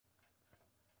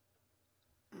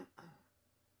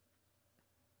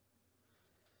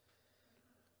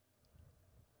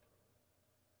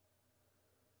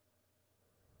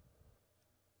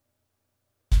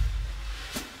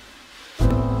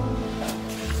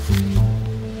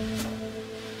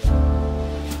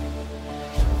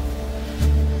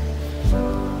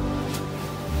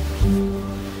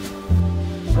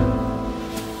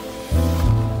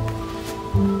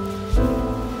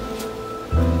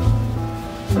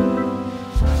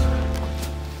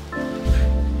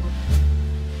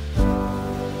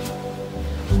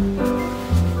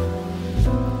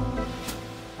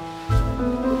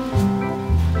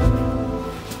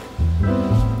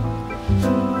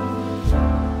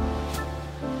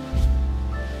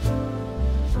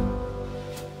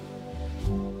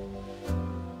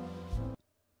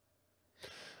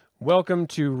Welcome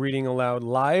to Reading Aloud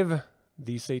Live,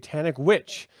 The Satanic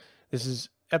Witch. This is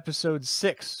episode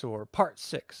 6, or part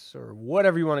 6, or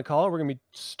whatever you want to call it. We're going to be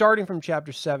starting from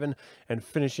chapter 7 and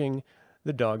finishing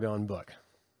the doggone book.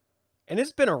 And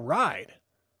it's been a ride.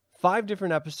 5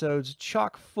 different episodes,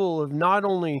 chock full of not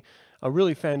only a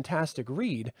really fantastic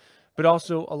read, but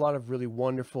also a lot of really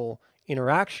wonderful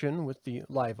interaction with the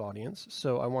live audience.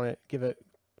 So I want to give a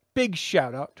big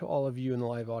shout out to all of you in the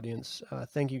live audience.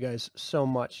 Thank you guys so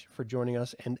much for joining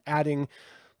us and adding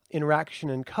interaction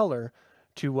and color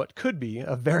to what could be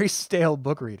a very stale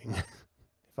book reading,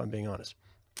 if I'm being honest.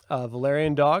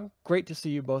 Valerian Dog, great to see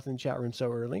you both in the chat room so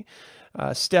early.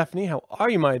 Stephanie, how are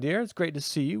you, my dear? It's great to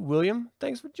see you. William,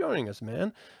 thanks for joining us,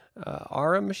 man.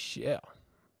 Ara Michelle,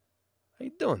 how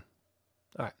you doing?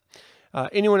 All right.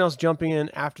 Anyone else jumping in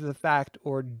after the fact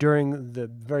or during the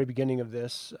very beginning of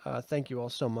this, thank you all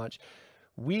so much.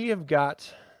 We have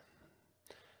got,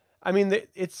 I mean,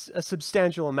 it's a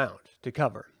substantial amount to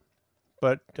cover,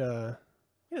 but,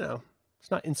 it's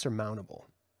not insurmountable.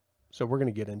 So we're going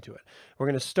to get into it. We're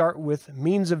going to start with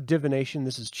Means of Divination.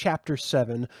 This is chapter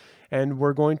 7, and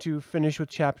we're going to finish with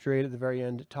chapter 8 at the very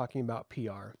end, talking about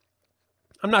PR.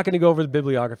 I'm not going to go over the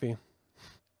bibliography.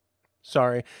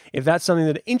 Sorry. If that's something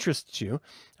that interests you,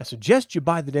 I suggest you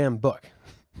buy the damn book.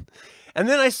 And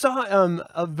then I saw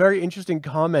a very interesting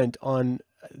comment on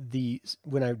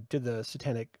when I did the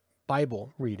Satanic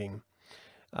Bible reading.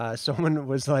 Someone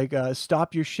was like,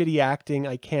 stop your shitty acting.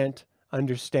 I can't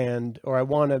understand, or I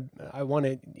want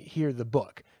to hear the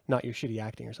book, not your shitty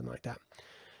acting or something like that.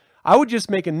 I would just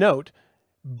make a note,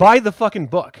 buy the fucking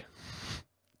book.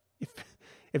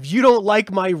 If you don't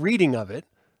like my reading of it,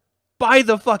 buy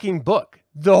the fucking book.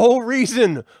 The whole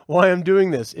reason why I'm doing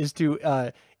this is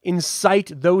to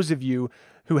incite those of you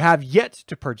who have yet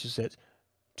to purchase it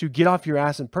to get off your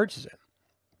ass and purchase it.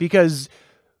 Because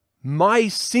my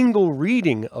single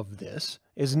reading of this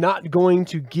is not going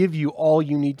to give you all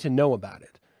you need to know about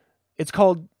it. It's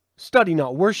called Study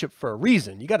Not Worship for a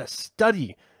reason. You got to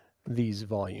study these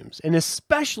volumes, and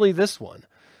especially this one,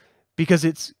 because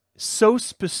it's so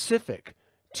specific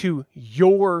to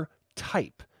your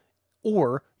type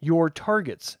or your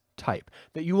target's type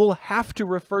that you will have to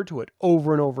refer to it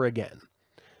over and over again.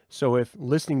 So if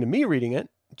listening to me reading it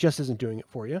just isn't doing it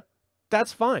for you,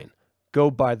 that's fine.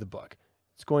 Go buy the book.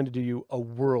 It's going to do you a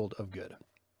world of good.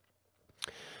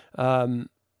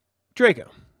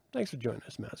 Draco, thanks for joining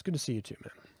us, man. It's good to see you too,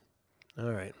 man.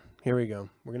 All right, here we go.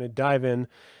 We're going to dive in.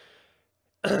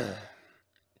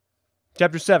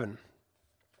 Chapter 7.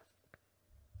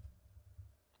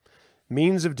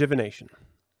 Means of Divination.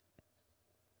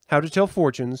 How to tell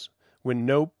fortunes when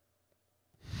no...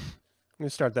 I'm going to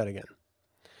start that again.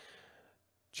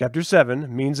 Chapter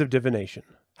 7, Means of Divination.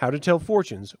 How to tell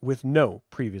fortunes with no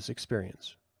previous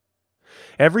experience.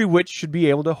 Every witch should be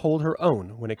able to hold her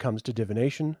own when it comes to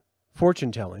divination,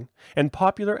 fortune-telling, and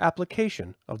popular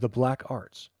application of the black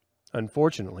arts.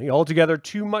 Unfortunately, altogether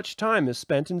too much time is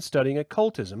spent in studying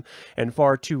occultism, and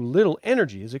far too little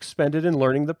energy is expended in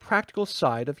learning the practical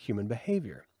side of human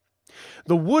behavior.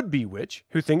 The would-be witch,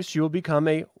 who thinks she will become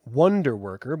a wonder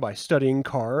worker by studying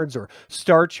cards or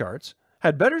star charts,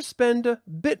 had better spend a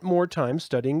bit more time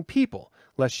studying people,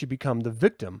 lest she become the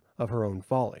victim of her own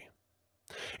folly.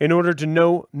 In order to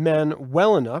know man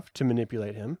well enough to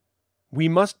manipulate him, we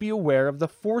must be aware of the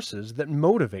forces that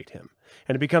motivate him,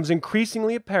 and it becomes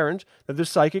increasingly apparent that the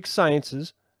psychic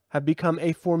sciences have become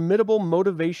a formidable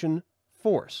motivation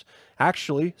force,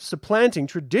 actually supplanting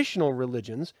traditional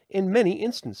religions in many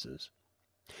instances.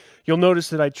 You'll notice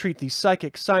that I treat the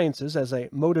psychic sciences as a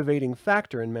motivating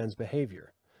factor in man's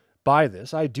behavior. By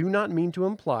this, I do not mean to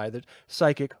imply that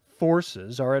psychic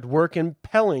forces are at work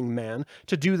impelling man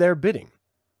to do their bidding.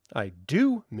 I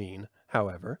do mean,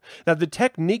 however, that the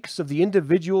techniques of the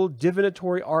individual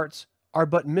divinatory arts are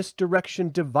but misdirection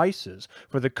devices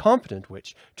for the competent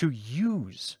witch to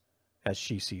use as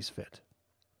she sees fit.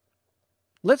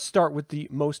 Let's start with the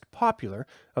most popular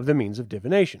of the means of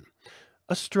divination,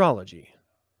 astrology.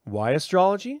 Why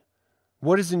astrology?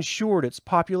 What has ensured its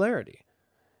popularity?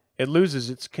 It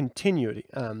loses its continuity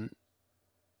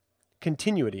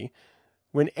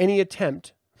when any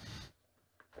attempt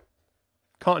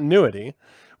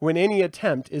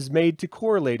is made to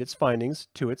correlate its findings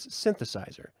to its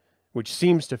synthesizer, which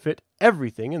seems to fit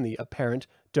everything in the apparent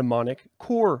demonic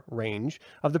core range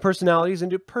of the personalities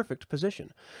into perfect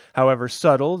position, however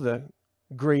subtle the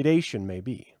gradation may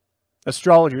be.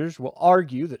 Astrologers will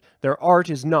argue that their art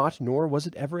is not, nor was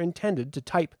it ever intended to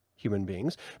type human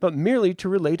beings, but merely to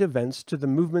relate events to the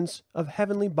movements of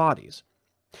heavenly bodies.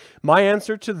 My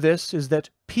answer to this is that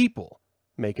people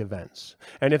make events.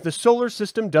 And if the solar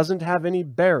system doesn't have any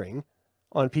bearing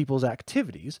on people's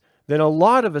activities, then a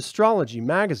lot of astrology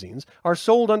magazines are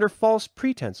sold under false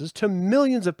pretenses to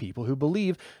millions of people who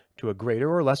believe, to a greater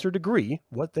or lesser degree,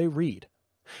 what they read.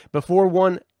 Before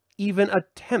one even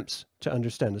attempts to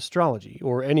understand astrology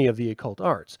or any of the occult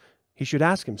arts, he should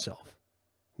ask himself,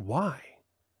 why?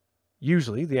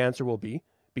 Usually the answer will be,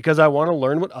 because I want to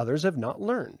learn what others have not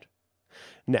learned.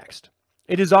 Next,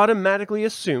 it is automatically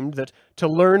assumed that to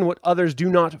learn what others do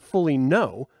not fully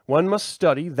know, one must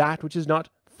study that which is not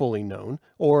fully known,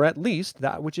 or at least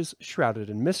that which is shrouded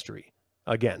in mystery.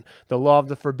 Again, the law of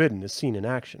the forbidden is seen in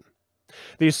action.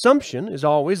 The assumption is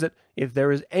always that if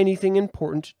there is anything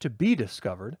important to be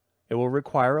discovered, it will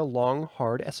require a long,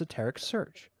 hard, esoteric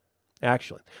search.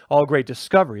 Actually, all great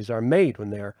discoveries are made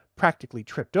when they are practically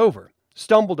tripped over,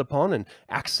 stumbled upon, and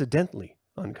accidentally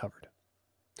uncovered.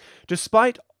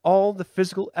 Despite all the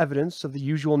physical evidence of the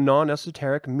usual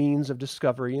non-esoteric means of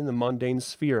discovery in the mundane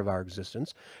sphere of our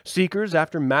existence, seekers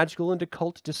after magical and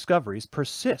occult discoveries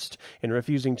persist in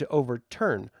refusing to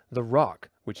overturn the rock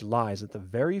which lies at the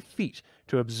very feet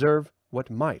to observe what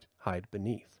might hide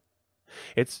beneath.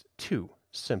 It's too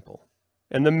simple,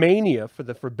 and the mania for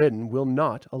the forbidden will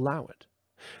not allow it.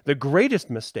 The greatest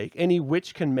mistake any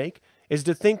witch can make is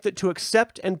to think that to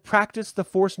accept and practice the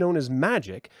force known as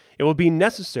magic, it will be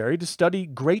necessary to study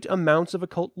great amounts of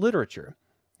occult literature.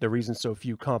 The reason so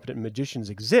few competent magicians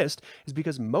exist is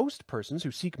because most persons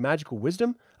who seek magical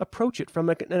wisdom approach it from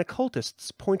an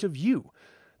occultist's point of view.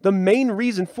 The main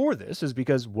reason for this is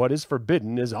because what is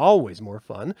forbidden is always more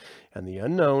fun, and the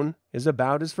unknown is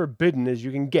about as forbidden as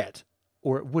you can get,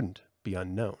 or it wouldn't be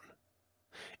unknown.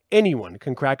 Anyone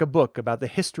can crack a book about the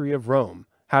history of Rome,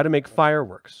 how to make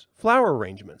fireworks, flower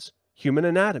arrangements, human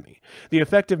anatomy, the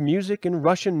effect of music in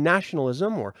Russian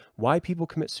nationalism, or why people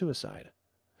commit suicide.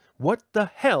 What the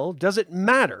hell does it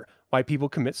matter why people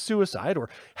commit suicide or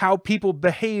how people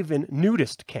behave in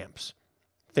nudist camps?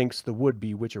 Thinks the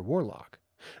would-be witch or warlock.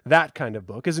 That kind of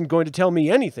book isn't going to tell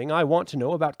me anything I want to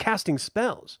know about casting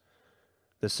spells.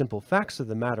 The simple facts of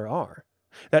the matter are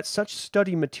that such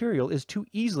study material is too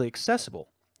easily accessible,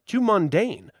 too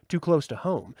mundane, too close to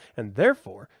home, and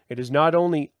therefore it is not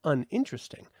only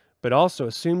uninteresting, but also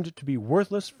assumed to be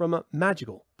worthless from a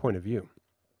magical point of view.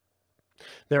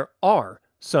 There are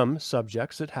some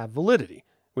subjects that have validity,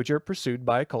 which are pursued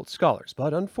by occult scholars,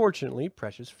 but unfortunately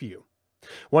precious few.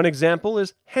 One example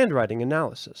is handwriting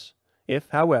analysis. If,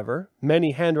 however,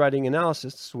 many handwriting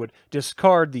analysts would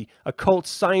discard the occult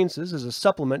sciences as a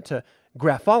supplement to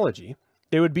graphology,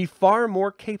 they would be far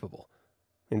more capable.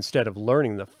 Instead of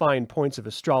learning the fine points of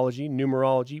astrology,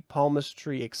 numerology,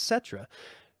 palmistry, etc.,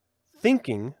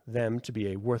 thinking them to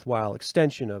be a worthwhile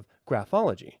extension of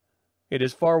graphology, it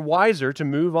is far wiser to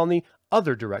move on the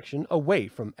other direction away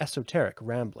from esoteric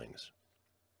ramblings.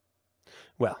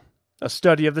 Well, a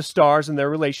study of the stars and their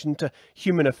relation to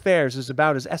human affairs is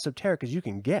about as esoteric as you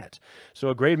can get, so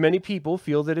a great many people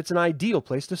feel that it's an ideal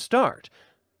place to start.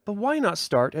 But why not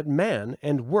start at man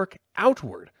and work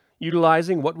outward,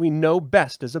 utilizing what we know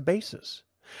best as a basis?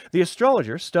 The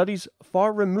astrologer studies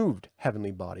far-removed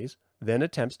heavenly bodies, then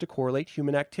attempts to correlate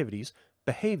human activities,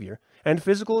 behavior, and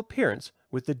physical appearance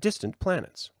with the distant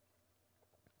planets.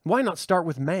 Why not start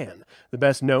with man, the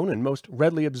best known and most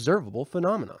readily observable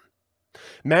phenomenon?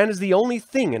 Man is the only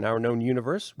thing in our known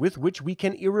universe with which we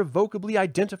can irrevocably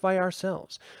identify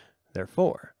ourselves.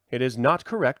 Therefore, it is not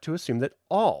correct to assume that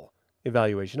all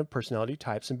evaluation of personality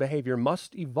types and behavior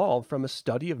must evolve from a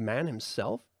study of man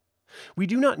himself. We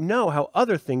do not know how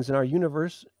other things in our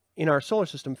universe, in our solar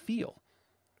system, feel.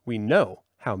 We know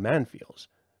how man feels,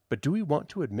 but do we want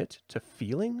to admit to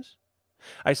feelings?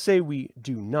 I say we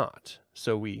do not,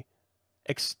 so we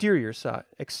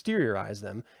exteriorize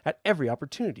them at every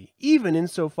opportunity, even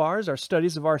insofar as our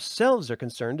studies of ourselves are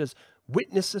concerned as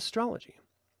witness astrology.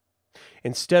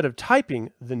 Instead of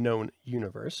typing the known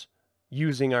universe,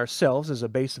 using ourselves as a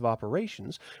base of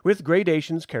operations, with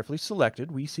gradations carefully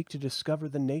selected, we seek to discover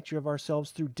the nature of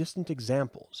ourselves through distant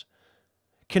examples.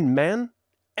 Can man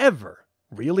ever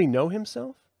really know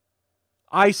himself?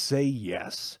 I say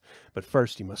yes, but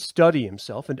first he must study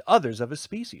himself and others of his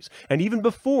species, and even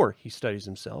before he studies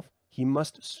himself, he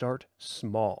must start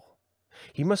small.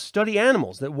 He must study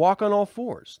animals that walk on all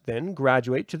fours, then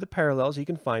graduate to the parallels he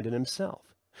can find in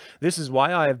himself. This is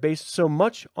why I have based so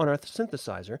much on our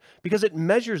synthesizer, because it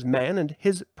measures man and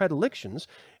his predilections,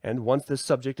 and once this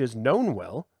subject is known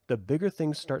well, the bigger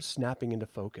things start snapping into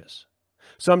focus.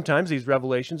 Sometimes these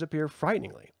revelations appear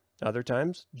frighteningly, other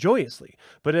times joyously,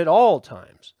 but at all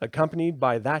times accompanied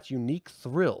by that unique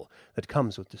thrill that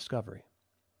comes with discovery.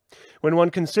 When one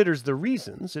considers the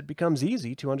reasons, it becomes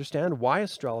easy to understand why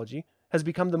astrology has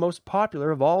become the most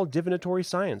popular of all divinatory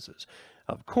sciences.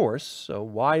 Of course, a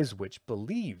wise witch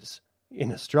believes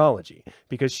in astrology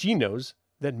because she knows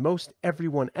that most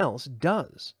everyone else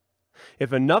does.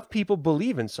 If enough people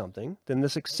believe in something, then the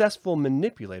successful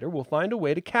manipulator will find a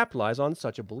way to capitalize on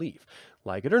such a belief.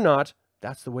 Like it or not,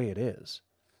 that's the way it is.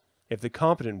 If the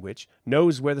competent witch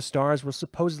knows where the stars will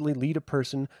supposedly lead a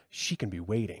person, she can be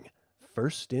waiting,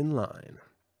 first in line.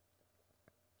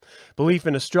 Belief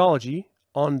in astrology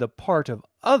on the part of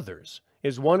others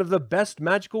is one of the best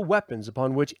magical weapons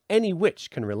upon which any witch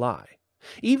can rely.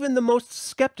 Even the most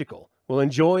skeptical will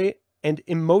enjoy and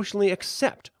emotionally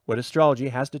accept what astrology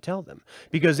has to tell them,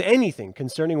 because anything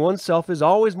concerning oneself is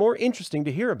always more interesting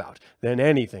to hear about than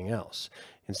anything else.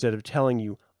 Instead of telling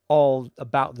you all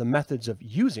about the methods of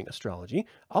using astrology,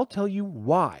 I'll tell you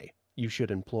why you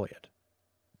should employ it.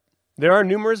 There are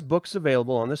numerous books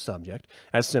available on the subject,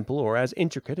 as simple or as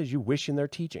intricate as you wish in their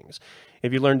teachings.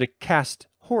 If you learn to cast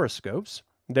horoscopes,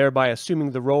 thereby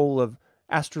assuming the role of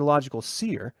astrological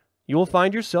seer, you will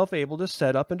find yourself able to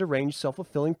set up and arrange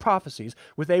self-fulfilling prophecies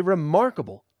with a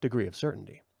remarkable degree of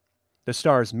certainty. The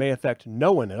stars may affect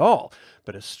no one at all,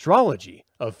 but astrology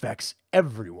affects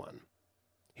everyone.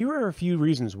 Here are a few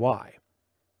reasons why.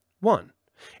 1.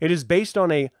 It is based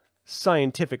on a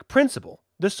scientific principle.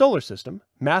 The solar system,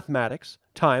 mathematics,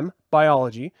 time,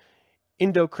 biology,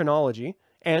 endocrinology,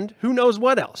 and who knows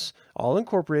what else, all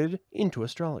incorporated into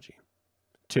astrology.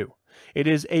 2. It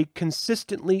is a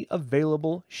consistently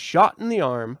available shot in the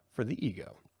arm for the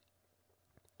ego.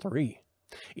 3.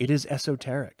 It is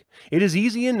esoteric. It is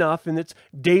easy enough in its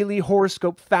daily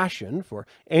horoscope fashion for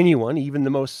anyone, even the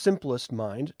most simplest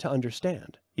mind, to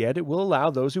understand. Yet it will allow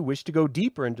those who wish to go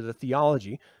deeper into the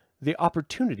theology the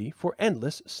opportunity for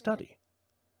endless study.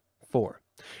 4.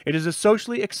 It is a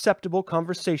socially acceptable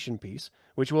conversation piece,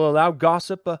 which will allow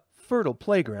gossip a fertile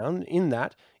playground in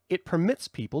that it permits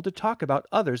people to talk about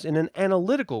others in an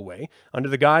analytical way under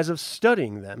the guise of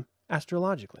studying them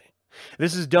astrologically.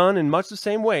 This is done in much the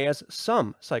same way as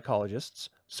some psychologists,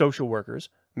 social workers,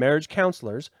 marriage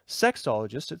counselors,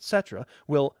 sexologists, etc.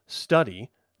 will study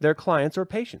their clients or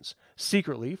patients,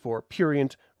 secretly for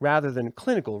prurient rather than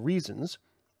clinical reasons.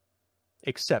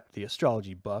 Except the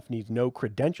astrology buff needs no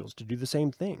credentials to do the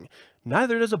same thing.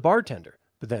 Neither does a bartender,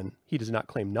 but then he does not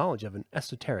claim knowledge of an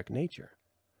esoteric nature.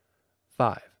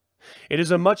 5. It is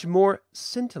a much more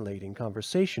scintillating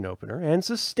conversation opener and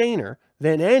sustainer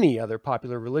than any other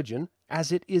popular religion,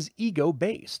 as it is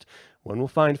ego-based. One will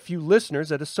find few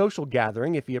listeners at a social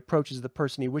gathering if he approaches the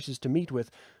person he wishes to meet with,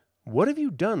 "What have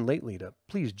you done lately to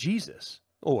please Jesus?"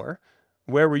 or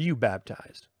 "Where were you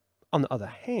baptized?" On the other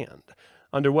hand,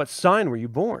 "Under what sign were you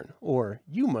born?" or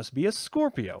 "You must be a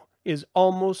Scorpio," is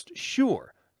almost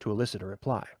sure to elicit a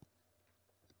reply.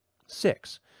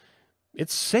 6.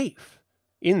 It's safe,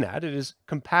 in that it is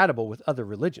compatible with other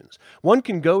religions. One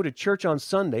can go to church on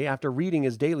Sunday after reading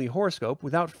his daily horoscope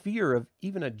without fear of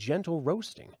even a gentle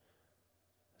roasting.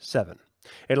 7.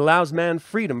 It allows man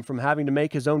freedom from having to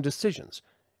make his own decisions.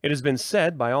 It has been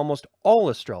said by almost all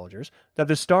astrologers that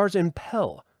the stars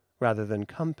impel rather than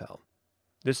compel.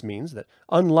 This means that,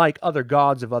 unlike other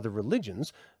gods of other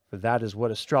religions, for that is what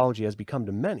astrology has become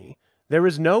to many, there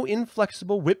is no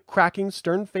inflexible, whip-cracking,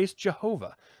 stern-faced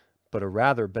Jehovah, but a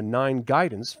rather benign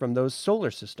guidance from those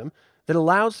solar system that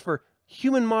allows for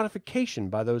human modification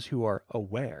by those who are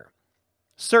aware.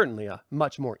 Certainly a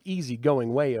much more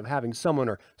easygoing way of having someone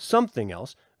or something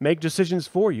else make decisions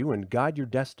for you and guide your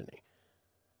destiny.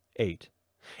 8.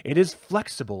 It is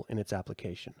flexible in its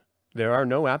application. There are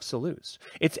no absolutes.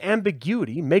 Its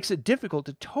ambiguity makes it difficult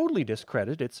to totally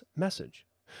discredit its message.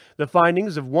 The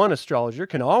findings of one astrologer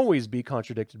can always be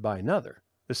contradicted by another,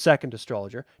 the second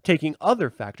astrologer taking other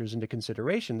factors into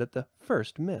consideration that the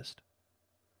first missed.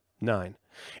 9.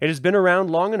 It has been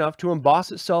around long enough to emboss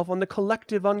itself on the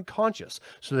collective unconscious,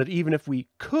 so that even if we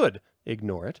could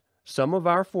ignore it, some of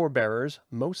our forebears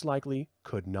most likely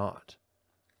could not.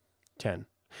 10.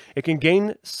 It can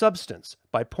gain substance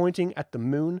by pointing at the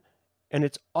moon and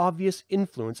its obvious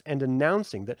influence and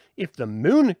announcing that if the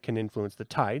moon can influence the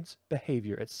tides,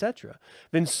 behavior, etc.,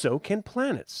 then so can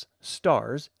planets,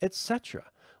 stars,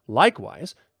 etc.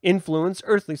 Likewise, influence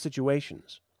earthly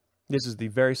situations. This is the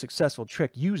very successful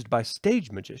trick used by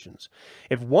stage magicians.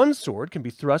 If one sword can be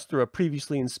thrust through a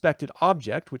previously inspected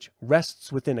object which rests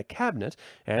within a cabinet,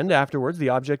 and afterwards the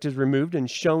object is removed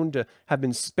and shown to have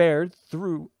been speared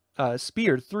through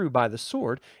by the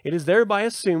sword, it is thereby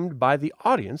assumed by the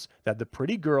audience that the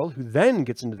pretty girl who then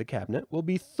gets into the cabinet will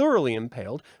be thoroughly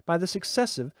impaled by the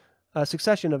succession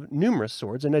of numerous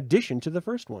swords in addition to the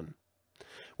first one.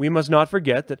 We must not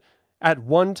forget that at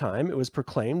one time it was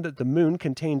proclaimed that the moon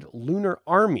contained lunar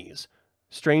armies,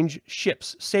 strange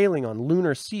ships sailing on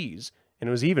lunar seas, and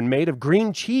it was even made of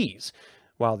green cheese,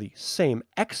 while the same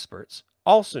experts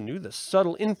also knew the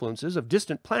subtle influences of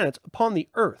distant planets upon the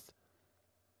Earth.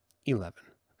 11.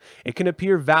 It can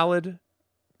appear valid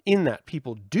in that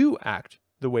people do act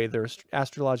the way their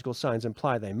astrological signs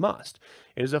imply they must.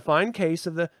 It is a fine case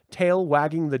of the tail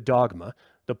wagging the dogma,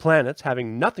 the planets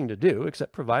having nothing to do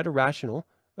except provide a rationale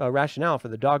for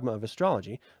the dogma of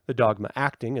astrology, the dogma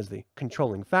acting as the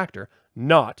controlling factor,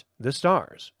 not the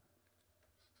stars.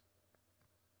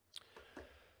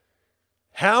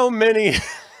 How many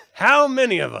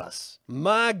of us,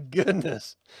 my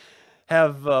goodness,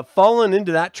 have fallen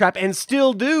into that trap and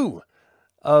still do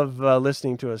of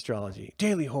listening to astrology?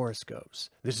 Daily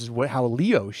horoscopes. This is how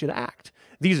Leo should act.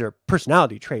 These are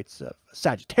personality traits of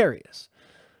Sagittarius.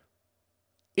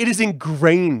 It is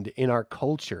ingrained in our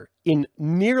culture in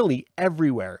nearly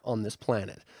everywhere on this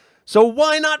planet. So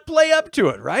why not play up to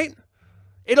it, right?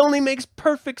 It only makes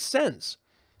perfect sense.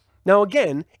 Now,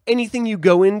 again, anything you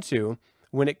go into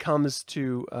when it comes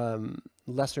to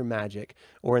lesser magic,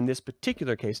 or in this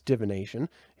particular case, divination,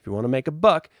 if you want to make a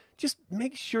buck, just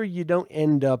make sure you don't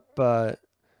end up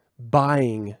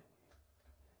buying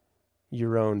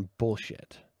your own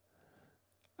bullshit.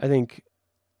 I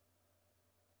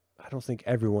don't think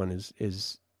everyone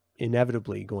is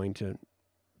inevitably going to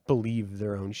believe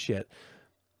their own shit.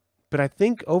 But I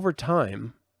think over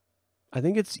time, I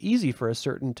think it's easy for a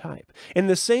certain type. In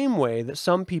the same way that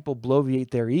some people bloviate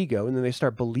their ego and then they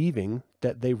start believing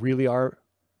that they really are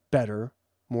better,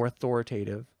 more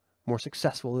authoritative, more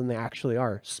successful than they actually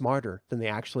are, smarter than they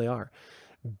actually are,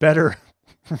 better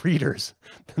readers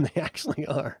than they actually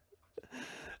are.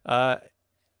 I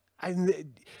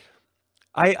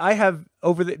have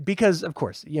because of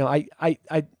course, you know,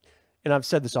 and I've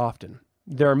said this often,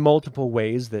 there are multiple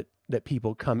ways that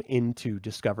people come into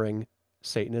discovering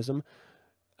Satanism.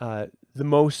 The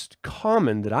most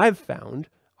common that I've found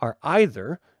are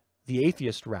either the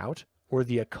atheist route or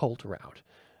the occult route.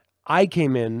 I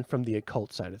came in from the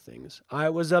occult side of things. I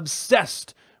was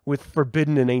obsessed with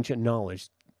forbidden and ancient knowledge,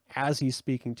 as he's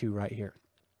speaking to right here.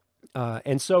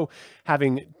 And so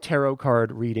having tarot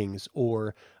card readings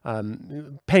or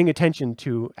paying attention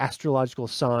to astrological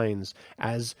signs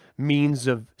as means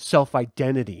of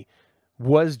self-identity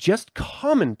was just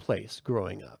commonplace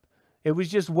growing up. It was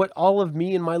just what all of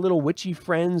me and my little witchy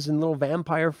friends and little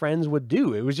vampire friends would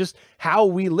do. It was just how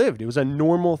we lived. It was a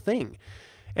normal thing.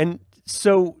 And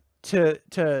so to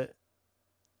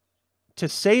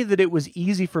say that it was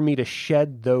easy for me to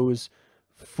shed those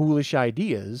foolish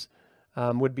ideas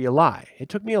would be a lie. It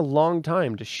took me a long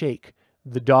time to shake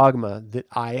the dogma that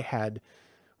I had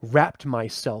wrapped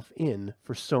myself in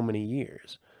for so many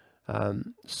years.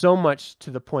 So much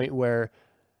to the point where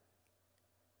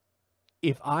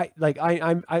if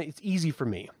it's easy for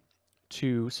me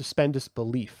to suspend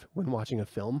disbelief when watching a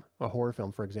film, a horror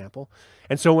film, for example.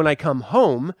 And so when I come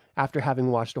home after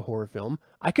having watched a horror film,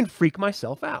 I can freak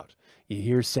myself out. You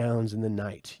hear sounds in the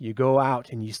night. You go out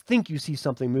and you think you see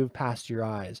something move past your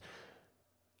eyes.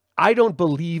 I don't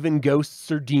believe in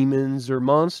ghosts or demons or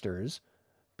monsters,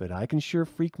 but I can sure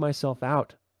freak myself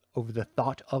out over the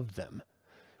thought of them.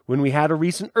 When we had a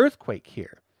recent earthquake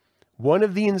here, one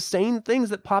of the insane things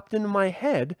that popped into my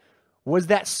head was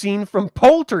that scene from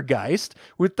Poltergeist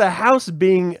with the house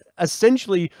being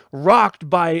essentially rocked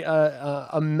by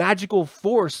a magical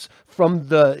force from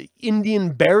the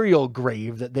Indian burial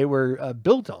grave that they were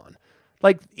built on.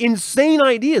 Like insane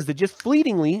ideas that just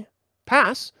fleetingly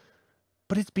pass,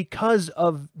 but it's because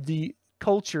of the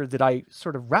culture that I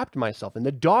sort of wrapped myself in,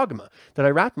 the dogma that I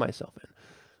wrapped myself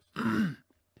in.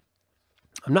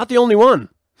 I'm not the only one.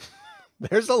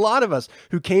 There's a lot of us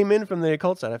who came in from the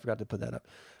occult side. I forgot to put that up.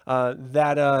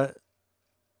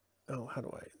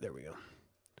 There we go.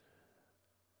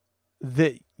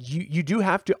 That you do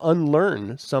have to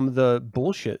unlearn some of the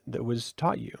bullshit that was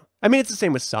taught you. I mean, it's the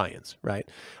same with science, right?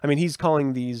 I mean, he's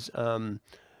calling these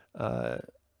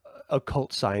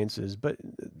occult sciences, but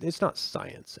it's not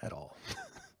science at all.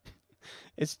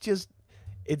 It's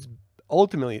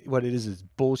ultimately what it is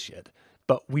bullshit.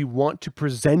 But we want to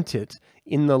present it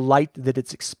in the light that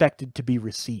it's expected to be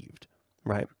received,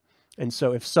 right? And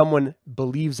so if someone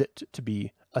believes it to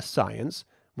be a science,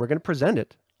 we're going to present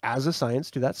it as a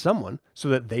science to that someone so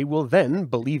that they will then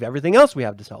believe everything else we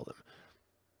have to tell them.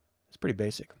 It's pretty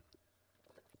basic.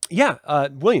 Yeah,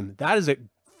 William, that is a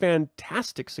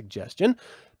fantastic suggestion.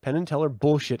 Penn and Teller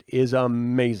bullshit is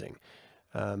amazing.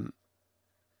 I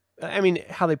mean,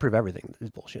 how they prove everything is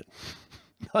bullshit.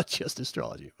 Not just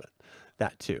astrology, but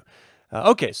that too.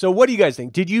 Okay, so what do you guys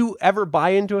think? Did you ever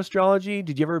buy into astrology?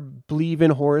 Did you ever believe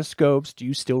in horoscopes? Do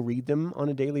you still read them on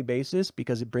a daily basis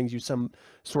because it brings you some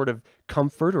sort of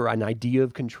comfort or an idea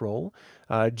of control?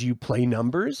 Do you play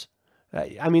numbers?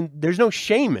 I mean, there's no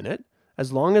shame in it.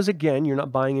 As long as, again, you're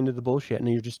not buying into the bullshit and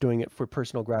you're just doing it for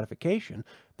personal gratification,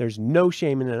 there's no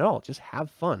shame in it at all. Just have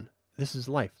fun. This is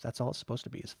life. That's all it's supposed to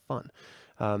be, is fun.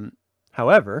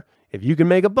 However, if you can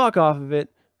make a buck off of it,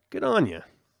 good on you.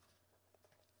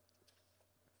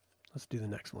 Let's do the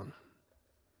next one.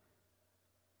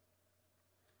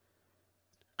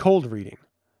 Cold reading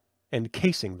and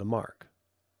casing the mark.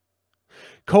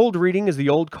 Cold reading is the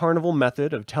old carnival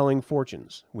method of telling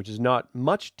fortunes, which is not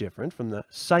much different from the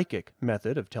psychic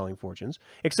method of telling fortunes,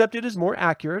 except it is more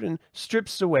accurate and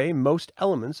strips away most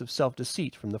elements of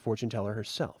self-deceit from the fortune teller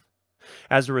herself.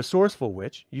 As a resourceful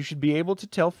witch, you should be able to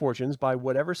tell fortunes by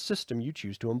whatever system you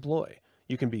choose to employ.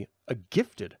 You can be a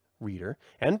gifted reader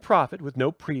and prophet with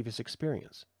no previous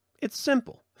experience. It's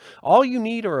simple. All you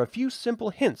need are a few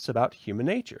simple hints about human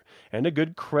nature and a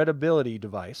good credibility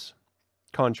device.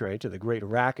 Contrary to the great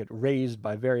racket raised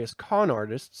by various con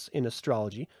artists in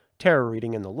astrology, tarot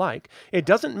reading, and the like, it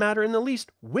doesn't matter in the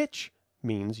least which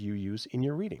means you use in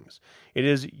your readings. It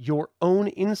is your own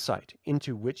insight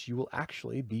into which you will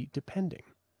actually be depending.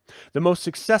 The most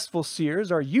successful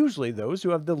seers are usually those who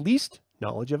have the least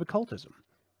knowledge of occultism.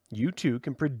 You too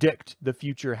can predict the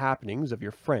future happenings of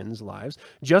your friends' lives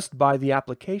just by the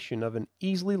application of an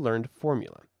easily learned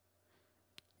formula.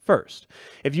 First,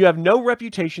 if you have no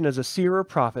reputation as a seer or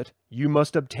prophet, you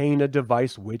must obtain a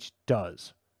device which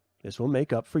does. This will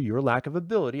make up for your lack of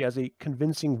ability as a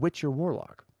convincing witch or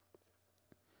warlock.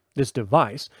 This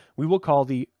device we will call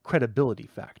the credibility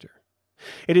factor.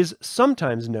 It is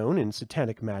sometimes known in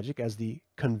satanic magic as the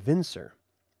convincer.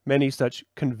 Many such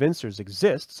convincers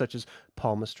exist, such as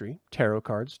palmistry, tarot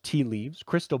cards, tea leaves,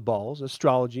 crystal balls,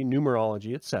 astrology,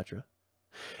 numerology, etc.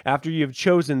 After you have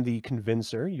chosen the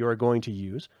convincer you are going to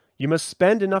use, you must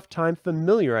spend enough time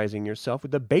familiarizing yourself with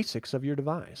the basics of your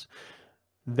device.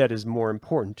 That is more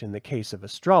important in the case of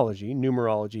astrology,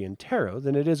 numerology, and tarot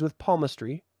than it is with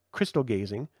palmistry, crystal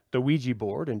gazing, the Ouija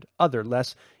board, and other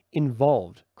less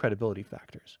involved credibility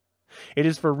factors. It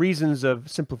is for reasons of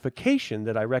simplification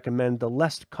that I recommend the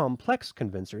less complex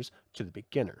convincers to the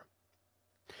beginner.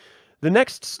 The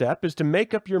next step is to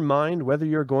make up your mind whether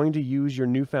you're going to use your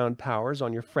newfound powers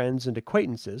on your friends and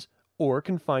acquaintances or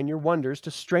confine your wonders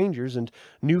to strangers and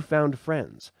newfound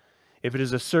friends. If it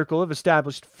is a circle of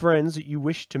established friends that you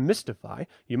wish to mystify,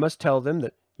 you must tell them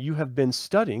that you have been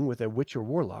studying with a witch or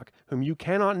warlock whom you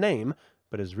cannot name,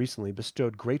 but has recently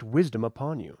bestowed great wisdom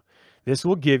upon you. This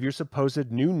will give your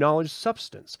supposed new knowledge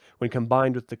substance when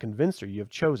combined with the convincer you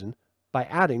have chosen by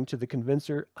adding to the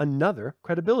convincer another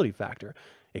credibility factor,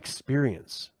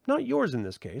 experience. Not yours in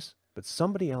this case, but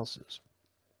somebody else's.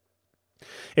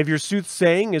 If your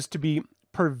soothsaying is to be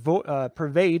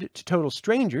purveyed to total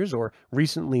strangers or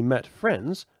recently met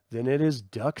friends, then it is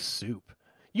duck soup.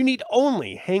 You need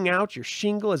only hang out your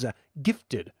shingle as a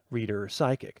gifted reader or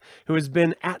psychic who has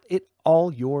been at it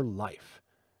all your life.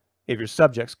 If your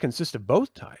subjects consist of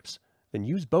both types, then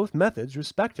use both methods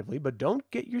respectively, but don't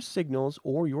get your signals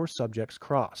or your subjects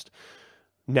crossed.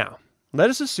 Now, let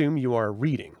us assume you are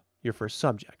reading your first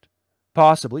subject.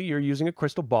 Possibly you're using a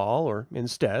crystal ball, or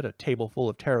instead a table full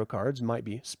of tarot cards might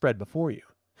be spread before you.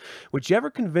 Whichever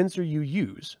convincer you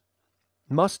use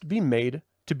must be made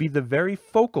to be the very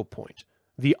focal point,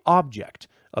 the object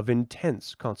of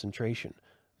intense concentration,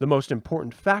 the most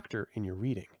important factor in your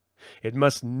reading. It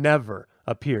must never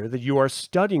appear that you are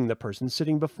studying the person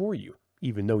sitting before you,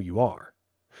 even though you are.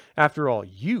 After all,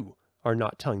 you are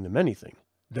not telling them anything.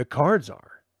 The cards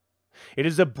are. It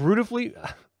is a brutally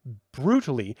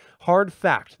hard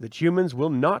fact that humans will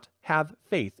not have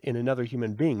faith in another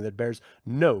human being that bears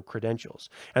no credentials.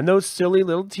 And those silly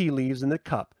little tea leaves in the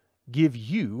cup give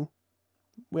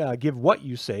what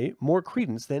you say more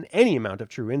credence than any amount of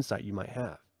true insight you might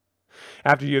have.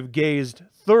 After you have gazed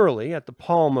thoroughly at the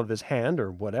palm of his hand or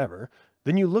whatever,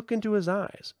 then you look into his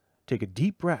eyes, take a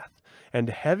deep breath, and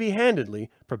heavy-handedly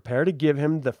prepare to give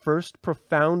him the first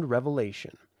profound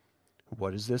revelation.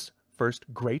 What is this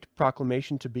first great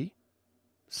proclamation to be?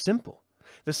 Simple.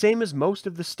 The same as most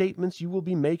of the statements you will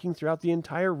be making throughout the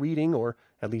entire reading, or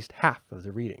at least half of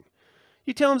the reading.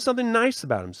 You tell him something nice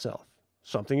about himself,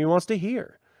 something he wants to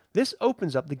hear. This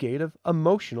opens up the gate of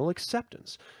emotional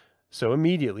acceptance. So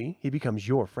immediately he becomes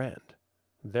your friend.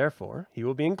 Therefore, he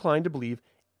will be inclined to believe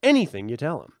anything you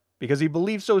tell him, because he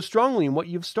believes so strongly in what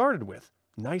you've started with,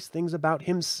 nice things about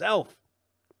himself.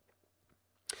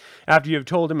 After you have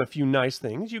told him a few nice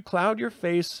things, you cloud your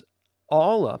face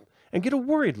all up and get a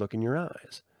worried look in your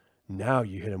eyes. Now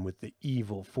you hit him with the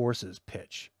evil forces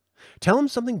pitch. Tell him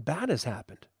something bad has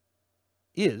happened,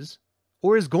 is,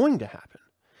 or is going to happen.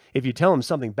 If you tell him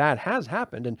something bad has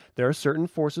happened and there are certain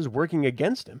forces working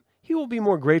against him, he will be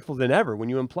more grateful than ever when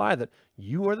you imply that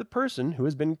you are the person who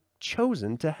has been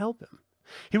chosen to help him.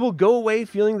 He will go away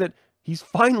feeling that he's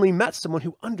finally met someone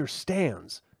who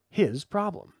understands his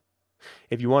problem.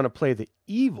 If you want to play the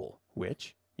evil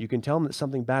witch, you can tell him that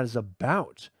something bad is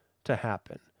about to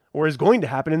happen or is going to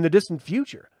happen in the distant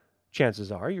future.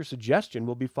 Chances are your suggestion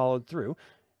will be followed through,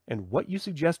 and what you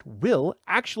suggest will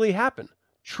actually happen.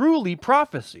 Truly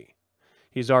prophecy.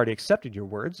 He's already accepted your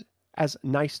words as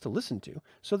nice to listen to,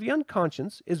 so the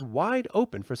unconscious is wide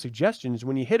open for suggestions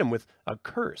when you hit him with a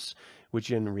curse,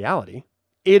 which in reality,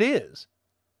 it is.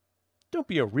 Don't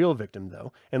be a real victim,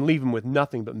 though, and leave him with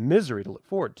nothing but misery to look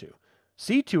forward to.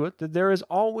 See to it that there is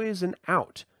always an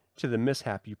out to the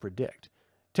mishap you predict.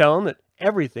 Tell him that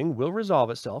everything will resolve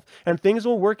itself and things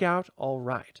will work out all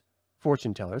right.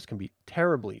 Fortune tellers can be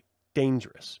terribly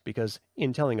dangerous because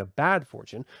in telling a bad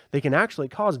fortune, they can actually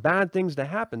cause bad things to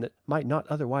happen that might not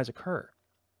otherwise occur.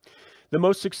 The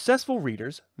most successful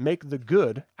readers make the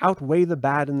good outweigh the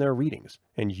bad in their readings,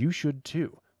 and you should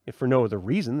too, if for no other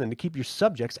reason than to keep your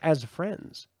subjects as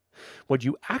friends. What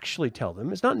you actually tell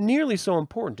them is not nearly so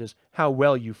important as how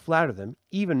well you flatter them,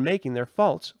 even making their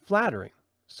faults flattering,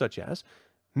 such as,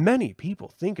 many people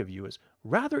think of you as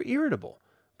rather irritable,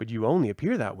 but you only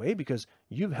appear that way because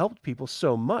you've helped people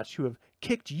so much who have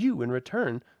kicked you in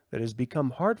return that it has become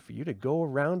hard for you to go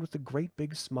around with a great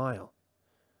big smile.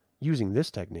 Using this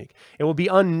technique, it will be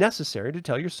unnecessary to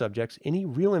tell your subjects any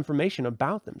real information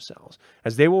about themselves,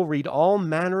 as they will read all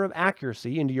manner of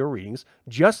accuracy into your readings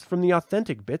just from the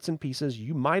authentic bits and pieces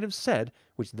you might have said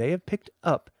which they have picked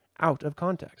up out of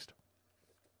context.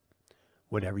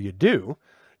 Whatever you do,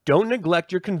 don't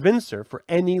neglect your convincer for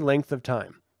any length of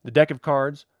time. The deck of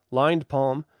cards, lined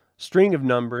palm, string of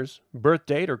numbers, birth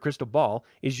date, or crystal ball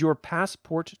is your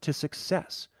passport to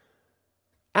success.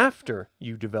 After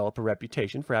you develop a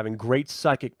reputation for having great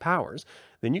psychic powers,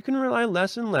 then you can rely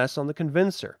less and less on the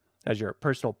convincer, as your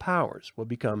personal powers will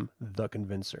become the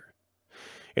convincer.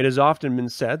 It has often been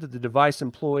said that the device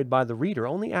employed by the reader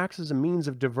only acts as a means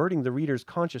of diverting the reader's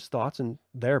conscious thoughts and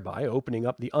thereby opening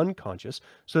up the unconscious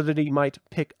so that he might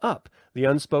pick up the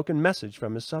unspoken message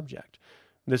from his subject.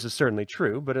 This is certainly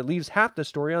true, but it leaves half the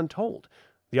story untold.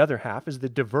 The other half is the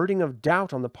diverting of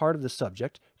doubt on the part of the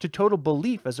subject to total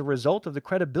belief as a result of the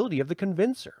credibility of the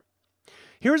convincer.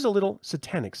 Here's a little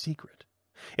satanic secret.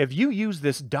 If you use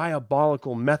this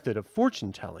diabolical method of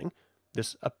fortune-telling,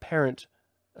 this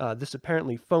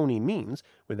apparently phony means,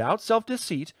 without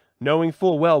self-deceit, knowing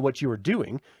full well what you are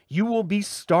doing, you will be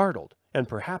startled and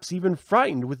perhaps even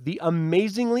frightened with the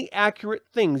amazingly accurate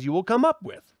things you will come up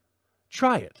with.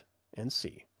 Try it and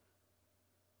see.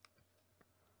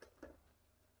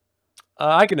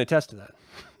 I can attest to that.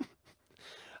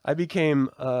 I became,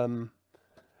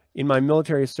 in my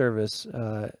military service,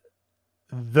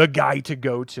 the guy to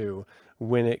go to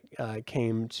when it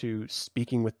came to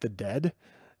speaking with the dead.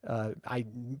 I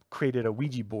created a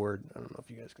Ouija board. I don't know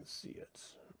if you guys can see it.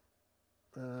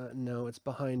 No, it's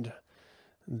behind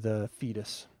the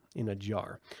fetus in a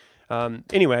jar.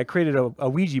 Anyway, I created a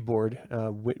Ouija board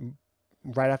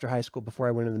right after high school before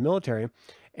I went into the military,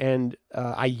 and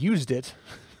I used it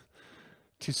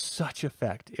to such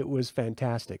effect. It was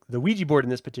fantastic. The Ouija board in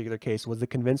this particular case was the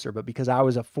convincer, but because I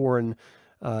was a foreign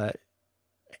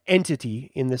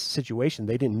entity in this situation,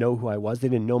 they didn't know who I was. They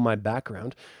didn't know my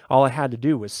background. All I had to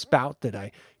do was spout that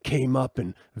I came up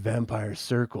in vampire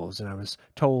circles and I was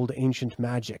told ancient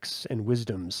magics and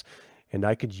wisdoms, and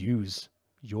I could use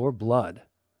your blood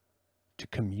to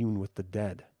commune with the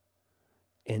dead.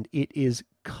 And it is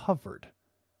covered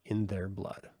in their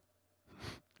blood.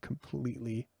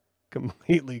 Completely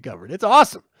covered. It's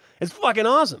awesome. It's fucking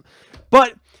awesome.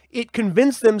 But it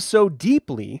convinced them so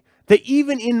deeply that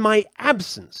even in my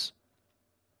absence,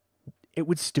 it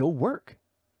would still work.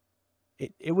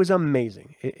 It was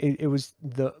amazing. It was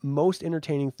the most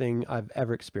entertaining thing I've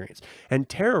ever experienced. And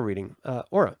tarot reading,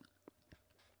 Aura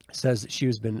says that she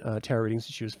has been tarot reading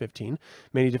since she was 15,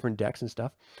 many different decks and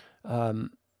stuff.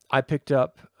 I picked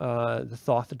up the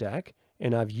Thoth deck,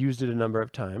 and I've used it a number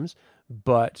of times,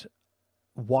 but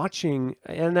watching,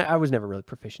 and I was never really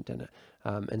proficient in it,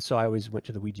 and so I always went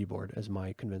to the Ouija board as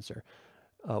my convincer.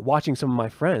 Watching some of my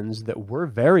friends that were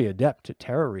very adept at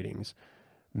tarot readings,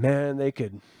 man, they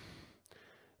could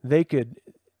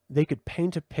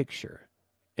paint a picture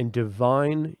and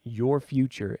divine your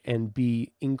future and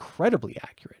be incredibly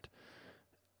accurate.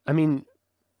 I mean,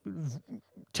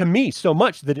 to me, so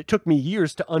much that it took me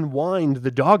years to unwind the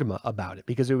dogma about it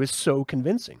because it was so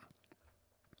convincing.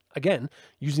 again,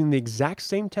 using the exact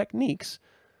same techniques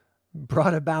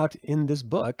brought about in this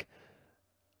book,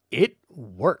 it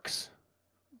works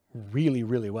really,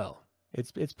 really well.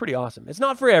 It's pretty awesome. It's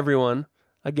not for everyone,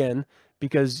 again,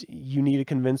 because you need a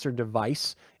convincer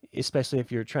device, especially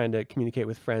if you're trying to communicate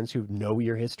with friends who know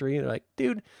your history. They're like,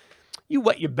 dude, you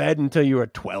wet your bed until you were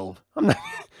 12. I'm not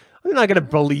going to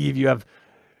believe you have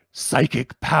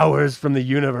psychic powers from the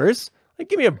universe. Like,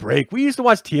 give me a break. We used to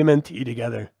watch TMNT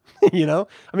together. You know,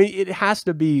 I mean, it has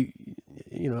to be,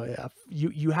 you know,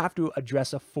 you have to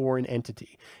address a foreign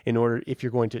entity in order, if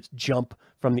you're going to jump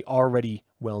from the already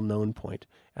well-known point,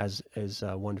 as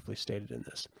wonderfully stated in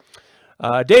this.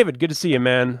 David, good to see you,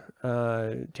 man.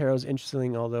 Tarot's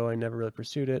interesting, although I never really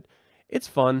pursued it. It's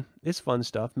fun. It's fun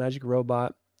stuff. Magic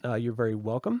Robot, you're very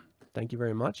welcome. Thank you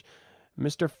very much.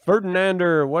 Mr.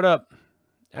 Ferdinander, what up?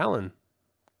 Alan,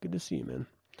 good to see you, man.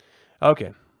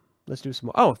 Okay, let's do some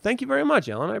more. Oh, thank you very much,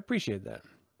 Alan. I appreciate that.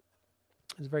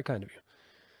 It's very kind of you.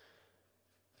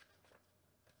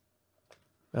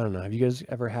 I don't know. Have you guys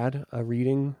ever had a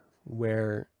reading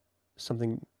where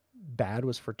something bad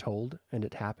was foretold and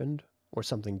it happened, or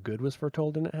something good was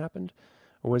foretold and it happened?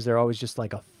 Or was there always just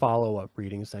like a follow-up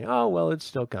reading saying, oh, well, it's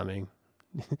still coming?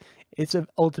 It's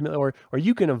ultimately, or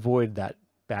you can avoid that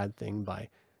bad thing by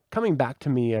coming back to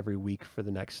me every week for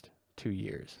the next 2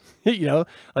 years. You know,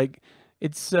 like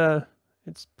it's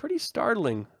pretty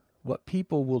startling what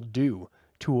people will do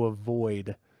to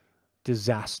avoid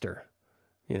disaster,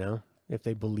 you know, if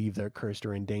they believe they're cursed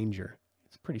or in danger.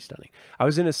 It's pretty stunning. I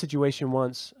was in a situation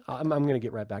once, I'm going to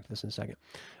get right back to this in a second.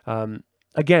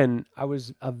 Again, I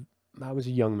was a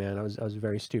young man. I was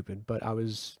very stupid, but I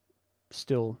was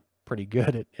still pretty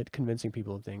good at convincing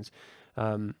people of things.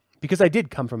 Because I did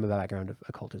come from a background of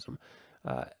occultism.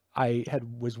 I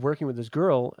was working with this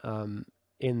girl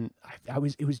it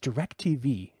was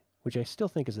DirecTV, which I still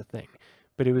think is a thing,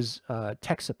 but it was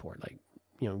tech support, like,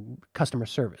 you know, customer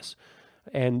service.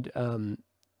 And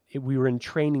we were in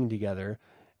training together,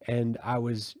 and I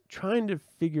was trying to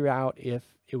figure out if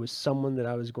it was someone that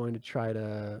I was going to try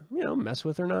to, you know, mess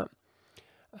with or not.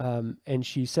 And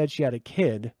she said she had a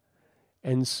kid,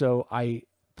 and so I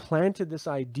planted this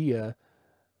idea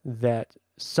that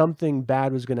something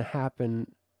bad was going to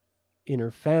happen in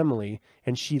her family,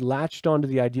 and she latched onto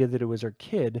the idea that it was her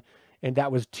kid, and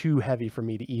that was too heavy for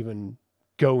me to even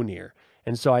go near.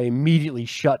 And so I immediately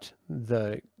shut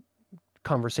the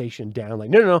conversation down,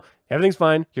 like, no, everything's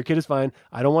fine, your kid is fine.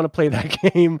 I don't want to play that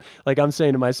game. Like I'm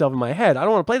saying to myself in my head, I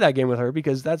don't want to play that game with her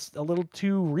because that's a little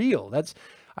too real.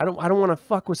 I don't want to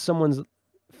fuck with someone's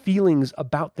feelings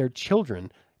about their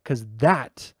children, because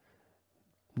that,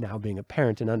 now being a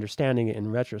parent and understanding it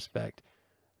in retrospect,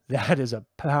 that is a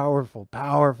powerful,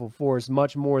 powerful force,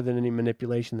 much more than any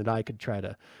manipulation that I could try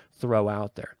to throw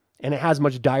out there. And it has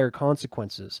much dire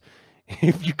consequences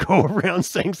if you go around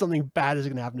saying something bad is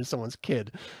going to happen to someone's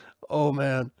kid. Oh,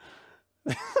 man.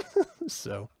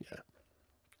 So, yeah.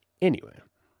 Anyway.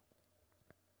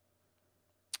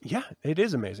 Yeah, it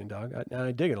is amazing, dog.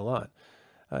 I dig it a lot.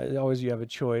 Always you have a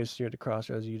choice. You're at the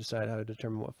crossroads. You decide how to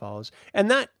determine what follows.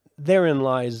 And that, therein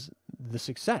lies the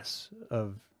success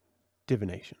of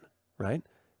divination, right?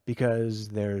 Because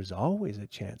there's always a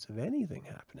chance of anything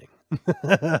happening.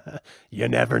 You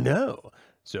never know.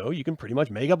 So you can pretty much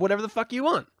make up whatever the fuck you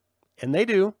want. And they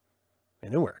do.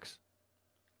 And it works.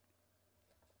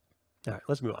 All right,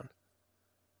 let's move on.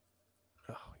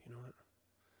 Oh, you know what?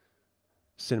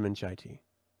 Cinnamon chai tea.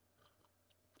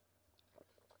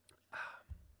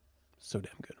 So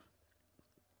damn good.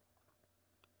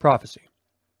 Prophecy.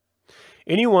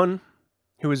 Anyone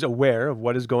who is aware of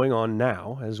what is going on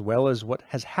now, as well as what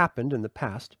has happened in the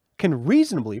past, can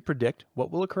reasonably predict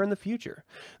what will occur in the future.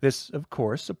 This, of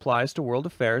course, applies to world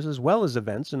affairs as well as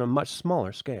events on a much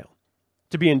smaller scale.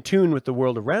 To be in tune with the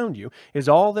world around you is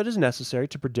all that is necessary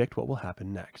to predict what will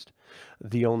happen next.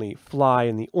 The only fly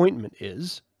in the ointment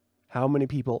is how many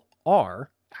people are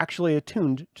actually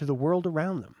attuned to the world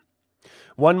around them.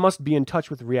 One must be in touch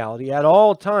with reality at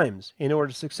all times in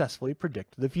order to successfully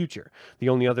predict the future. The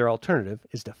only other alternative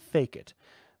is to fake it.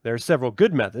 There are several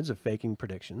good methods of faking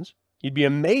predictions. You'd be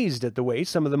amazed at the way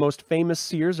some of the most famous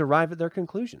seers arrive at their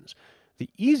conclusions. The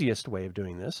easiest way of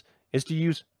doing this is to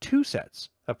use 2 sets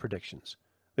of predictions.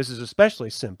 This is especially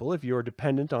simple if you're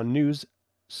dependent on news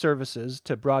services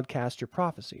to broadcast your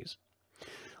prophecies.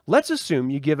 Let's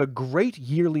assume you give a great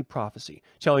yearly prophecy,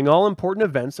 telling all important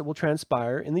events that will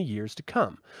transpire in the years to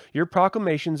come. Your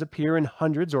proclamations appear in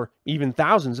hundreds or even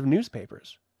thousands of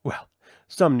newspapers. Well,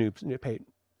 some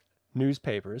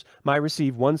newspapers might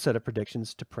receive one set of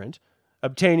predictions to print,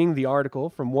 obtaining the article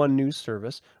from one news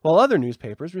service, while other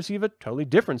newspapers receive a totally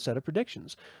different set of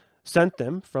predictions, sent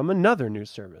them from another news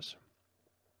service.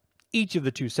 Each of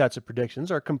the two sets of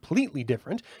predictions are completely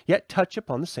different, yet touch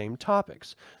upon the same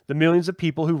topics. The millions of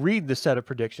people who read the set of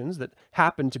predictions that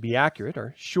happen to be accurate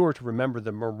are sure to remember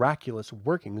the miraculous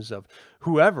workings of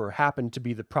whoever happened to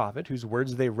be the prophet whose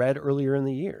words they read earlier in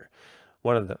the year.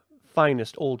 One of the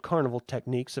finest old carnival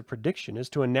techniques of prediction is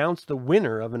to announce the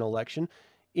winner of an election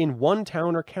in one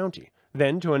town or county,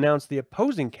 then to announce the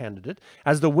opposing candidate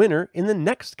as the winner in the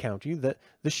next county that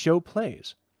the show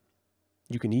plays.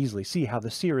 You can easily see how the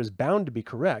seer is bound to be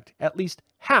correct at least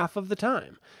half of the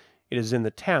time. It is in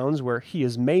the towns where he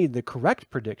has made the correct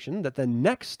prediction that the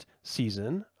next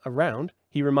season around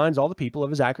he reminds all the people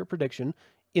of his accurate prediction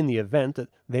in the event that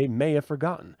they may have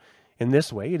forgotten. In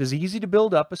this way, it is easy to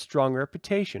build up a strong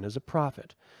reputation as a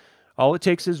prophet. All it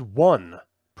takes is one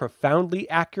profoundly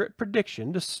accurate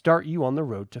prediction to start you on the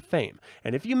road to fame.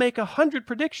 And if you make 100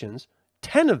 predictions,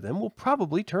 10 of them will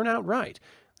probably turn out right.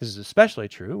 This is especially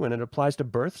true when it applies to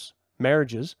births,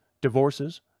 marriages,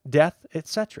 divorces, death,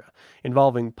 etc.,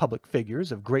 involving public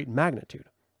figures of great magnitude.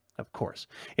 Of course,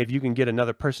 if you can get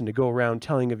another person to go around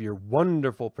telling of your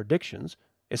wonderful predictions,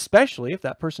 especially if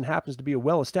that person happens to be a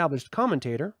well-established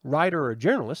commentator, writer, or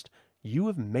journalist, you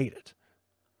have made it.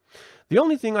 The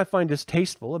only thing I find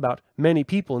distasteful about many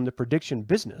people in the prediction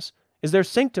business is their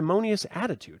sanctimonious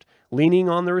attitude, leaning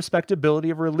on the respectability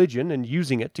of religion and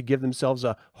using it to give themselves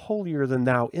a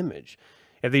holier-than-thou image.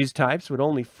 If these types would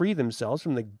only free themselves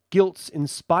from the guilts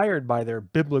inspired by their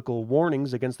biblical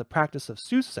warnings against the practice of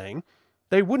soothsaying,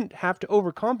 they wouldn't have to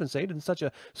overcompensate in such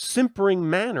a simpering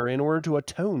manner in order to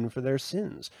atone for their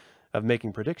sins of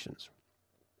making predictions.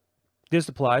 This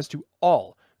applies to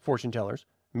all fortune tellers,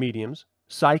 mediums,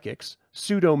 psychics,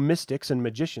 pseudo-mystics, and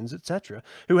magicians, etc.,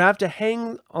 who have to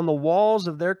hang on the walls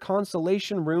of their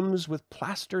consolation rooms with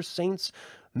plaster saints'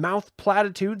 mouth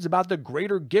platitudes about the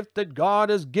greater gift that God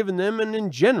has given them, and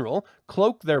in general,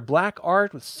 cloak their black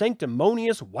art with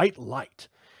sanctimonious white light.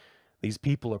 These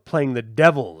people are playing the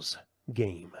devil's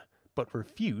game, but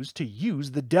refuse to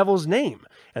use the devil's name,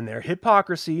 and their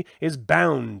hypocrisy is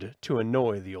bound to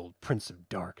annoy the old Prince of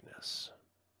Darkness.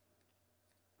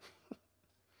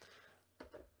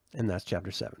 And that's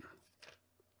chapter 7.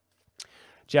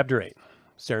 Chapter 8,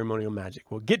 ceremonial magic.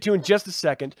 We'll get to in just a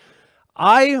second.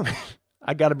 I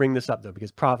got to bring this up, though,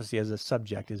 because prophecy as a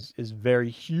subject is very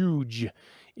huge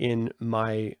in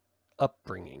my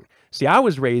upbringing. See, I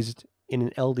was raised in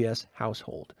an LDS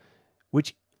household,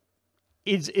 which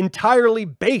is entirely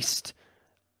based,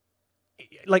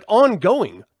 like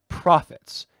ongoing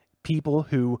prophets, people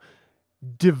who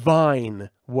divine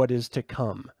what is to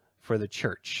come for the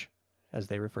church, as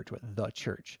they refer to it, the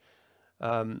church,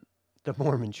 the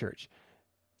Mormon church.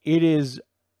 It is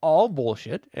all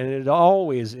bullshit, and it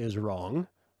always is wrong,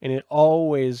 and it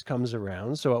always comes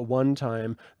around. So at one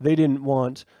time, they didn't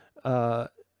want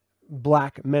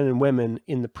black men and women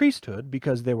in the priesthood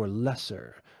because they were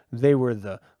lesser. They were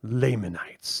the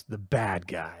Lamanites, the bad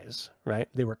guys, right?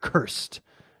 They were cursed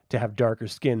to have darker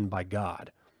skin by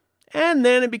God. And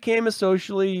then it became a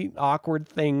socially awkward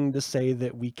thing to say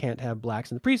that we can't have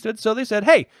blacks in the priesthood. So they said,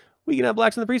 hey, we can have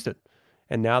blacks in the priesthood.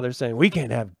 And now they're saying we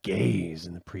can't have gays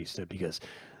in the priesthood because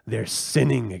they're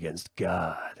sinning against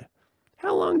God.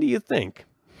 How long do you think?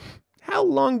 How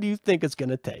long do you think it's going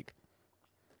to take?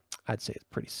 I'd say it's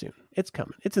pretty soon. It's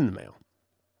coming. It's in the mail.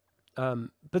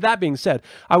 But that being said,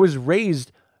 I was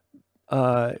raised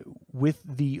with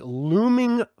the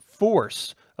looming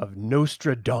force of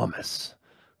Nostradamus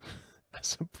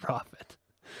as a prophet,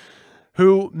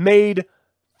 who made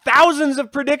thousands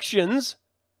of predictions,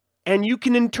 and you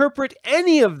can interpret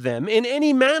any of them in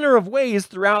any manner of ways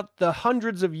throughout the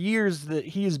hundreds of years that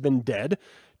he has been dead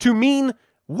to mean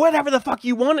whatever the fuck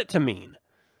you want it to mean.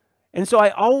 And so I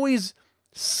always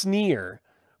sneer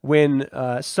when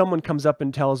someone comes up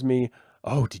and tells me,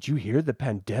 oh, did you hear the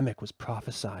pandemic was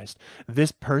prophesized?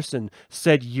 This person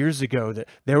said years ago that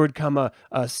there would come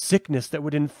a sickness that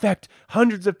would infect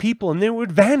hundreds of people and then it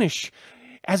would vanish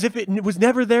as if it was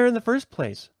never there in the first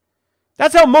place.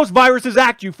 That's how most viruses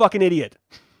act, you fucking idiot.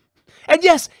 And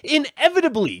yes,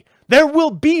 inevitably, there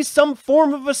will be some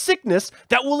form of a sickness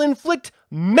that will inflict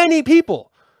many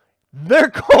people. They're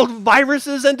called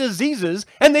viruses and diseases,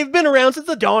 and they've been around since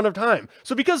the dawn of time.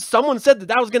 So because someone said that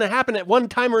that was going to happen at one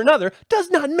time or another, does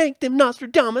not make them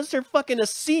Nostradamus or fucking a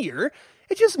seer.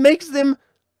 It just makes them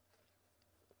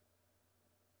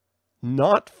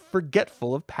not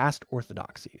forgetful of past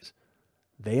orthodoxies.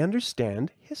 They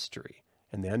understand history,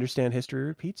 and they understand history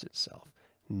repeats itself.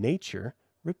 Nature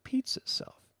repeats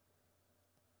itself.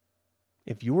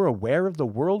 If you are aware of the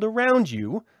world around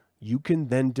you, you can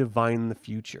then divine the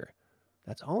future.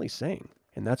 That's all he's saying.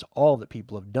 And that's all that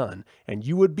people have done. And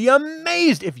you would be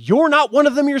amazed if you're not one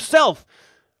of them yourself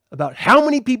about how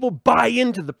many people buy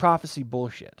into the prophecy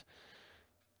bullshit.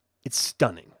 It's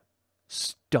stunning.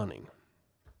 Stunning.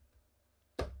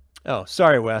 Oh,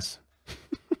 sorry, Wes.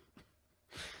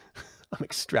 I'm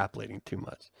extrapolating too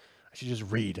much. I should just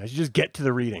read. I should just get to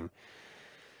the reading.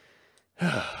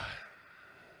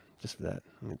 Just for that,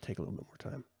 I'm going to take a little bit more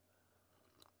time.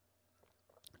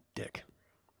 Dick.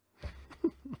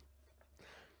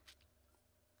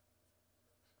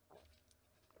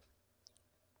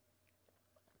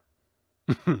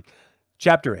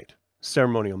 Chapter 8,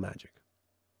 Ceremonial Magic.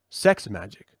 Sex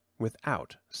magic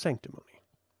without sanctimony.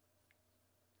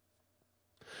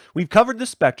 We've covered the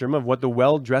spectrum of what the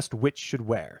well-dressed witch should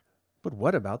wear, but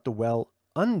what about the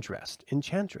well-undressed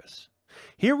enchantress?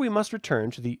 Here we must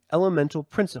return to the elemental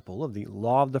principle of the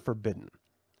law of the forbidden.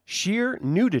 Sheer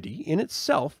nudity in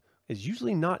itself is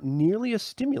usually not nearly as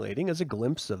stimulating as a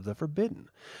glimpse of the forbidden.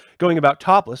 Going about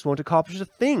topless won't accomplish a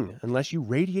thing unless you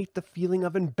radiate the feeling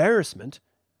of embarrassment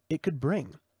it could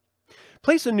bring.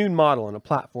 Place a nude model on a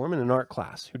platform in an art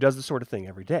class who does the sort of thing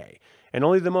every day, and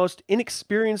only the most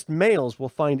inexperienced males will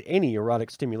find any erotic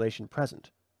stimulation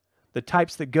present. The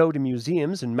types that go to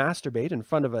museums and masturbate in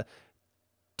front of a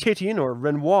Titian or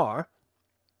Renoir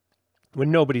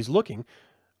when nobody's looking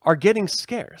are getting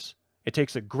scarce. It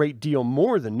takes a great deal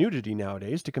more than nudity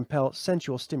nowadays to compel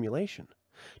sensual stimulation.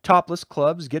 Topless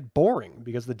clubs get boring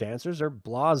because the dancers are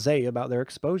blasé about their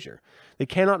exposure. They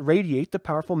cannot radiate the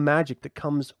powerful magic that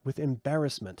comes with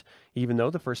embarrassment, even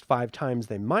though the first 5 times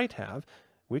they might have,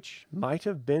 which might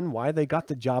have been why they got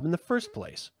the job in the first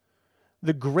place.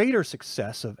 The greater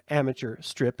success of amateur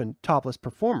strip and topless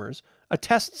performers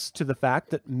attests to the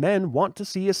fact that men want to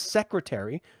see a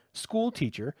secretary, school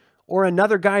teacher, or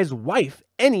another guy's wife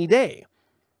any day.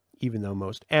 Even though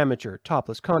most amateur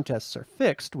topless contests are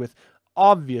fixed with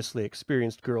obviously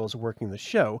experienced girls working the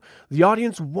show, the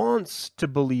audience wants to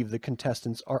believe the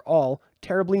contestants are all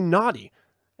terribly naughty,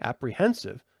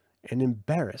 apprehensive, and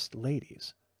embarrassed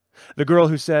ladies. The girl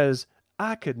who says,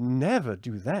 "I could never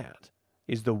do that,"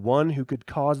 is the one who could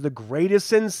cause the greatest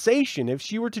sensation if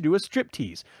she were to do a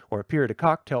striptease or appear at a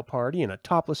cocktail party in a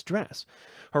topless dress.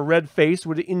 Her red face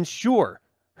would ensure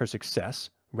her success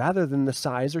rather than the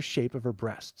size or shape of her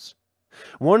breasts.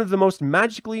 One of the most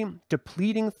magically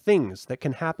depleting things that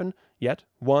can happen, yet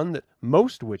one that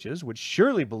most witches would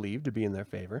surely believe to be in their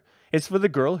favor, is for the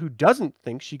girl who doesn't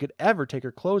think she could ever take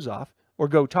her clothes off or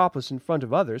go topless in front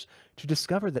of others to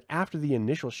discover that after the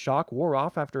initial shock wore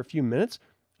off after a few minutes,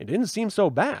 it didn't seem so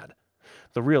bad.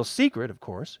 The real secret, of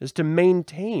course, is to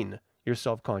maintain your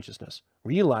self-consciousness,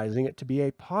 realizing it to be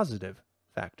a positive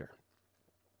factor.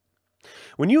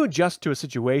 When you adjust to a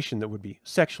situation that would be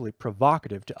sexually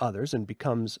provocative to others and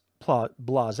becomes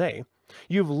blasé,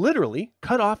 you've literally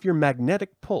cut off your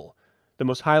magnetic pull. The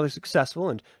most highly successful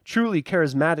and truly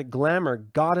charismatic glamour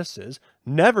goddesses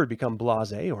never become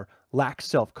blasé or lack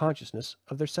self-consciousness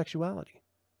of their sexuality.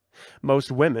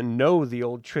 Most women know the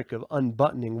old trick of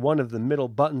unbuttoning one of the middle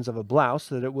buttons of a blouse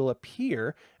so that it will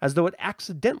appear as though it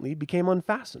accidentally became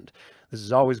unfastened. This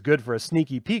is always good for a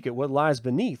sneaky peek at what lies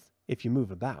beneath if you move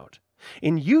about.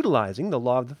 In utilizing the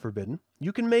law of the forbidden,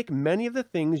 you can make many of the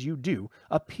things you do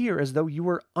appear as though you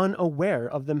were unaware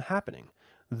of them happening.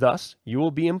 Thus, you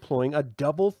will be employing a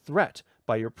double threat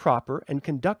by your proper and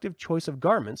conductive choice of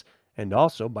garments and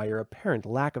also by your apparent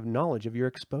lack of knowledge of your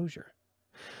exposure.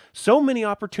 So many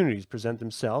opportunities present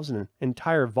themselves, and an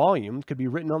entire volume could be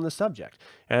written on the subject,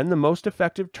 and the most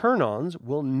effective turn-ons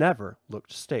will never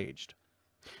look staged.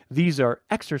 These are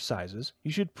exercises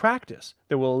you should practice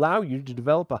that will allow you to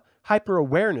develop a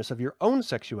hyper-awareness of your own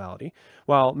sexuality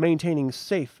while remaining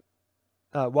safe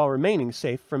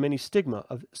from any stigma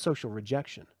of social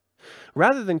rejection.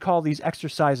 Rather than call these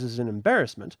exercises an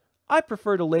embarrassment, I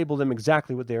prefer to label them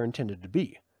exactly what they are intended to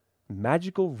be: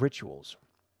 magical rituals.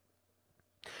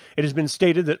 It has been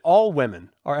stated that all women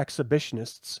are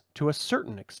exhibitionists to a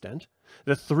certain extent.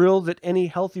 The thrill that any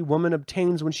healthy woman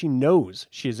obtains when she knows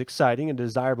she is exciting a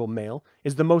desirable male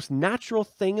is the most natural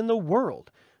thing in the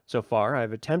world. So far, I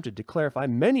have attempted to clarify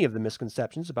many of the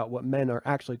misconceptions about what men are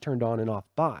actually turned on and off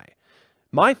by.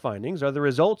 My findings are the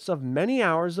results of many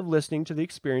hours of listening to the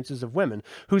experiences of women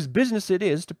whose business it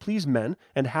is to please men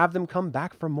and have them come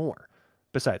back for more.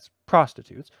 Besides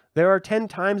prostitutes, there are 10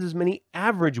 times as many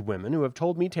average women who have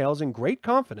told me tales in great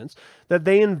confidence that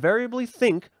they invariably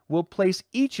think will place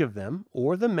each of them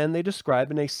or the men they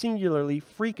describe in a singularly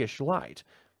freakish light.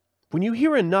 When you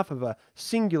hear enough of a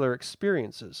singular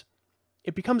experiences,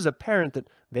 it becomes apparent that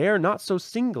they are not so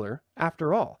singular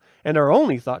after all, and are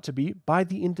only thought to be by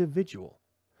the individual.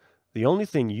 The only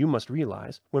thing you must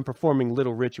realize when performing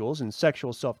little rituals in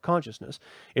sexual self-consciousness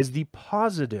is the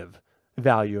positive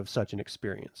value of such an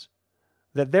experience.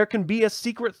 That there can be a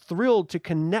secret thrill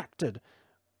connected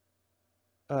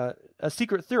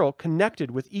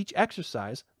with each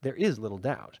exercise, there is little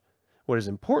doubt. What is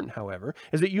important, however,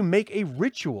 is that you make a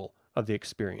ritual of the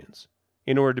experience.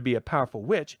 In order to be a powerful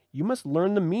witch, you must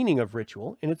learn the meaning of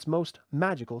ritual in its most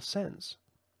magical sense.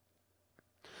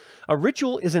 A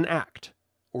ritual is an act,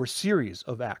 or series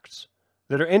of acts,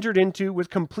 that are entered into with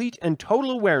complete and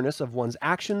total awareness of one's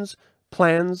actions,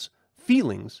 plans,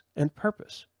 feelings, and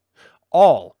purpose.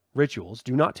 All rituals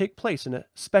do not take place in a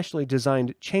specially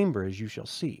designed chamber, as you shall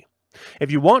see. If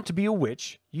you want to be a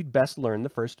witch, you'd best learn the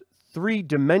first 3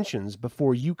 dimensions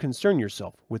before you concern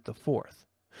yourself with the 4th.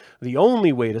 The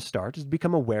only way to start is to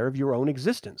become aware of your own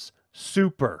existence,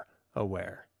 super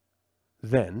aware.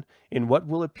 Then, in what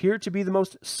will appear to be the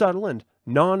most subtle and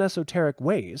non-esoteric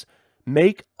ways,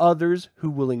 make others who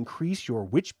will increase your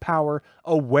witch power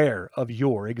aware of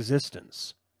your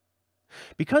existence.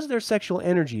 Because their sexual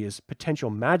energy is potential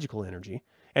magical energy,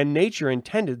 and nature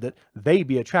intended that they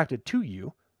be attracted to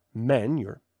you, men,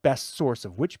 your best source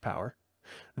of witch power,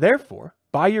 therefore,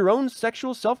 by your own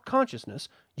sexual self-consciousness,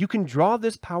 you can draw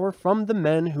this power from the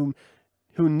men who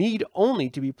need only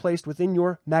to be placed within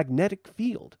your magnetic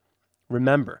field.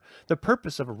 Remember, the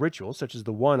purpose of a ritual such as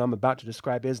the one I'm about to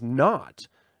describe is not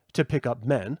to pick up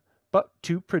men, but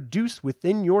to produce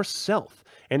within yourself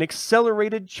an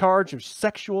accelerated charge of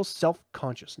sexual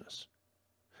self-consciousness.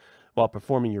 While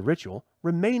performing your ritual,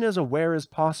 remain as aware as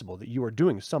possible that you are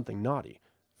doing something naughty,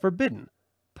 forbidden,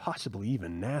 possibly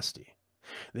even nasty.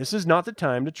 This is not the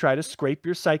time to try to scrape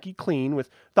your psyche clean with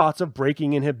thoughts of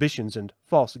breaking inhibitions and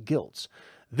false guilts.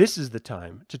 This is the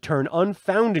time to turn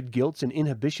unfounded guilts and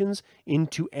inhibitions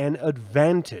into an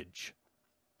advantage.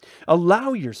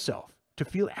 Allow yourself to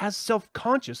feel as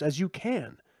self-conscious as you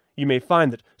can. You may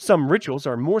find that some rituals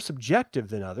are more subjective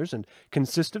than others and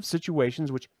consist of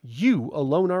situations which you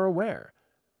alone are aware.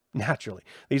 Naturally,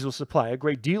 these will supply a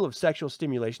great deal of sexual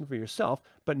stimulation for yourself,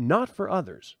 but not for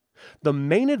others. The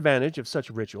main advantage of such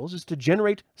rituals is to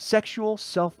generate sexual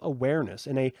self-awareness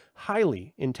in a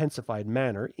highly intensified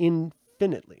manner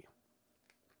infinitely.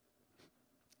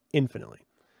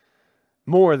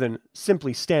 More than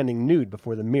simply standing nude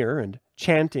before the mirror and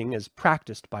chanting as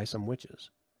practiced by some witches.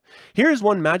 Here is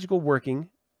one magical working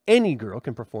any girl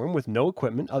can perform with no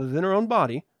equipment other than her own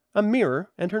body, a mirror,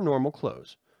 and her normal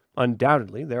clothes.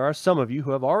 Undoubtedly, there are some of you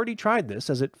who have already tried this,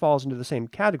 as it falls into the same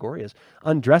category as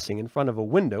undressing in front of a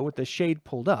window with the shade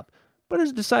pulled up, but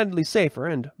is decidedly safer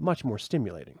and much more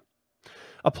stimulating.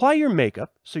 Apply your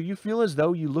makeup so you feel as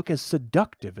though you look as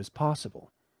seductive as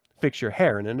possible. Fix your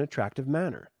hair in an attractive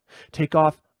manner. Take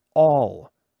off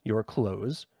all your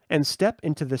clothes and step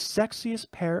into the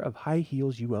sexiest pair of high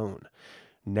heels you own.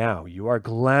 Now you are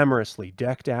glamorously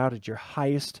decked out at your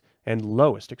highest and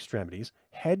lowest extremities,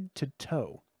 head to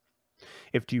toe.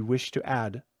 If you wish to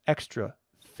add extra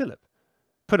fillip,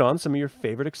 put on some of your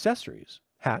favorite accessories,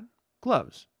 hat,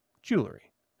 gloves,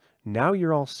 jewelry. Now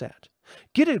you're all set.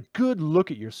 Get a good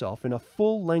look at yourself in a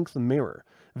full-length mirror,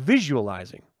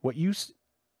 visualizing what you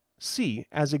see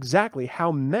as exactly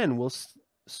how men will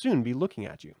soon be looking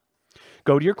at you.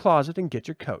 Go to your closet and get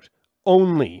your coat,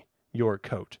 only your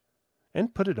coat,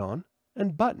 and put it on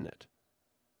and button it.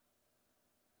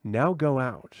 Now go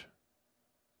out.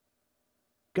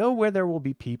 Go where there will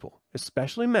be people,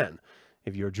 especially men.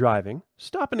 If you're driving,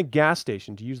 stop in a gas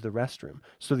station to use the restroom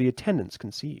so the attendants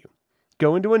can see you.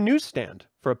 Go into a newsstand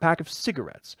for a pack of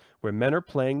cigarettes where men are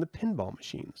playing the pinball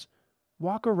machines.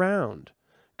 Walk around.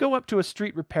 Go up to a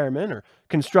street repairman or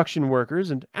construction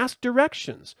workers and ask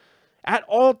directions. At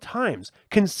all times,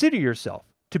 consider yourself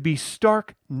to be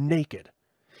stark naked.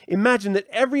 Imagine that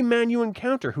every man you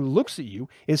encounter who looks at you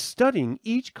is studying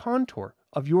each contour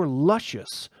of your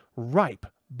luscious, ripe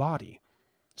body,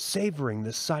 savoring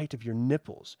the sight of your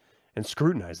nipples and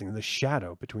scrutinizing the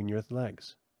shadow between your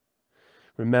legs.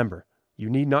 Remember, you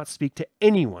need not speak to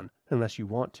anyone unless you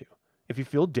want to. If you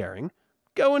feel daring,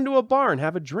 go into a bar and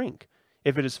have a drink.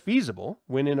 If it is feasible,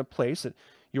 when in a place that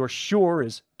you're sure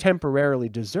is temporarily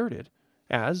deserted,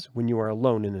 as when you are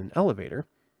alone in an elevator,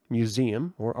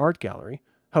 museum or art gallery,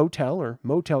 hotel or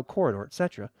motel corridor,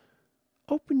 etc.,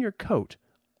 open your coat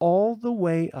all the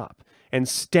way up and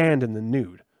stand in the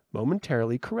nude,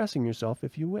 momentarily caressing yourself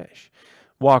if you wish.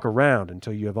 Walk around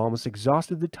until you have almost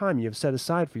exhausted the time you have set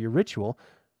aside for your ritual,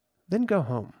 then go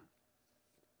home.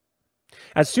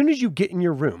 As soon as you get in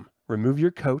your room, Remove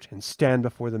your coat and stand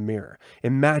before the mirror.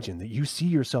 Imagine that you see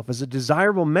yourself as a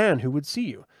desirable man who would see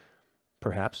you.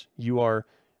 Perhaps you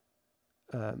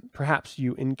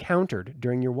encountered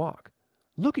during your walk.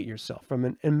 Look at yourself from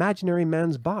an imaginary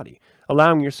man's body,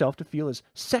 allowing yourself to feel as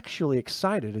sexually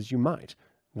excited as you might,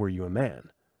 were you a man.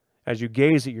 As you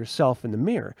gaze at yourself in the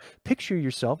mirror, picture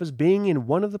yourself as being in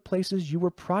one of the places you were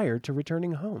prior to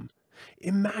returning home.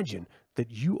 Imagine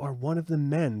that you are one of the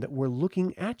men that were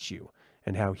looking at you,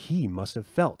 and how he must have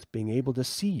felt being able to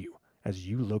see you as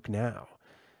you look now,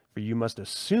 for you must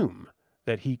assume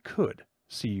that he could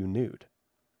see you nude.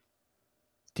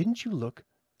 Didn't you look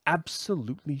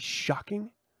absolutely shocking?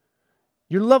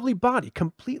 Your lovely body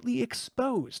completely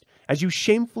exposed as you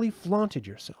shamefully flaunted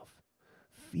yourself.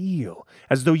 Feel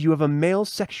as though you have a male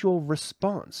sexual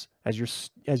response as you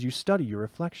study your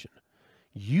reflection.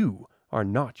 You are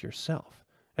not yourself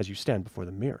as you stand before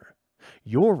the mirror.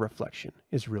 Your reflection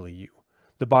is really you.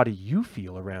 The body you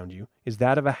feel around you is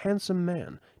that of a handsome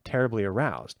man, terribly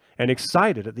aroused and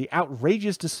excited at the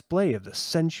outrageous display of the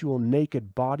sensual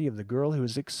naked body of the girl who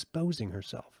is exposing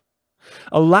herself.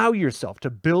 Allow yourself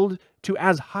to build to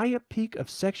as high a peak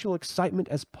of sexual excitement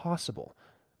as possible,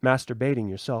 masturbating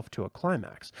yourself to a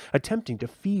climax, attempting to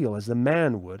feel as the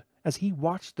man would as he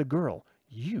watched the girl,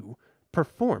 you,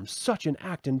 perform such an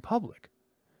act in public.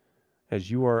 As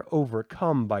you are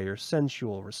overcome by your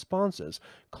sensual responses,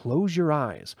 close your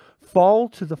eyes, fall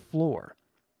to the floor,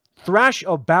 thrash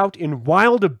about in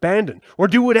wild abandon, or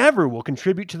do whatever will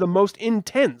contribute to the most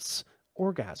intense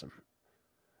orgasm.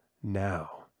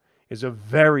 Now is a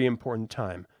very important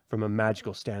time from a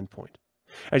magical standpoint.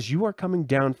 As you are coming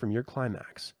down from your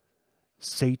climax,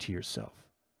 say to yourself,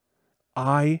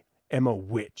 I am a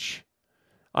witch.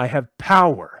 I have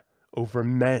power over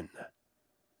men.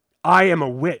 I am a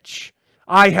witch.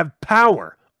 I have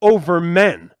power over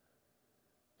men.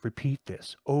 Repeat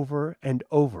this over and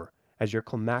over as your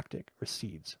climactic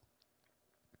recedes.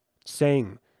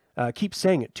 Keep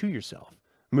saying it to yourself,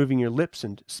 moving your lips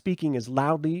and speaking as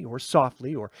loudly or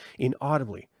softly or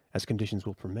inaudibly as conditions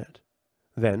will permit.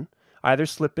 Then, either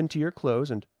slip into your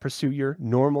clothes and pursue your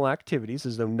normal activities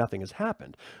as though nothing has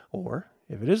happened, or,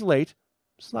 if it is late,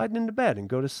 slide into bed and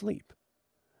go to sleep.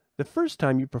 The first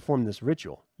time you perform this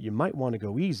ritual, you might want to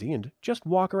go easy and just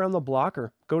walk around the block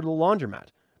or go to the laundromat,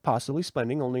 possibly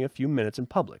spending only a few minutes in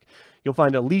public. You'll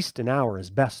find at least an hour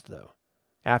is best, though.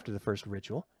 After the first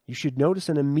ritual, you should notice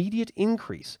an immediate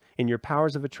increase in your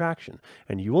powers of attraction,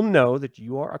 and you will know that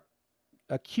you are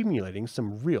accumulating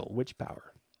some real witch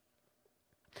power.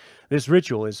 This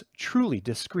ritual is truly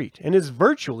discreet and is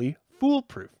virtually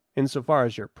foolproof insofar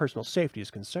as your personal safety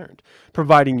is concerned,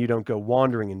 providing you don't go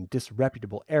wandering in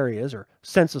disreputable areas or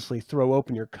senselessly throw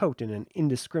open your coat in an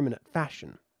indiscriminate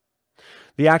fashion.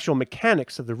 The actual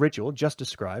mechanics of the ritual just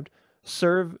described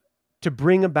serve to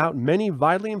bring about many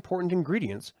vitally important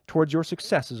ingredients towards your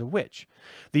success as a witch.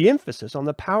 The emphasis on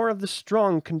the power of the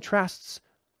strong contrast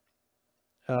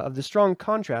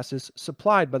is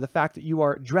supplied by the fact that you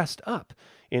are dressed up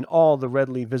in all the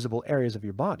readily visible areas of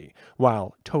your body,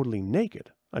 while totally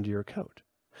naked under your coat.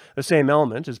 The same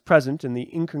element is present in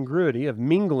the incongruity of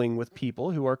mingling with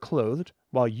people who are clothed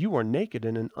while you are naked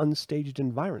in an unstaged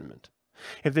environment.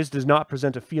 If this does not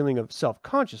present a feeling of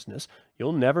self-consciousness,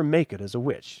 you'll never make it as a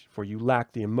witch, for you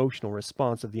lack the emotional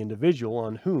response of the individual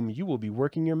on whom you will be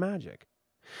working your magic.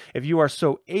 If you are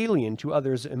so alien to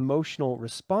others' emotional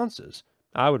responses,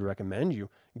 I would recommend you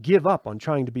give up on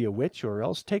trying to be a witch, or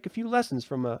else take a few lessons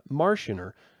from a Martian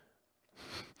or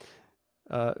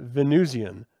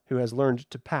Venusian who has learned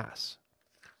to pass.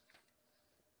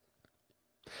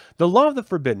 The law of the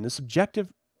forbidden is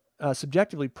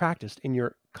subjectively practiced in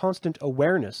your constant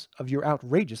awareness of your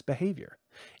outrageous behavior.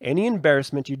 Any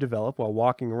embarrassment you develop while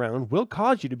walking around will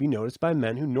cause you to be noticed by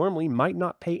men who normally might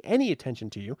not pay any attention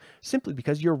to you simply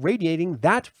because you're radiating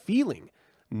that feeling,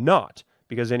 not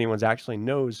because anyone actually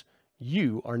knows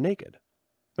you are naked.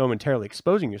 Momentarily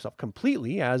exposing yourself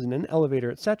completely, as in an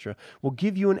elevator, etc., will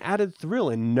give you an added thrill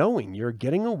in knowing you're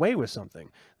getting away with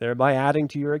something, thereby adding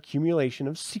to your accumulation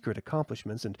of secret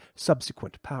accomplishments and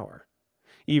subsequent power.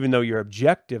 Even though your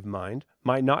objective mind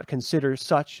might not consider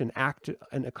such an act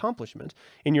an accomplishment,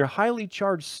 in your highly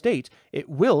charged state, it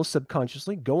will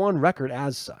subconsciously go on record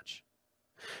as such.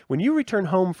 When you return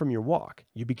home from your walk,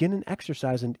 you begin an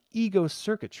exercise in ego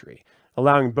circuitry,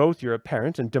 allowing both your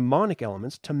apparent and demonic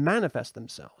elements to manifest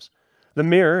themselves. The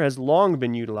mirror has long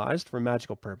been utilized for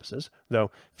magical purposes,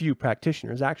 though few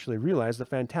practitioners actually realize the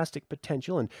fantastic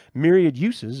potential and myriad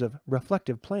uses of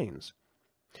reflective planes.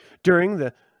 During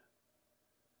the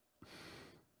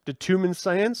Detunment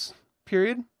science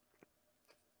period,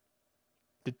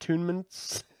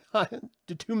 Detunments,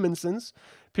 detumescence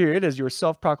period, as your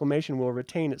self-proclamation will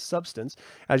retain its substance,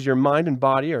 as your mind and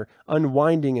body are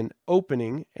unwinding and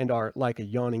opening and are like a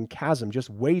yawning chasm just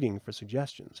waiting for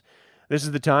suggestions. This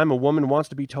is the time a woman wants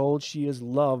to be told she is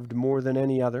loved more than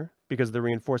any other, because the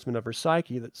reinforcement of her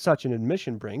psyche that such an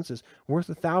admission brings is worth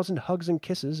 1,000 hugs and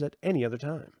kisses at any other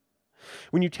time.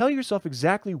 When you tell yourself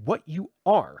exactly what you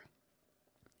are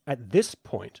at this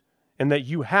point, and that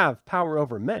you have power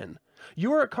over men,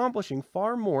 you are accomplishing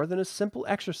far more than a simple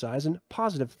exercise in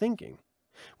positive thinking.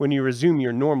 When you resume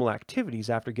your normal activities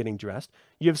after getting dressed,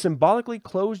 you have symbolically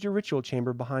closed your ritual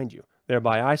chamber behind you,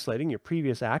 thereby isolating your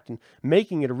previous act and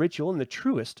making it a ritual in the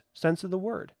truest sense of the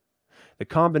word. The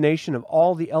combination of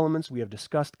all the elements we have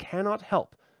discussed cannot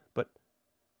help but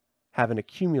have an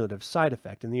accumulative side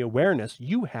effect in the awareness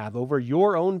you have over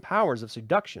your own powers of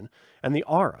seduction and the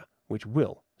aura which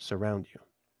will surround you.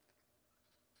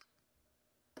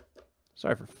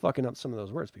 Sorry for fucking up some of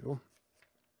those words, people.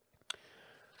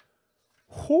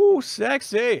 Oh,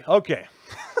 sexy. Okay.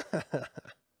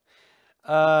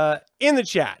 In the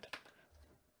chat.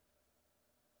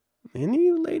 Any of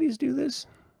you ladies do this?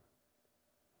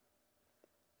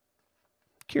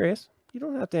 Curious. You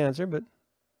don't have to answer, but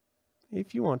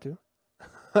if you want to,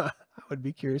 I would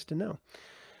be curious to know.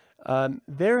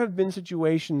 There have been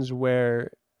situations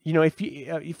where, you know, if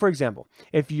you, for example,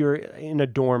 if you're in a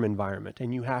dorm environment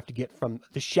and you have to get from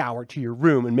the shower to your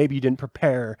room and maybe you didn't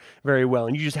prepare very well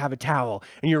and you just have a towel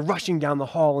and you're rushing down the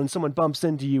hall and someone bumps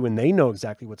into you and they know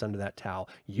exactly what's under that towel.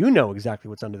 You know exactly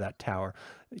what's under that towel.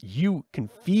 You can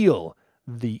feel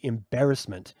the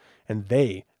embarrassment and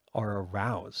they are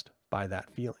aroused by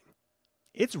that feeling.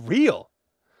 It's real.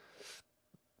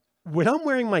 When I'm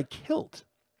wearing my kilt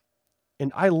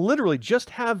and I literally just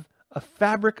have a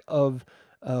fabric of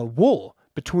wool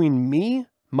between me,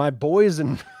 my boys,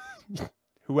 and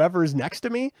whoever is next to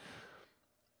me.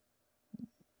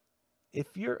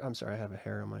 If you're, I'm sorry, I have a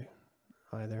hair on my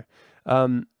eye there.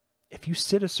 If you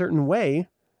sit a certain way,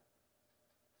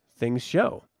 things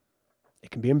show.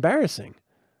 It can be embarrassing,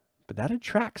 but that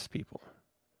attracts people.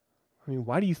 I mean,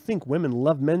 why do you think women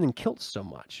love men in kilts so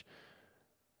much?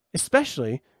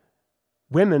 Especially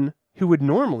women who would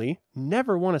normally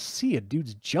never want to see a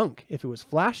dude's junk if it was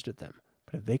flashed at them.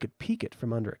 But if they could peek it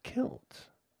from under a kilt.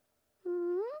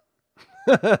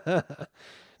 It's a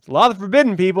law of the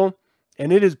forbidden, people.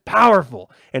 And it is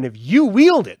powerful. And if you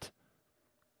wield it,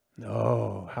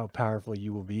 oh, how powerful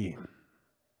you will be.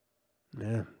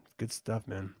 Yeah, good stuff,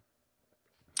 man.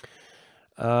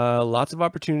 Lots of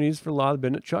opportunities for law of the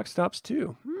forbidden at truck stops,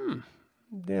 too.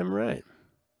 Damn right.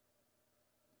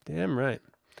 Damn right.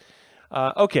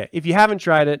 Okay, if you haven't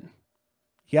tried it,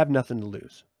 you have nothing to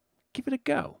lose. Give it a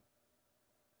go.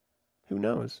 Who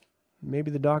knows?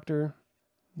 Maybe the doctor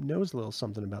knows a little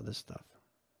something about this stuff.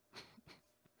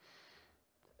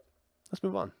 Let's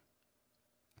move on.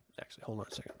 Actually, hold on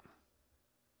a second.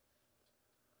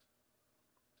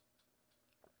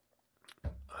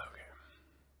 Okay.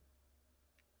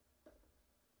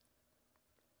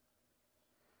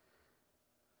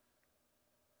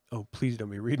 Oh, please don't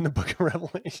be reading the Book of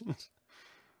Revelations.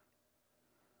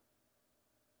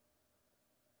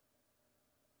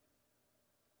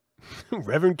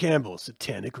 Reverend Campbell,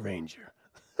 Satanic Ranger.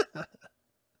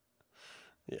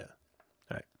 Yeah.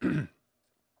 All right.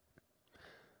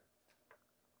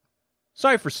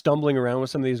 Sorry for stumbling around with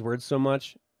some of these words so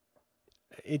much.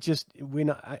 It just,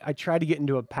 I try to get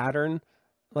into a pattern.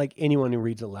 Like anyone who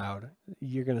reads aloud,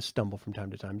 you're going to stumble from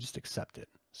time to time. Just accept it.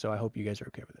 So I hope you guys are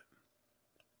okay with it.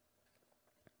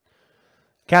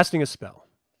 Casting a spell.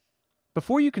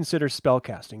 Before you consider spell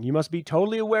casting, you must be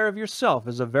totally aware of yourself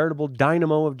as a veritable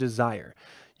dynamo of desire.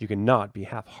 You cannot be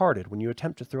half-hearted when you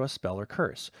attempt to throw a spell or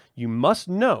curse. You must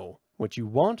know what you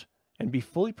want and be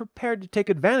fully prepared to take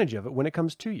advantage of it when it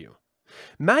comes to you.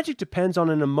 Magic depends on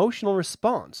an emotional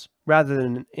response rather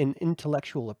than an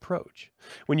intellectual approach.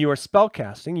 When you are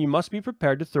spellcasting, you must be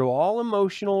prepared to throw all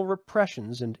emotional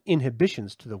repressions and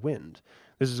inhibitions to the wind.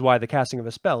 This is why the casting of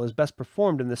a spell is best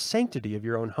performed in the sanctity of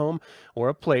your own home or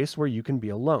a place where you can be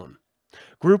alone.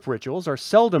 Group rituals are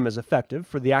seldom as effective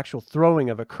for the actual throwing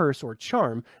of a curse or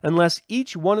charm unless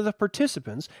each one of the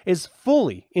participants is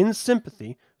fully in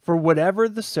sympathy for whatever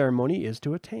the ceremony is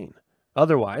to attain.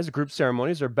 Otherwise, group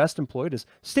ceremonies are best employed as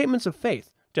statements of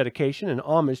faith, dedication, and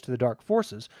homage to the dark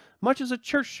forces, much as a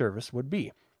church service would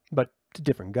be, but to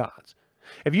different gods.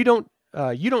 If you don't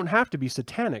have to be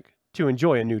satanic to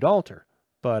enjoy a nude altar,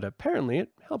 but apparently it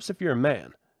helps if you're a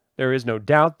man. There is no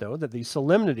doubt, though, that the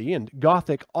solemnity and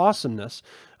gothic awesomeness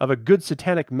of a good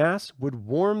satanic mass would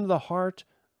warm the heart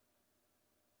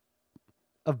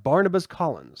of Barnabas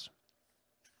Collins.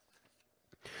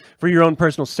 For your own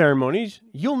personal ceremonies,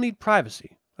 you'll need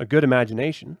privacy, a good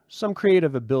imagination, some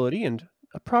creative ability, and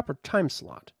a proper time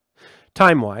slot.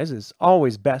 Time-wise, it's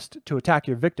always best to attack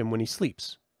your victim when he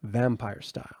sleeps, vampire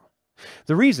style.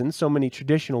 The reason so many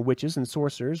traditional witches and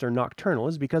sorcerers are nocturnal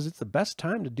is because it's the best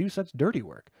time to do such dirty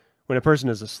work. When a person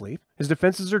is asleep, his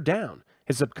defenses are down,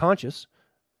 his subconscious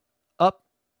up,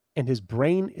 and his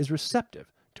brain is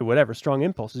receptive to whatever strong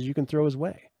impulses you can throw his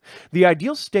way. The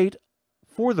ideal state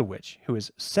for the witch who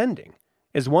is sending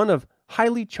is one of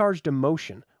highly charged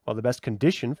emotion, while the best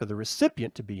condition for the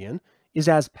recipient to be in is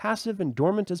as passive and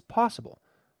dormant as possible.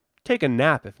 Take a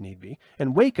nap if need be,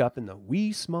 and wake up in the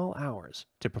wee small hours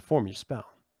to perform your spell.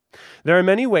 There are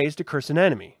many ways to curse an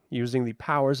enemy, using the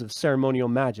powers of ceremonial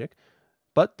magic,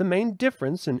 but the main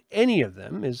difference in any of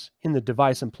them is in the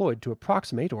device employed to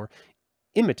approximate or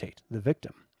imitate the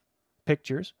victim.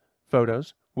 Pictures,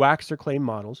 photos, wax or clay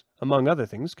models, among other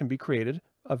things, can be created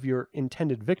of your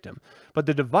intended victim, but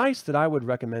the device that I would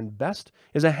recommend best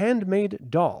is a handmade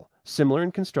doll, similar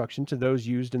in construction to those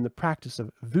used in the practice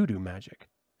of voodoo magic.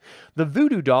 The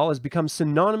voodoo doll has become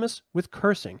synonymous with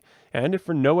cursing, and if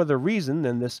for no other reason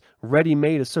than this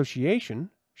ready-made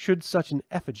association, should such an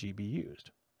effigy be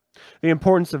used. The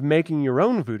importance of making your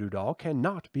own voodoo doll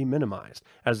cannot be minimized,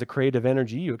 as the creative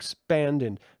energy you expand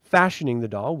in fashioning the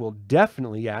doll will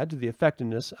definitely add to the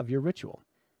effectiveness of your ritual.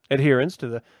 Adherence to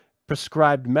the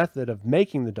prescribed method of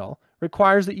making the doll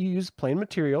requires that you use plain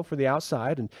material for the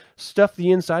outside and stuff the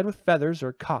inside with feathers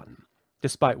or cotton.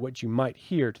 Despite what you might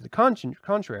hear to the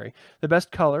contrary, the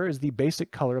best color is the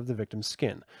basic color of the victim's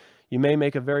skin. You may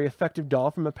make a very effective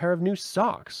doll from a pair of new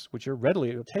socks, which are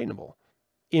readily obtainable.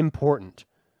 Important.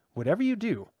 Whatever you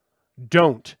do,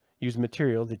 don't use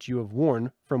material that you have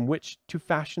worn from which to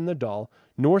fashion the doll,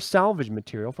 nor salvage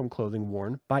material from clothing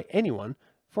worn by anyone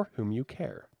for whom you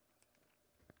care.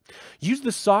 Use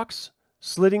the socks,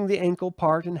 slitting the ankle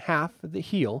part in half at the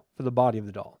heel for the body of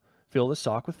the doll. Fill the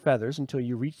sock with feathers until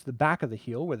you reach the back of the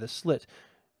heel where the slit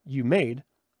you've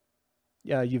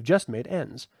just made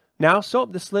ends. Now sew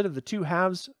up the slit of the two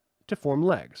halves to form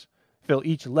legs. Fill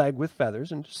each leg with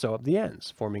feathers and sew up the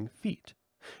ends, forming feet.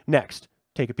 Next,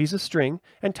 take a piece of string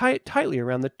and tie it tightly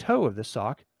around the toe of the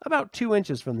sock about 2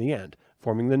 inches from the end,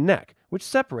 forming the neck, which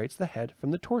separates the head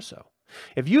from the torso.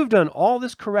 If you have done all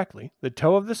this correctly, the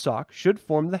toe of the sock should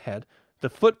form the head, the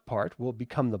foot part will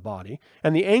become the body,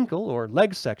 and the ankle or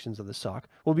leg sections of the sock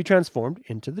will be transformed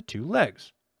into the 2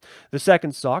 legs. The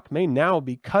second sock may now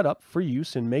be cut up for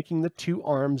use in making the 2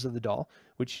 arms of the doll,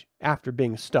 which, after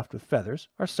being stuffed with feathers,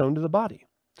 are sewn to the body.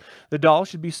 The doll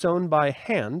should be sewn by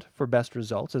hand for best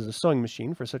results, as a sewing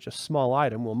machine for such a small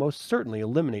item will most certainly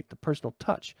eliminate the personal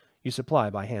touch you supply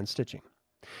by hand stitching.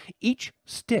 Each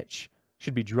stitch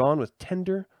should be drawn with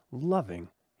tender, loving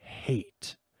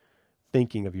hate,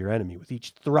 thinking of your enemy with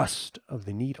each thrust of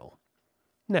the needle.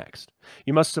 Next,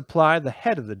 you must supply the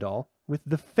head of the doll with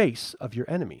the face of your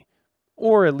enemy,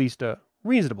 or at least a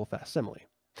reasonable facsimile.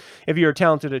 If you are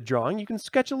talented at drawing, you can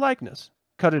sketch a likeness,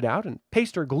 cut it out, and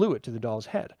paste or glue it to the doll's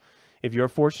head. If you are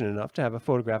fortunate enough to have a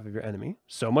photograph of your enemy,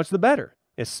 so much the better,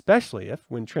 especially if,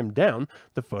 when trimmed down,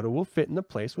 the photo will fit in the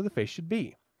place where the face should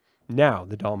be. Now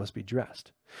the doll must be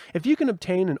dressed. If you can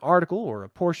obtain an article or a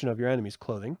portion of your enemy's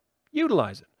clothing,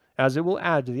 utilize it, as it will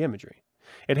add to the imagery.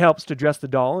 It helps to dress the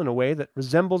doll in a way that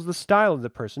resembles the style of the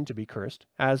person to be cursed,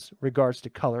 as regards to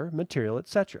color, material,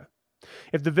 etc.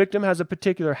 If the victim has a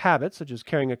particular habit, such as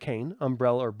carrying a cane,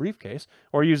 umbrella, or briefcase,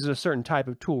 or uses a certain type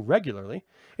of tool regularly,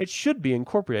 it should be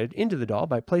incorporated into the doll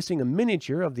by placing a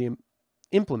miniature of the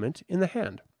implement in the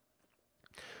hand.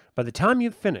 By the time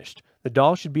you've finished, the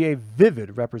doll should be a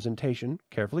vivid representation,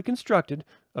 carefully constructed,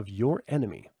 of your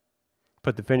enemy.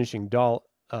 Put the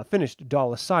finished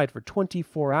doll aside for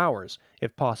 24 hours,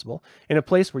 if possible, in a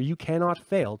place where you cannot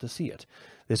fail to see it.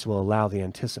 This will allow the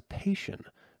anticipation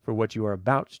for what you are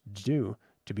about to do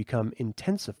to become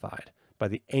intensified by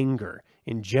the anger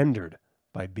engendered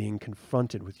by being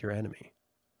confronted with your enemy.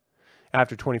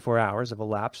 After 24 hours have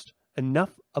elapsed,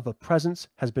 enough of a presence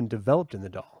has been developed in the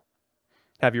doll.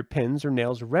 Have your pins or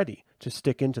nails ready to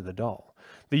stick into the doll.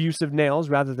 The use of nails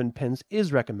rather than pins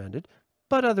is recommended,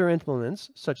 but other implements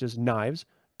such as knives,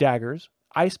 daggers,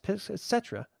 ice picks,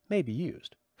 etc. may be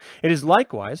used. It is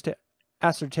likewise to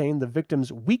ascertain the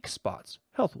victim's weak spots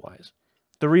health-wise.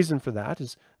 The reason for that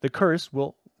is the curse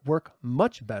will work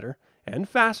much better and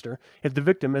faster if the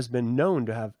victim has been known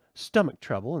to have stomach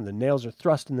trouble and the nails are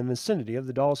thrust in the vicinity of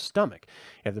the doll's stomach.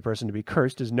 If the person to be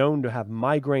cursed is known to have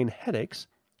migraine headaches,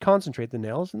 concentrate the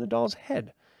nails in the doll's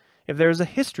head. If there is a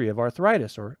history of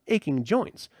arthritis or aching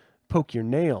joints, poke your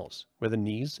nails where the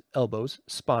knees, elbows,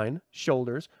 spine,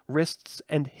 shoulders, wrists,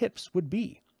 and hips would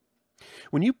be.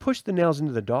 When you push the nails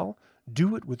into the doll,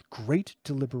 do it with great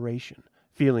deliberation,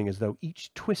 feeling as though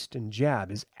each twist and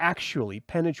jab is actually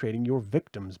penetrating your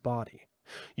victim's body.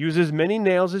 Use as many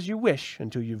nails as you wish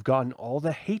until you've gotten all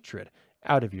the hatred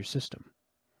out of your system.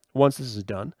 Once this is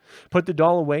done, put the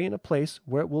doll away in a place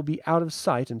where it will be out of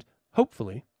sight and,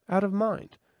 hopefully, out of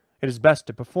mind. It is best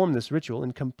to perform this ritual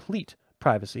in complete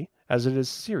privacy, as it is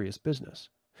serious business.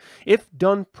 If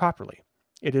done properly,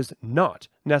 it is not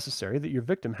necessary that your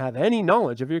victim have any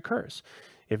knowledge of your curse.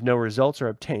 If no results are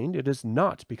obtained, it is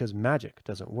not because magic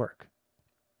doesn't work.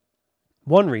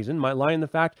 One reason might lie in the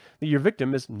fact that your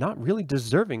victim is not really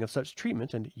deserving of such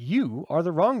treatment and you are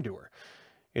the wrongdoer.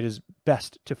 It is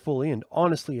best to fully and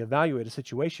honestly evaluate a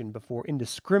situation before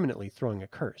indiscriminately throwing a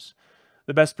curse.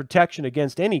 The best protection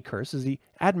against any curse is the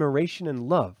admiration and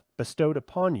love bestowed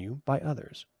upon you by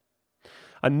others.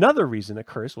 Another reason a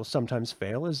curse will sometimes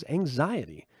fail is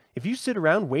anxiety. If you sit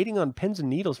around waiting on pins and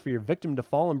needles for your victim to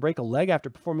fall and break a leg after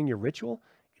performing your ritual,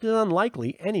 it is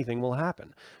unlikely anything will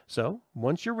happen. So,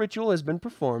 once your ritual has been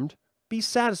performed, be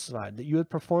satisfied that you have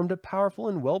performed a powerful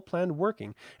and well-planned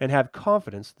working and have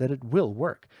confidence that it will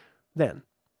work. Then,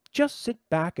 just sit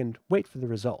back and wait for the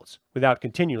results, without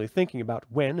continually thinking about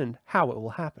when and how it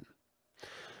will happen.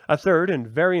 A third and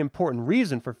very important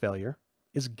reason for failure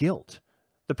is guilt.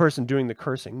 The person doing the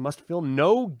cursing must feel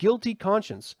no guilty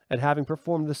conscience at having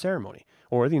performed the ceremony,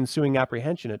 or the ensuing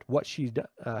apprehension at what she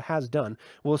has done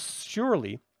will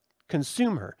surely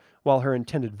consume her, while her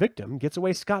intended victim gets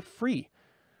away scot-free.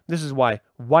 This is why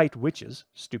white witches,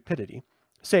 stupidity,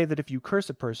 say that if you curse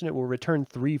a person, it will return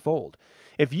threefold.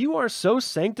 If you are so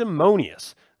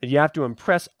sanctimonious that you have to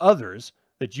impress others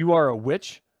that you are a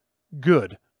witch,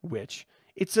 good witch,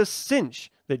 it's a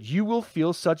cinch that you will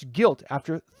feel such guilt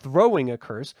after throwing a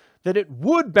curse that it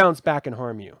would bounce back and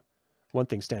harm you. One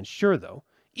thing stands sure, though.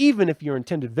 Even if your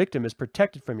intended victim is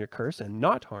protected from your curse and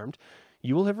not harmed,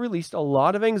 you will have released a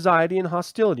lot of anxiety and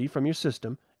hostility from your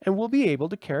system and will be able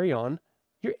to carry on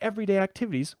your everyday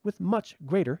activities with much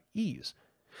greater ease.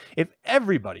 If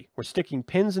everybody were sticking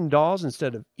pins in dolls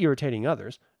instead of irritating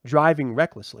others, driving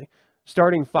recklessly,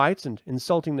 starting fights and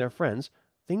insulting their friends,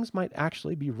 things might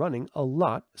actually be running a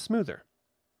lot smoother.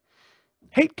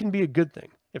 Hate can be a good thing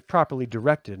if properly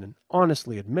directed and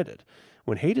honestly admitted.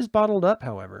 When hate is bottled up,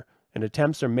 however, and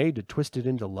attempts are made to twist it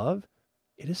into love,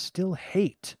 it is still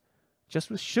hate, just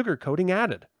with sugar coating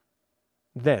added.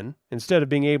 Then, instead of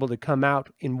being able to come out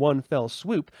in one fell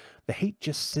swoop, the hate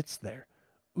just sits there,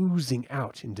 oozing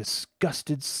out in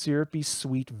disgusted, syrupy,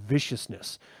 sweet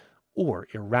viciousness or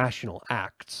irrational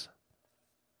acts.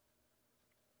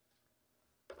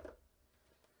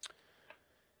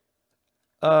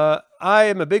 I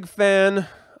am a big fan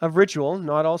of ritual.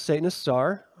 Not all Satanists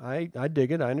are. I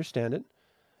dig it. I understand it.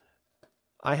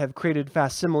 I have created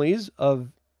facsimiles of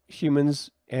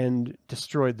humans and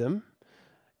destroyed them.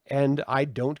 And I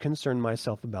don't concern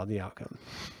myself about the outcome.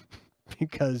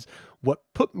 Because what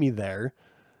put me there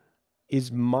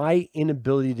is my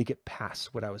inability to get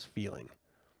past what I was feeling.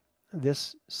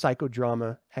 This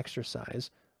psychodrama exercise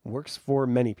works for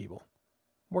many people.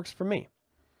 Works for me.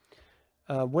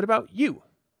 What about you?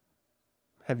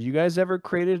 Have you guys ever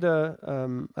created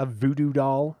a voodoo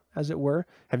doll, as it were?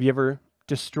 Have you ever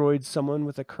destroyed someone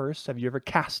with a curse? Have you ever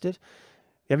cast it?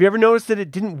 Have you ever noticed that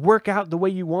it didn't work out the way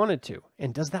you wanted to?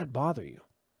 And does that bother you?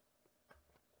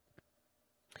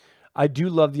 I do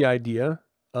love the idea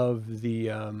of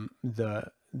the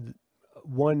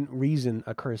one reason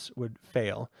a curse would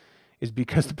fail is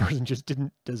because the person just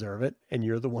didn't deserve it and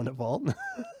you're the one at fault.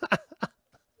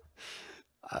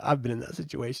 I've been in that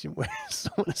situation where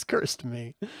someone has cursed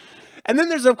me. And then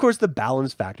there's, of course, the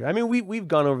balance factor. I mean, we've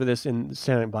gone over this in the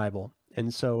Satanic Bible.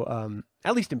 And so,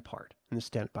 at least in part, in the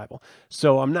Satanic Bible.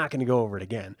 So I'm not going to go over it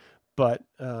again. But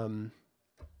the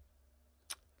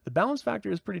balance factor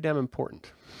is pretty damn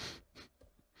important.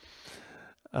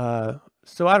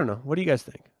 So I don't know. What do you guys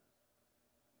think?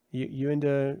 You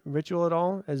into ritual at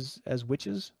all as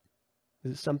witches?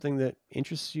 Is it something that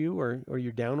interests you or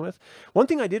you're down with? One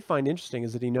thing I did find interesting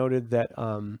is that he noted that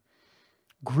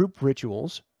group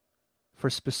rituals for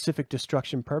specific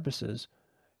destruction purposes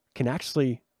can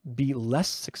actually be less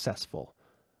successful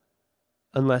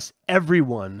unless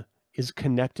everyone is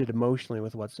connected emotionally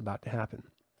with what's about to happen.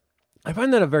 I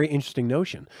find that a very interesting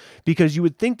notion because you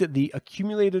would think that the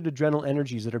accumulated adrenal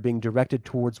energies that are being directed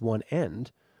towards one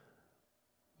end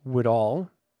would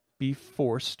all be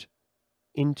forced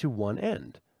into one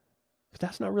end. But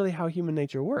that's not really how human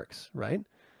nature works, right?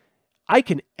 I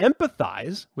can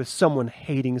empathize with someone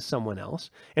hating someone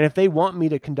else, and if they want me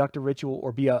to conduct a ritual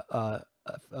or be a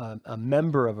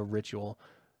member of a ritual,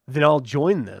 then I'll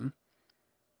join them.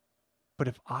 But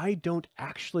if I don't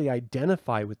actually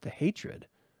identify with the hatred,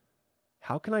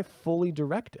 how can I fully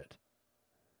direct it?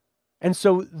 And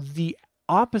so the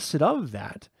opposite of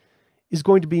that is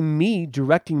going to be me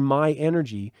directing my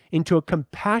energy into a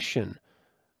compassion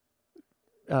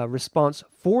response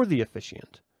for the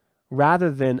officiant, rather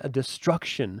than a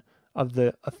destruction of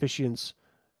the officiant's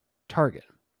target.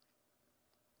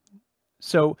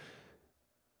 So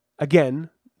again,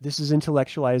 this is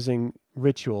intellectualizing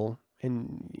ritual,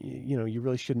 and you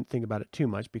really shouldn't think about it too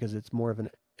much because it's more of an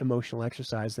emotional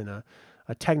exercise than a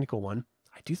technical one.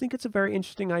 I do think it's a very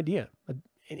interesting idea, an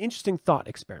interesting thought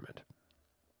experiment.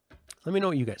 Let me know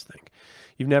what you guys think.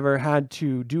 You've never had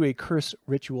to do a curse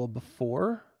ritual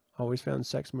before? Always found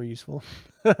sex more useful?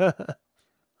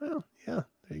 Well, yeah,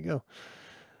 there you go.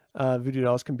 Voodoo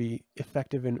dolls can be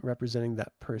effective in representing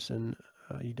that person.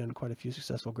 You've done quite a few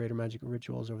successful greater magic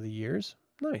rituals over the years.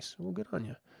 Nice. Well, good on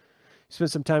you. You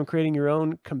spent some time creating your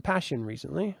own compassion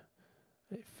recently.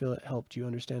 I feel it helped you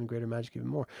understand greater magic even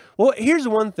more. Well, here's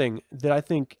one thing that I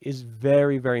think is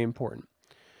very, very important.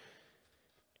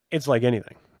 It's like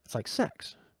anything. It's like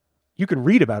sex. You can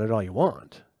read about it all you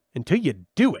want. Until you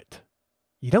do it,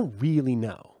 you don't really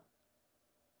know.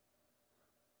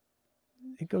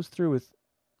 It goes through with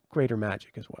greater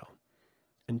magic as well.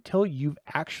 Until you've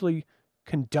actually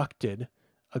conducted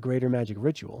a greater magic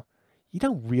ritual, you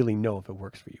don't really know if it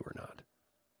works for you or not.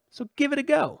 So give it a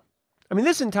go. I mean,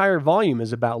 this entire volume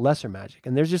is about lesser magic,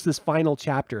 and there's just this final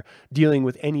chapter dealing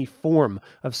with any form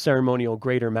of ceremonial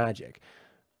greater magic.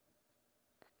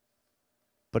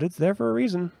 But it's there for a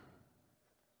reason.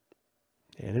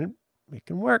 And it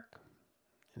can work.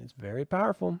 And it's very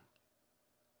powerful.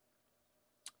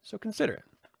 So consider it.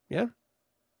 Yeah?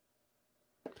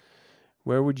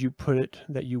 Where would you put it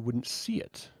that you wouldn't see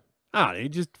it? You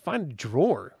just find a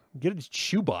drawer. Get a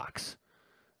shoebox.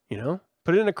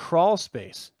 Put it in a crawl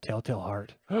space. Telltale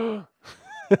heart. My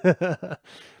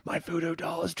voodoo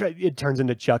doll is trying. It turns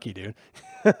into Chucky, dude.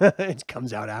 It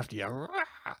comes out after you.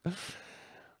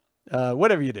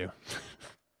 Whatever you do,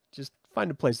 just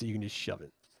find a place that you can just shove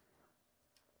it.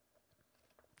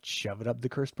 Shove it up the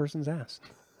cursed person's ass.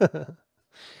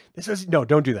 No,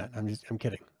 don't do that. I'm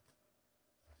kidding.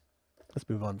 Let's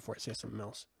move on before I say something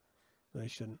else that I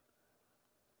shouldn't.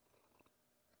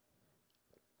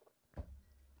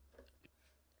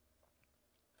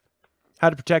 How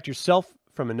to protect yourself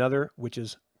from another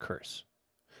witch's curse.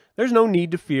 There's no need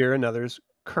to fear another's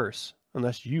curse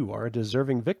unless you are a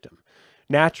deserving victim.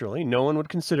 Naturally, no one would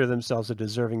consider themselves a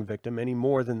deserving victim any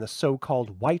more than the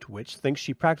so-called white witch thinks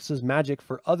she practices magic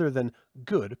for other than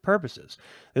good purposes.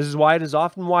 This is why it is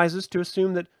often wisest to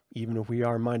assume that even if we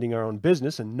are minding our own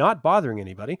business and not bothering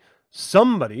anybody,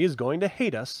 somebody is going to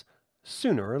hate us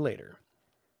sooner or later.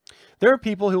 There are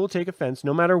people who will take offense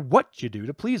no matter what you do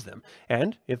to please them,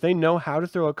 and if they know how to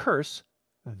throw a curse,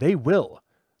 they will.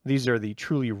 These are the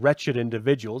truly wretched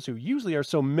individuals who usually are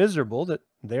so miserable that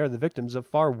they are the victims of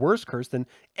far worse curse than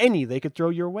any they could throw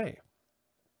your way.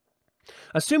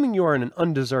 Assuming you are an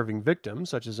undeserving victim,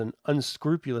 such as an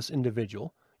unscrupulous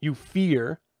individual, your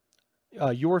fear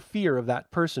of that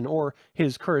person or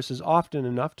his curse is often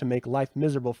enough to make life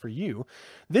miserable for you.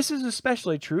 This is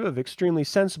especially true of extremely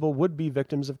sensible would-be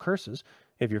victims of curses.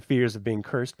 If your fears of being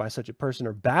cursed by such a person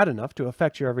are bad enough to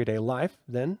affect your everyday life,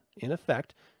 then, in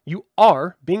effect, you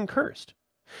are being cursed.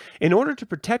 In order to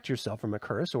protect yourself from a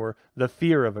curse or the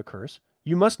fear of a curse,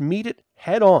 you must meet it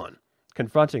head on,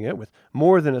 confronting it with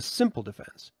more than a simple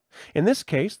defense. In this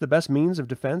case, the best means of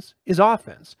defense is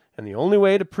offense, and the only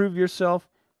way to prove to yourself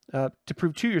that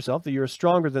you are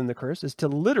stronger than the curse is to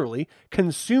literally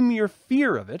consume your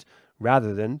fear of it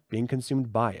rather than being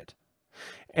consumed by it.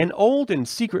 An old and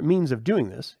secret means of doing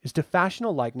this is to fashion a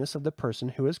likeness of the person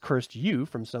who has cursed you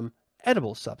from some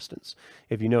edible substance,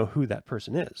 if you know who that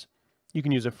person is. You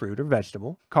can use a fruit or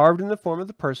vegetable carved in the form of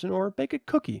the person, or bake a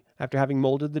cookie after having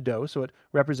molded the dough so it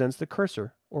represents the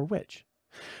curser or witch.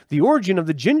 The origin of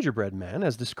the gingerbread man,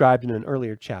 as described in an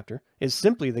earlier chapter, is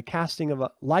simply the casting of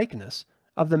a likeness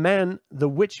of the man the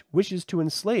witch wishes to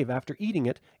enslave after eating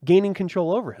it, gaining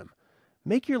control over him.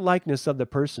 Make your likeness of the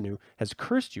person who has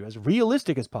cursed you as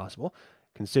realistic as possible,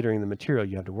 considering the material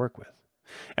you have to work with.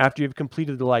 After you've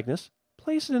completed the likeness,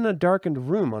 place it in a darkened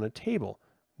room on a table,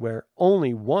 where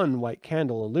only one white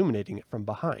candle illuminating it from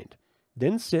behind.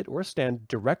 Then sit or stand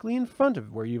directly in front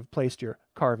of where you've placed your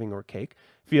carving or cake,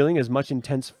 feeling as much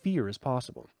intense fear as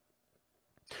possible.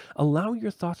 Allow your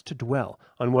thoughts to dwell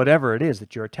on whatever it is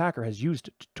that your attacker has used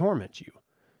to torment you.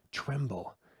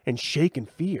 Tremble and shake in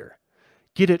fear.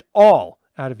 Get it all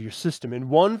out of your system in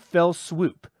one fell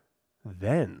swoop.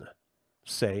 Then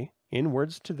say, in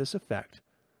words to this effect,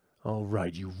 "All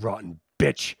right, you rotten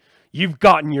bitch. You've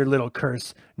gotten your little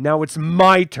curse. Now it's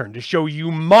my turn to show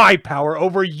you my power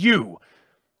over you.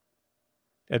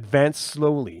 Advance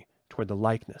slowly toward the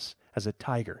likeness as a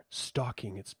tiger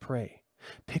stalking its prey.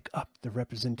 Pick up the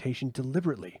representation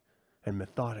deliberately and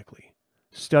methodically,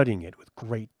 studying it with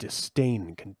great disdain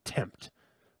and contempt.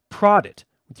 Prod it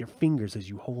with your fingers as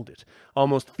you hold it,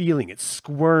 almost feeling it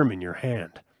squirm in your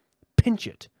hand. Pinch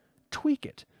it, tweak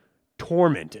it,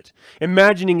 torment it,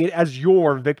 imagining it as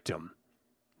your victim.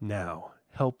 Now,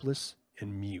 helpless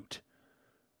and mute,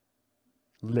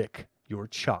 lick your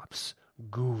chops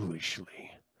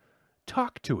ghoulishly.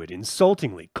 Talk to it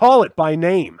insultingly, call it by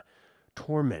name.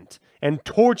 Torment and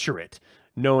torture it,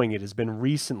 knowing it has been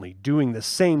recently doing the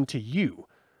same to you.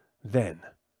 Then,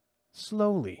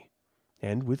 slowly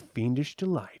and with fiendish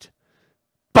delight,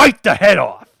 bite the head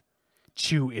off.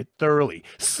 Chew it thoroughly,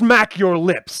 smack your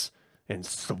lips, and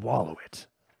swallow it.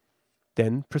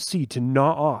 Then proceed to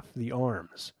gnaw off the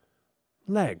arms,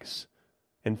 legs,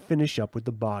 and finish up with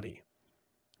the body.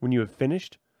 When you have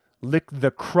finished, lick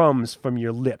the crumbs from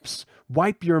your lips,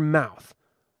 wipe your mouth,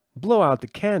 blow out the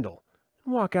candle,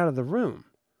 and walk out of the room.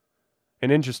 An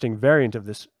interesting variant of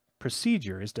this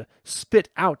procedure is to spit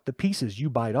out the pieces you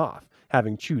bite off,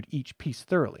 having chewed each piece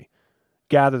thoroughly.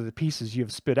 Gather the pieces you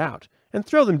have spit out and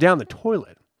throw them down the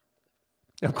toilet.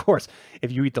 Of course,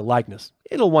 if you eat the likeness,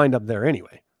 it'll wind up there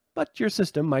anyway, but your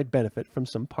system might benefit from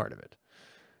some part of it.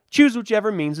 Choose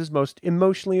whichever means is most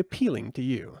emotionally appealing to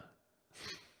you.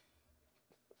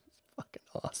 Fucking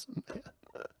awesome, man.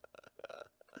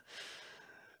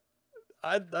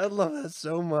 I love that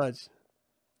so much.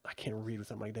 I can't read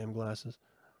without my damn glasses.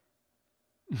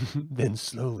 Then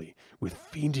slowly, with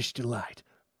fiendish delight,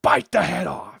 bite the head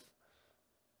off.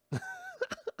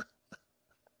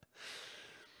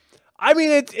 I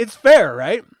mean, it's fair,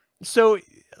 right? So,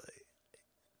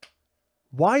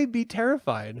 why be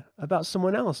terrified about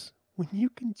someone else when you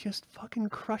can just fucking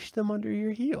crush them under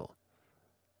your heel?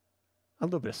 A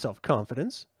little bit of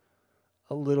self-confidence,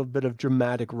 a little bit of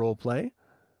dramatic role play,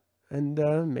 and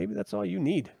maybe that's all you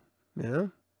need, you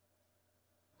know?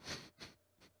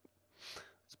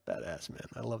 It's badass, man.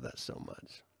 I love that so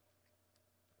much.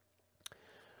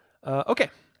 Okay.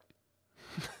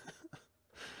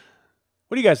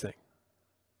 What do you guys think?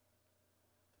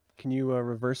 Can you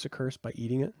reverse a curse by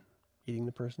eating it? Eating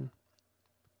the person?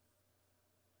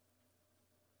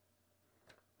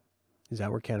 Is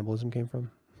that where cannibalism came from?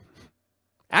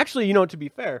 Actually, you know, to be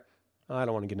fair, I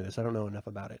don't want to get into this. I don't know enough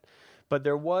about it. But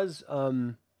there was,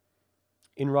 in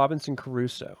Robinson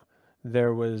Crusoe,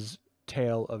 there was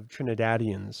tale of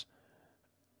Trinidadians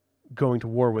going to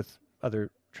war with other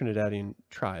Trinidadian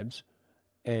tribes.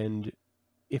 And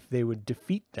if they would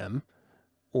defeat them,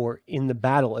 or in the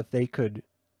battle, if they could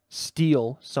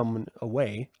steal someone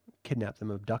away, kidnap them,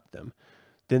 abduct them,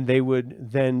 then they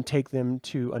would then take them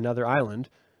to another island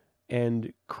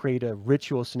and create a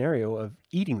ritual scenario of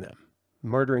eating them,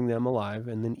 murdering them alive,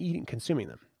 and then consuming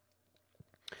them.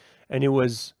 And it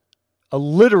was a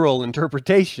literal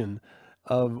interpretation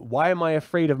of, why am I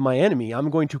afraid of my enemy? I'm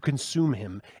going to consume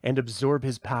him and absorb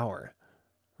his power,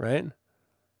 right?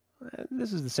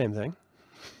 This is the same thing.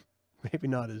 Maybe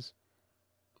not as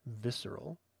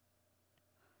visceral.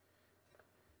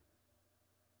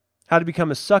 How to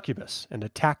become a succubus and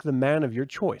attack the man of your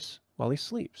choice while he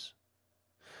sleeps.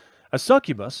 A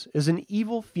succubus is an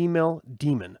evil female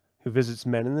demon who visits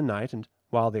men in the night and,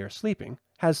 while they are sleeping,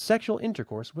 has sexual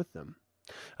intercourse with them.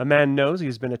 A man knows he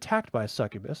has been attacked by a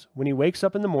succubus when he wakes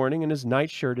up in the morning and his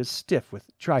nightshirt is stiff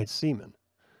with dried semen.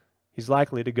 He's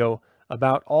likely to go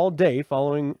about all the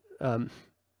following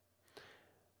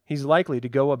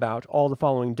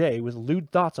day with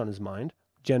lewd thoughts on his mind,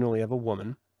 generally of a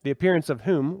woman, the appearance of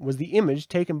whom was the image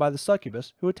taken by the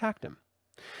succubus who attacked him.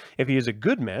 If he is a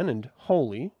good man and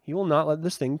holy, he will not let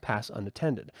this thing pass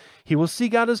unattended. He will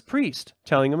seek out his priest,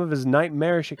 telling him of his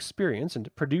nightmarish experience,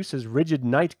 and produce his rigid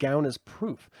nightgown as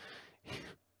proof.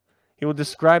 He will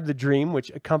describe the dream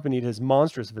which accompanied his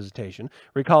monstrous visitation,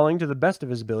 recalling to the best of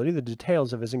his ability the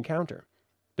details of his encounter.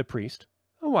 The priest,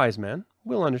 a wise man,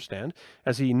 will understand,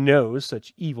 as he knows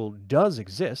such evil does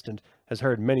exist, and has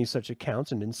heard many such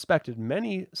accounts and inspected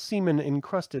many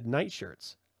semen-encrusted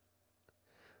nightshirts.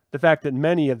 The fact that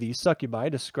many of the succubi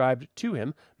described to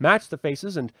him match the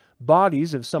faces and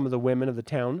bodies of some of the women of the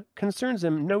town concerns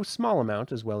him no small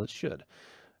amount, as well as should.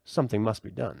 Something must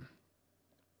be done.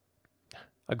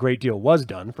 A great deal was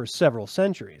done for several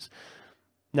centuries.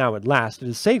 Now at last it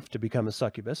is safe to become a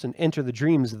succubus and enter the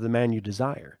dreams of the man you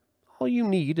desire. All you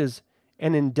need is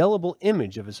an indelible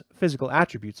image of his physical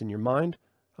attributes in your mind,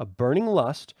 a burning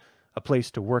lust, a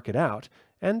place to work it out,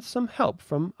 and some help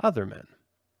from other men.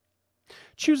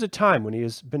 Choose a time when he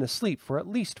has been asleep for at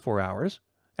least 4 hours.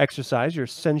 Exercise your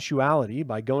sensuality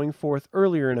by going forth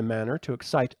earlier in a manner to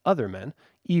excite other men,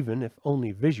 even if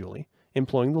only visually,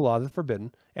 employing the law of the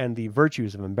forbidden and the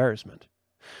virtues of embarrassment.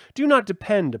 Do not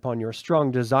depend upon your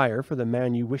strong desire for the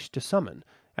man you wish to summon,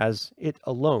 as it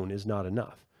alone is not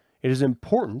enough. It is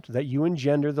important that you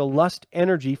engender the lust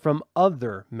energy from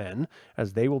other men,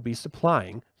 as they will be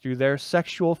supplying, through their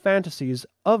sexual fantasies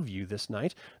of you this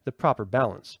night, the proper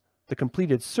balance, the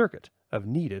completed circuit of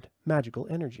needed magical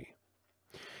energy.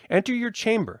 Enter your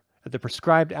chamber at the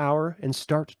prescribed hour and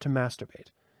start to masturbate.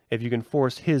 If you can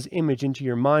force his image into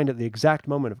your mind at the exact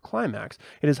moment of climax,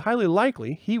 it is highly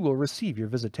likely he will receive your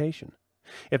visitation.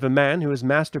 If a man who is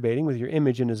masturbating with your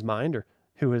image in his mind, or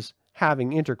who is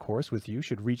having intercourse with you,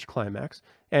 should reach climax,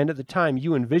 and at the time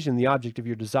you envision the object of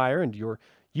your desire and you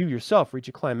yourself reach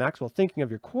a climax while thinking of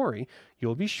your quarry, you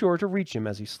will be sure to reach him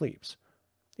as he sleeps.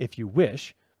 If you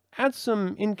wish, add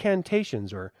some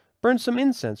incantations or burn some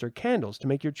incense or candles to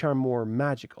make your charm more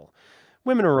magical.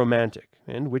 Women are romantic,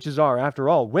 and witches are, after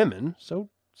all, women, so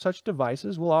such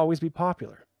devices will always be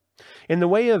popular. In the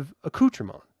way of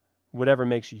accoutrement, whatever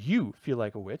makes you feel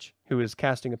like a witch who is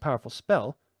casting a powerful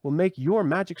spell will make your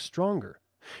magic stronger.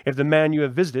 If the man you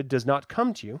have visited does not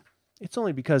come to you, it's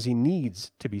only because he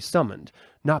needs to be summoned,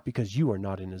 not because you are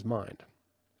not in his mind.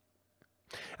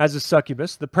 As a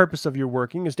succubus, the purpose of your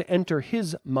working is to enter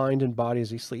his mind and body as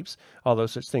he sleeps, although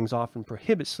such things often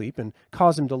prohibit sleep and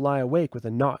cause him to lie awake with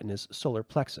a knot in his solar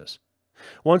plexus.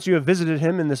 Once you have visited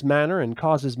him in this manner and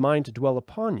caused his mind to dwell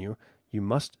upon you, you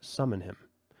must summon him.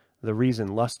 The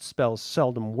reason lust spells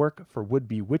seldom work for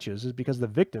would-be witches is because the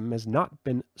victim has not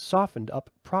been softened up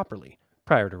properly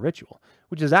prior to ritual,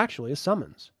 which is actually a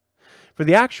summons. For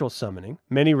the actual summoning,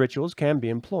 many rituals can be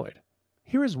employed.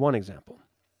 Here is one example.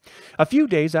 A few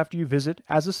days after you visit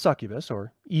as a succubus,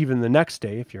 or even the next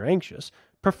day if you're anxious,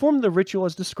 perform the ritual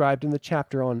as described in the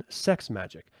chapter on sex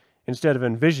magic. Instead of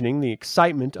envisioning the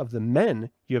excitement of the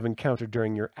men you have encountered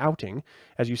during your outing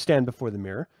as you stand before the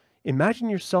mirror,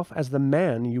 imagine yourself as the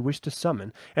man you wish to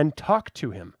summon and talk to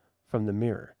him from the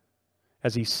mirror.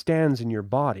 As he stands in your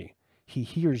body, he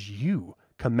hears you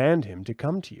command him to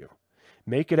come to you.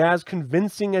 Make it as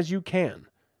convincing as you can,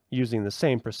 using the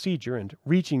same procedure and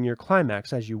reaching your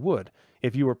climax as you would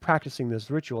if you were practicing this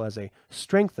ritual as a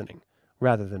strengthening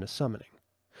rather than a summoning.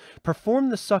 Perform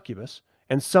the succubus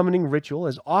and summoning ritual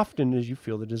as often as you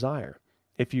feel the desire.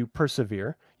 If you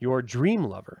persevere, your dream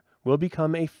lover will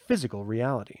become a physical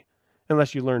reality.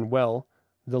 Unless you learn well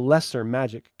the lesser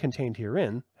magic contained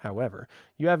herein, however,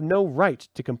 you have no right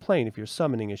to complain if your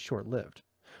summoning is short-lived.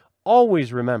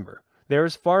 Always remember, there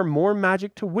is far more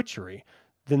magic to witchery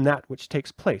than that which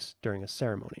takes place during a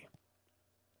ceremony.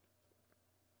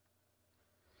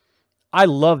 I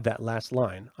love that last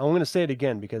line. I'm going to say it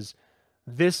again because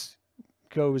this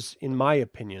goes, in my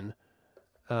opinion,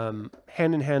 hand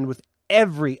in hand with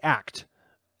every act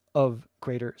of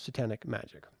greater satanic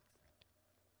magic.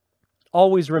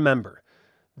 Always remember,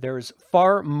 there is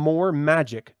far more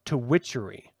magic to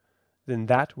witchery than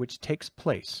that which takes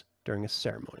place during a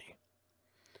ceremony.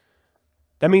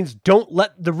 That means don't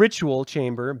let the ritual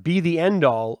chamber be the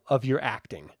end-all of your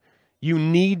acting. You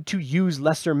need to use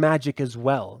lesser magic as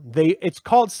well. It's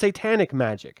called satanic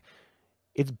magic.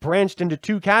 It's branched into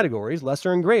two categories,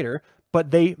 lesser and greater, but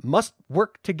they must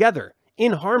work together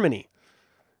in harmony.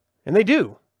 And they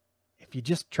do, if you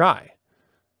just try.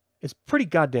 It's pretty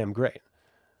goddamn great.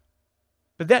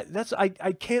 But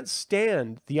I can't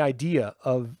stand the idea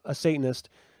of a Satanist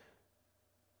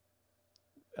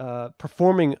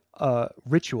performing a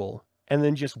ritual and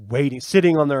then just waiting,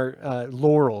 sitting on their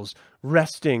laurels,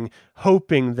 resting,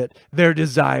 hoping that their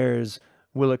desires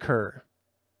will occur.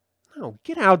 No,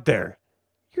 get out there.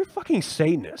 You're a fucking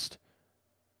Satanist.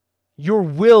 Your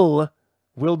will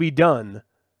be done,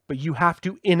 but you have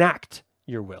to enact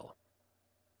your will.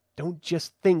 Don't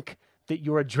just think that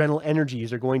your adrenal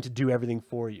energies are going to do everything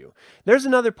for you. There's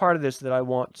another part of this that I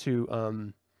want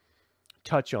to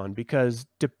touch on, because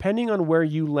depending on where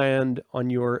you land on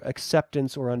your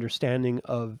acceptance or understanding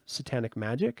of satanic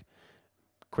magic,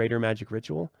 greater magic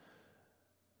ritual,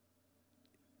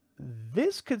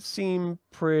 this could seem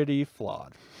pretty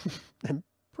flawed and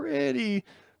pretty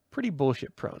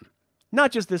bullshit prone.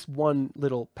 Not just this one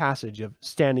little passage of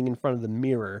standing in front of the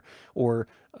mirror or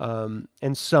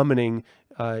and summoning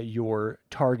your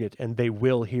target and they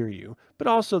will hear you, but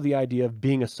also the idea of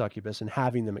being a succubus and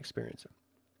having them experience it.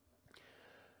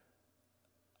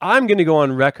 I'm going to go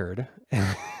on record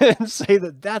and say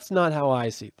that that's not how I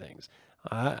see things.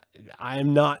 I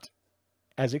am not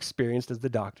as experienced as the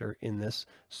doctor in this,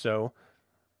 so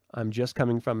I'm just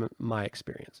coming from my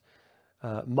experience.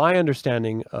 My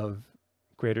understanding of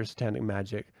greater satanic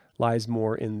magic lies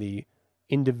more in the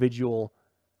individual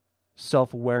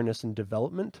self-awareness and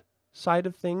development side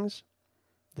of things,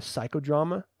 the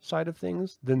psychodrama side of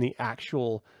things, than the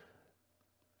actual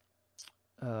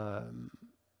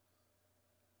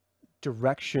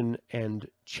direction and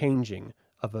changing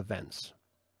of events.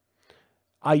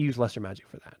 I use lesser magic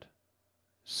for that.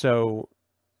 So,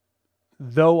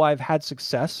 though I've had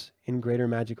success in greater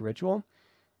magic ritual,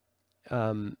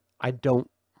 I've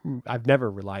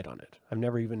never relied on it. I've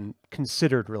never even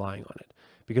considered relying on it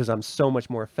because I'm so much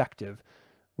more effective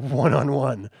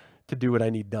one-on-one to do what I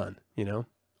need done, you know?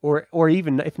 Or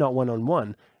even if not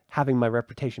one-on-one, having my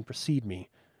reputation precede me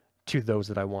to those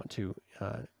that I want to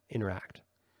interact.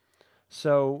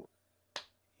 So,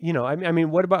 you know, I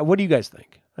mean, what do you guys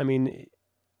think? I mean,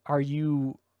 are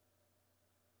you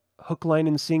hook, line,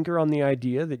 and sinker on the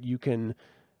idea that you can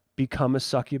become a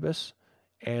succubus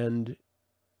and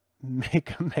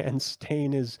make a man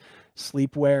stain his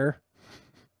sleepwear?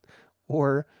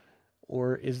 Or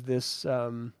is this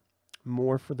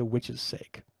more for the witch's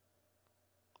sake?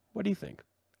 What do you think?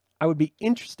 I would be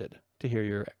interested to hear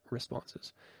your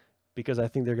responses because I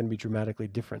think they're going to be dramatically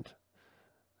different,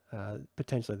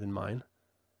 potentially, than mine,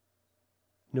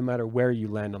 no matter where you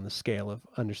land on the scale of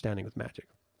understanding with magic.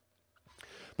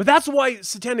 But that's why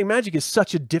satanic magic is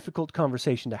such a difficult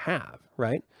conversation to have,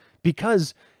 right?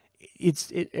 Because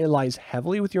it lies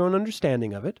heavily with your own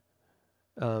understanding of it,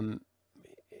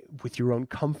 with your own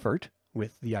comfort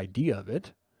with the idea of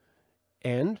it,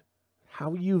 and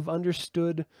how you've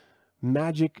understood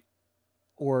magic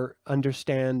or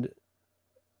understand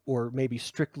or maybe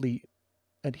strictly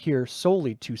adhere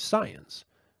solely to science,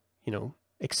 you know,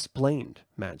 explained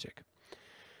magic.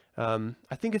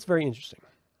 I think it's very interesting.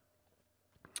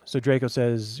 So Draco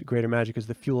says, greater magic is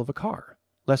the fuel of a car.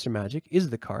 Lesser magic is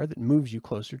the car that moves you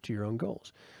closer to your own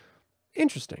goals.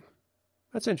 Interesting.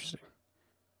 That's interesting.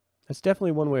 That's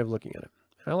definitely one way of looking at it.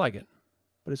 I like it,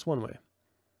 but it's one way.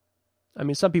 I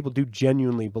mean, some people do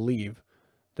genuinely believe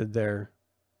that they're,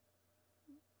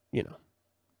 you know,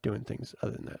 doing things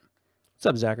other than that. What's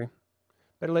up, Zachary?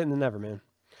 Better late than never, man.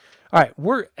 All right,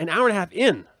 we're an hour and a half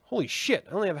in. Holy shit,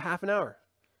 I only have half an hour.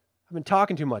 I've been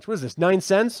talking too much. What is this, 9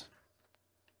 cents?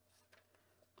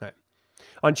 All right.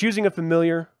 On choosing a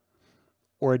familiar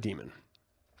or a demon.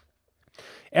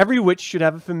 Every witch should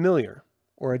have a familiar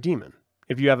or a demon.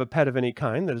 If you have a pet of any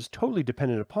kind that is totally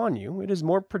dependent upon you, it is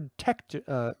more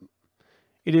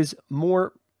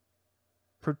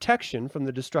protection from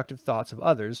the destructive thoughts of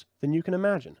others than you can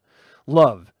imagine.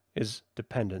 Love is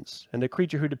dependence, and a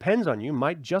creature who depends on you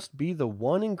might just be the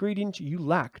one ingredient you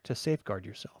lack to safeguard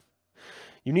yourself.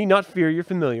 You need not fear your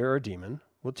familiar or demon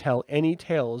will tell any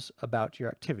tales about your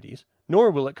activities,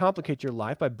 nor will it complicate your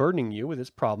life by burdening you with its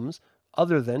problems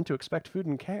other than to expect food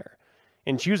and care.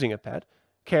 In choosing a pet,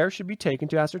 care should be taken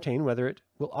to ascertain whether it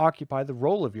will occupy the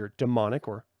role of your demonic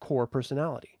or core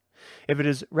personality. If it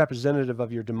is representative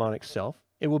of your demonic self,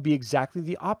 it will be exactly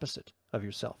the opposite of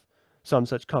yourself. Some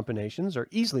such combinations are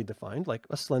easily defined, like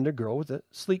a slender girl with a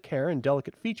sleek hair and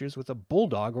delicate features with a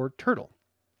bulldog or turtle,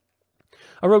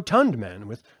 a rotund man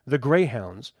with the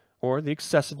greyhounds, or the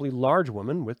excessively large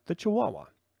woman with the chihuahua.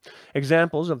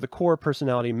 Examples of the core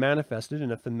personality manifested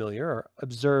in a familiar are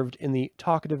observed in the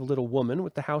talkative little woman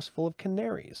with the house full of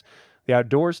canaries, the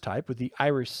outdoors type with the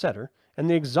Irish setter, and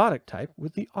the exotic type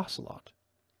with the ocelot.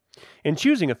 In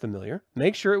choosing a familiar,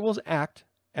 make sure it will act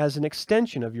as an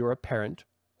extension of your apparent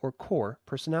or core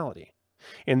personality.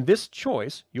 In this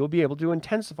choice, you'll be able to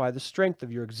intensify the strength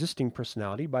of your existing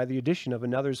personality by the addition of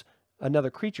another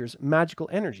creature's magical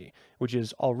energy, which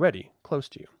is already close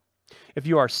to you. If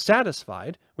you are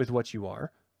satisfied with what you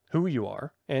are, who you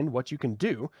are, and what you can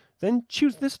do, then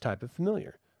choose this type of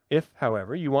familiar. If,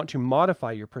 however, you want to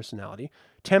modify your personality,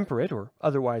 temper it, or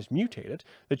otherwise mutate it,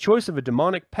 the choice of a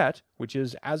demonic pet, which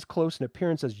is as close in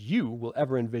appearance as you will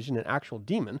ever envision an actual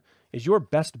demon, is your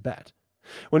best bet.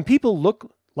 When people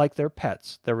look like their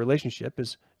pets, their relationship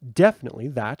is definitely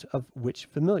that of witch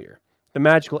familiar. The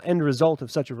magical end result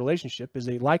of such a relationship is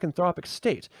a lycanthropic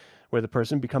state, where the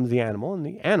person becomes the animal and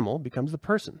the animal becomes the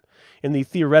person. In the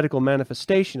theoretical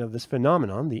manifestation of this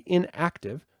phenomenon, the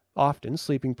inactive, often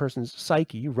sleeping person's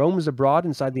psyche roams abroad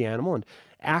inside the animal, and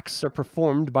acts are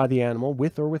performed by the animal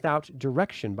with or without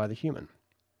direction by the human.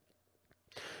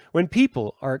 When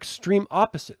people are extreme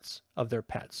opposites of their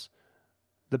pets,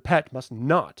 the pet must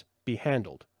not be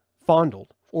handled,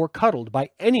 fondled, or cuddled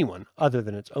by anyone other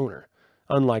than its owner.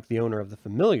 Unlike the owner of the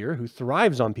familiar, who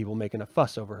thrives on people making a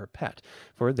fuss over her pet,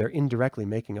 for they're indirectly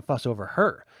making a fuss over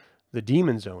her, the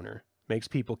demon's owner makes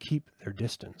people keep their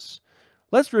distance.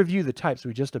 Let's review the types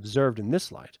we just observed in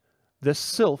this light. The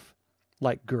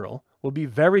sylph-like girl will be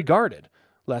very guarded,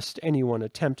 lest anyone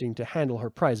attempting to handle her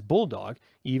prized bulldog,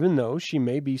 even though he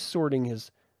may be snorting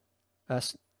his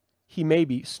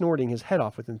head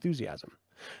off with enthusiasm.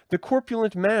 The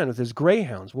corpulent man with his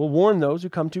greyhounds will warn those who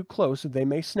come too close that they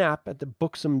may snap at the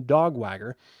buxom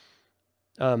dowager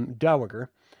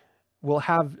will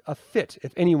have a fit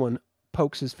if anyone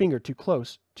pokes his finger too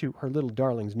close to her little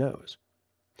darling's nose.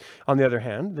 On the other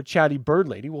hand, the chatty bird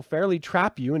lady will fairly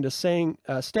trap you into staying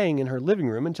in her living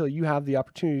room until you have the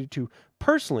opportunity to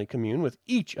personally commune with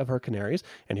each of her canaries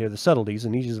and hear the subtleties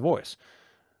in each's voice.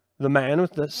 The man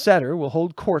with the setter will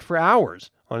hold court for hours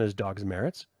on his dog's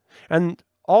merits, and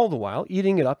all the while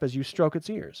eating it up as you stroke its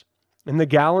ears. And the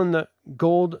gal in the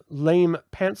gold lame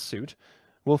pantsuit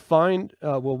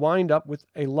will wind up with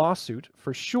a lawsuit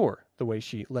for sure, the way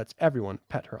she lets everyone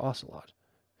pet her ocelot.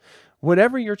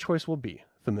 Whatever your choice will be,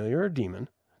 familiar or demon,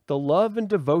 the love and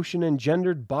devotion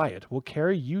engendered by it will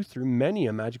carry you through many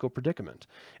a magical predicament.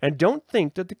 And don't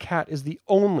think that the cat is the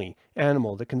only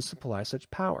animal that can supply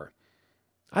such power.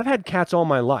 I've had cats all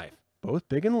my life, both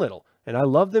big and little, and I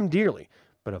love them dearly,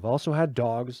 but I've also had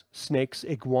dogs, snakes,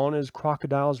 iguanas,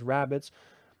 crocodiles, rabbits,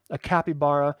 a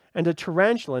capybara, and a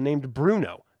tarantula named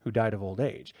Bruno, who died of old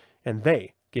age, and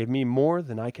they gave me more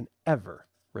than I can ever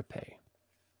repay.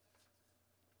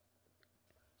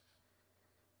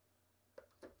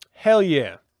 Hell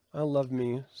yeah. I love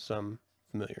me some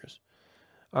familiars.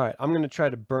 All right, I'm going to try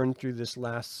to burn through this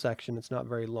last section. It's not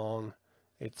very long.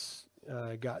 It's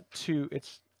got two,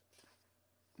 it's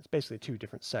basically two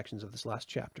different sections of this last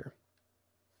chapter.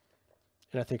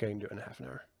 And I think I can do it in half an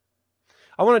hour.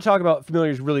 I want to talk about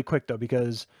familiars really quick, though,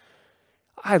 because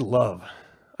I love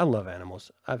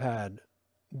animals. I've had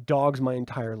dogs my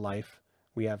entire life.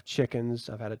 We have chickens.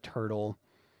 I've had a turtle.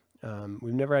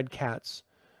 We've never had cats.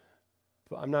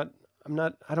 But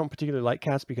I don't particularly like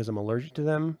cats because I'm allergic to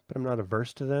them, but I'm not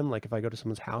averse to them. Like if I go to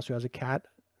someone's house who has a cat,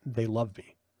 they love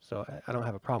me. So I don't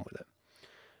have a problem with it.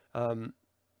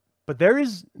 But there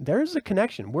is a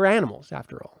connection. We're animals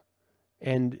after all.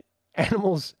 And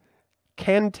animals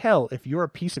can tell if you're a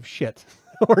piece of shit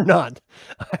or not.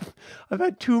 I've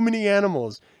had too many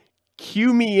animals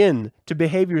cue me in to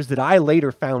behaviors that I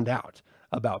later found out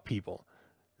about people.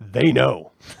 They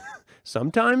know.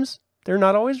 Sometimes they're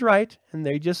not always right, and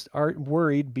they just are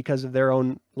worried because of their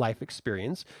own life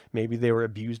experience. Maybe they were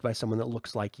abused by someone that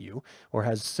looks like you or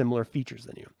has similar features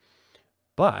than you.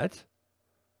 But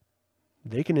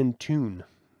they can intune.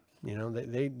 You know,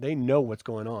 they know what's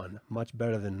going on much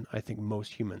better than I think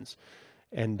most humans.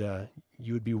 And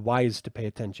you would be wise to pay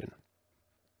attention.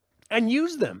 And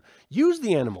use them. Use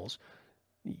the animals.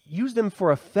 Use them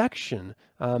for affection,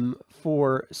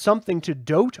 for something to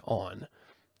dote on.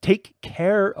 Take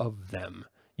care of them.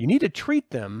 You need to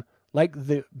treat them like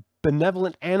the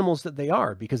benevolent animals that they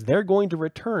are, because they're going to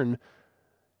return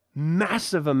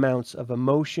massive amounts of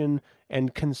emotion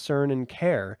and concern and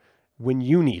care when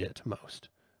you need it most.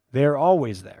 They're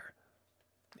always there.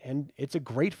 And it's a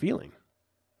great feeling.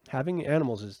 Having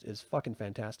animals is fucking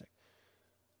fantastic.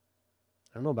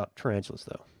 I don't know about tarantulas,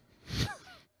 though.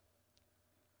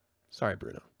 Sorry,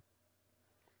 Bruno.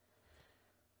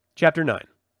 Chapter 9.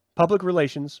 Public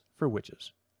Relations for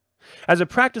Witches. As a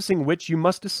practicing witch, you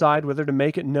must decide whether to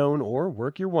make it known or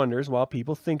work your wonders while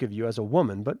people think of you as a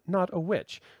woman, but not a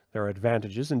witch. There are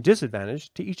advantages and disadvantages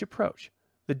to each approach.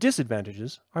 The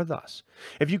disadvantages are thus.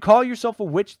 If you call yourself a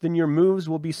witch, then your moves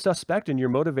will be suspect and your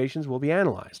motivations will be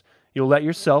analyzed. You'll let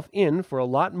yourself in for a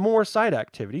lot more side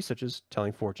activities, such as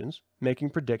telling fortunes, making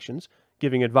predictions,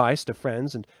 giving advice to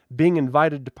friends, and being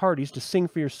invited to parties to sing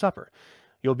for your supper.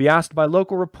 You'll be asked by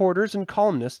local reporters and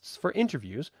columnists for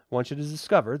interviews once it is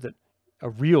discovered that a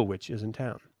real witch is in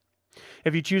town.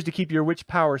 If you choose to keep your witch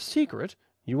power secret,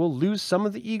 you will lose some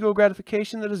of the ego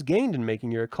gratification that is gained in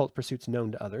making your occult pursuits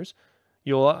known to others.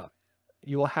 You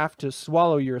will have to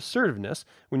swallow your assertiveness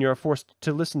when you are forced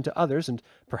to listen to others and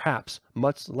perhaps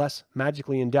much less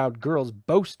magically endowed girls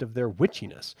boast of their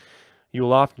witchiness. You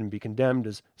will often be condemned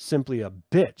as simply a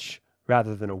bitch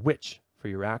rather than a witch for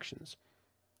your actions.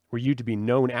 Were you to be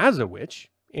known as a witch,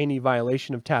 any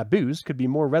violation of taboos could be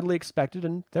more readily expected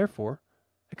and therefore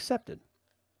accepted.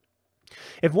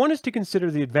 If one is to consider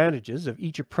the advantages of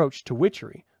each approach to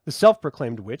witchery, the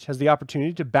self-proclaimed witch has the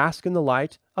opportunity to bask in the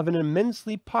light of an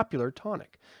immensely popular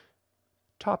topic.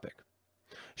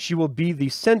 She will be the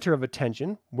center of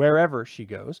attention wherever she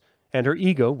goes, and her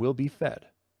ego will be fed.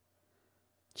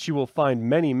 She will find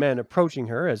many men approaching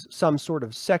her as some sort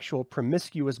of sexual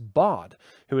promiscuous bawd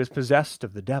who is possessed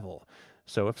of the devil.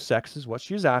 So if sex is what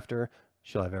she is after,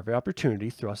 she'll have every opportunity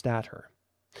thrust at her.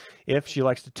 If she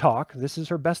likes to talk, this is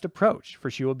her best approach,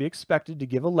 for she will be expected to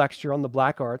give a lecture on the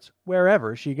black arts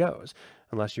wherever she goes.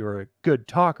 Unless you are a good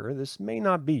talker, this may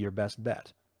not be your best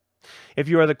bet. If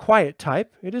you are the quiet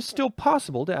type, it is still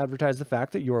possible to advertise the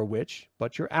fact that you're a witch,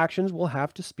 but your actions will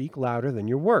have to speak louder than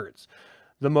your words.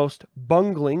 The most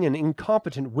bungling and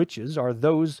incompetent witches are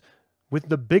those with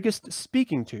the biggest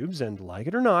speaking tubes, and like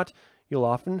it or not, you'll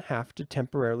often have to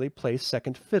temporarily play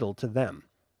second fiddle to them.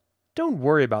 Don't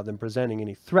worry about them presenting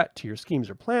any threat to your schemes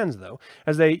or plans, though,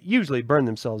 as they usually burn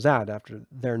themselves out after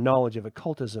their knowledge of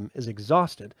occultism is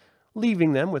exhausted,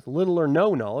 leaving them with little or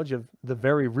no knowledge of the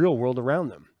very real world around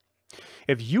them.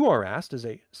 If you are asked as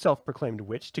a self-proclaimed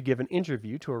witch to give an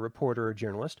interview to a reporter or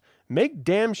journalist, make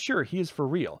damn sure he is for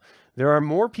real. There are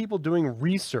more people doing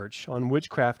research on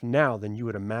witchcraft now than you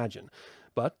would imagine,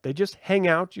 but they just hang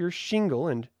out your shingle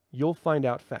and you'll find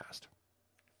out fast.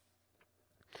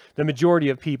 The majority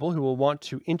of people who will want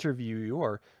to interview you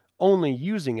are only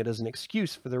using it as an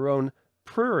excuse for their own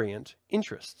prurient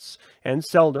interests, and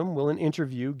seldom will an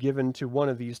interview given to one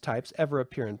of these types ever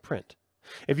appear in print.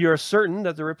 If you are certain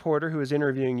that the reporter who is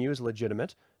interviewing you is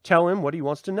legitimate, tell him what he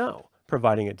wants to know,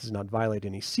 providing it does not violate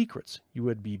any secrets you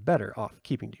would be better off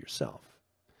keeping to yourself.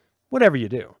 Whatever you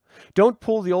do, don't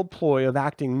pull the old ploy of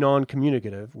acting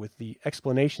non-communicative with the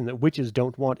explanation that witches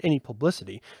don't want any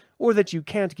publicity, or that you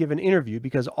can't give an interview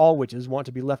because all witches want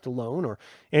to be left alone, or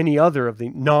any other of the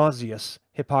nauseous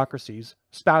hypocrisies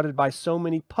spouted by so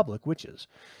many public witches.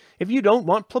 If you don't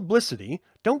want publicity,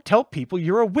 don't tell people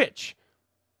you're a witch.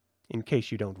 In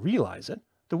case you don't realize it,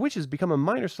 the witch has become a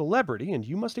minor celebrity, and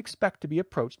you must expect to be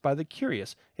approached by the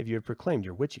curious if you have proclaimed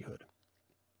your witchyhood.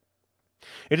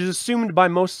 It is assumed by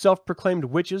most self-proclaimed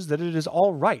witches that it is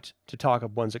all right to talk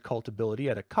of one's occult ability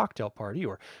at a cocktail party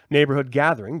or neighborhood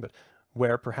gathering, but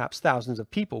where perhaps thousands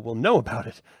of people will know about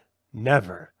it,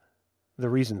 never. The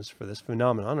reasons for this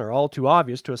phenomenon are all too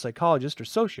obvious to a psychologist or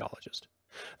sociologist.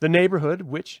 The neighborhood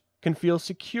witch can feel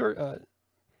security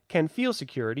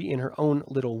in her own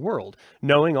little world,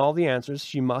 knowing all the answers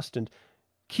she must and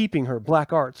keeping her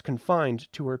black arts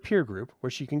confined to her peer group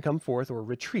where she can come forth or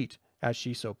retreat as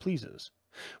she so pleases.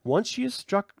 Once she has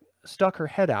stuck her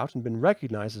head out and been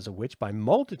recognized as a witch by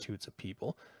multitudes of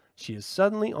people, she is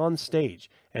suddenly on stage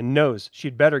and knows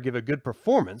she'd better give a good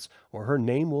performance or her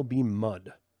name will be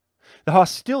mud. The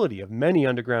hostility of many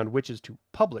underground witches to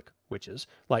public witches,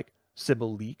 like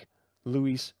Sybil Leek,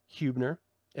 Louise Huebner,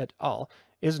 et al.,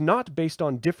 is not based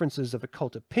on differences of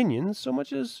occult opinions so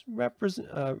much as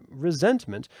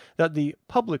resentment that the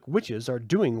public witches are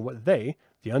doing what they,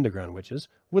 the underground witches,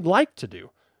 would like to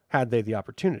do, had they the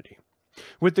opportunity.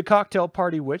 With the cocktail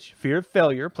party witch, fear of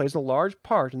failure plays a large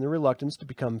part in the reluctance to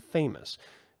become famous.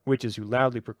 Witches who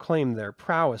loudly proclaim their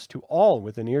prowess to all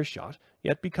within earshot,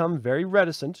 yet become very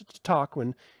reticent to talk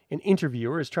when an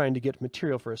interviewer is trying to get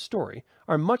material for a story,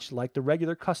 are much like the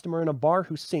regular customer in a bar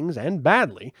who sings, and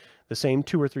badly, the same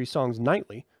 2 or 3 songs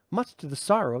nightly, much to the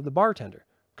sorrow of the bartender,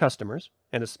 customers,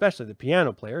 and especially the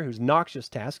piano player whose noxious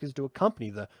task is to accompany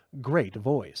the great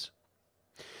voice.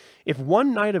 If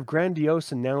one night of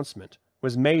grandiose announcement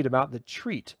was made about the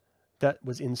treat that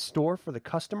was in store for the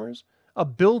customers, a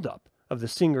build-up of the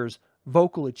singer's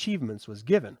vocal achievements was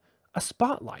given, a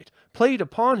spotlight played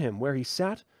upon him where he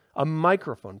sat, a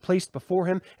microphone placed before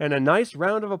him, and a nice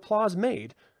round of applause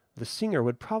made, the singer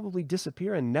would probably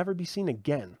disappear and never be seen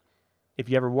again. If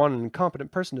you ever want an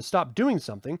incompetent person to stop doing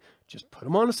something, just put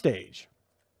him on a stage.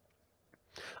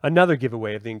 Another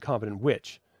giveaway of the incompetent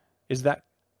witch is that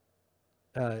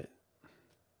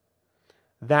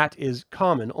is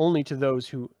common only to those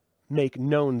who make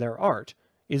known their art,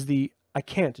 is the "I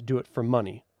can't do it for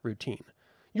money" routine.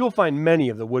 You will find many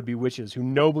of the would-be witches who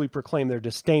nobly proclaim their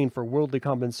disdain for worldly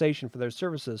compensation for their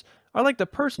services are like the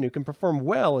person who can perform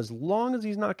well as long as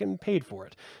he's not getting paid for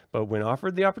it, but when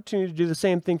offered the opportunity to do the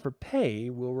same thing for pay,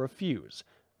 will refuse.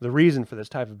 The reason for this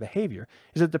type of behavior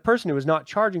is that the person who is not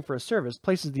charging for a service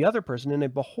places the other person in a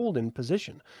beholden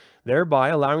position, thereby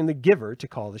allowing the giver to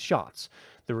call the shots.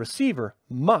 The receiver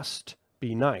must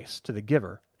be nice to the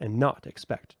giver and not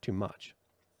expect too much.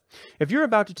 If you're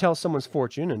about to tell someone's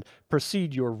fortune and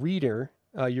proceed your reading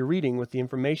with the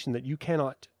information that you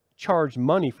cannot charge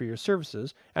money for your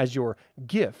services, as your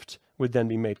gift would then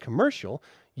be made commercial,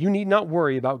 you need not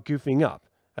worry about goofing up,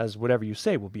 as whatever you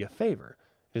say will be a favor.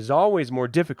 It is always more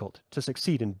difficult to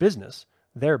succeed in business,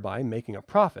 thereby making a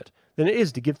profit, than it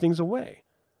is to give things away.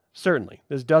 Certainly,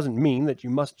 this doesn't mean that you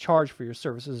must charge for your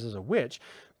services as a witch,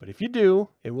 but if you do,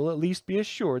 it will at least be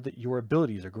assured that your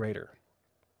abilities are greater.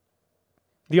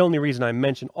 The only reason I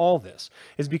mention all this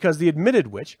is because the admitted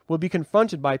witch will be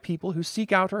confronted by people who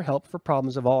seek out her help for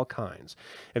problems of all kinds.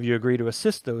 If you agree to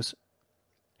assist those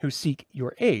who seek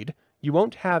your aid, you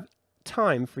won't have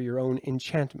time for your own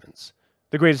enchantments.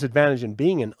 The greatest advantage in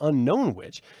being an unknown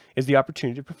witch is the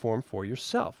opportunity to perform for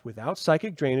yourself, without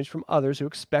psychic drainage from others who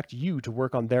expect you to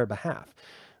work on their behalf.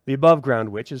 The above-ground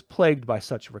witch is plagued by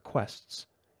such requests.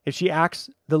 If she acts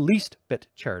the least bit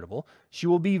charitable, she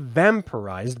will be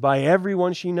vampirized by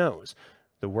everyone she knows.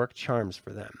 The work charms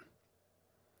for them.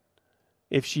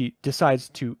 If she decides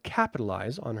to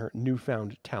capitalize on her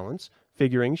newfound talents,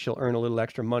 figuring she'll earn a little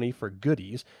extra money for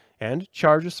goodies, and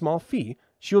charge a small fee,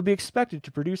 she will be expected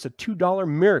to produce a $2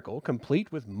 miracle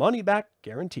complete with money-back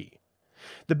guarantee.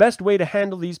 The best way to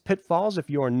handle these pitfalls if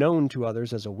you are known to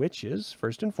others as a witch is,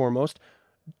 first and foremost,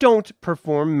 don't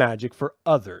perform magic for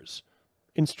others.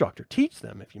 Instruct or teach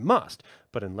them if you must,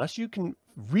 but unless you can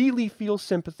really feel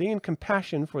sympathy and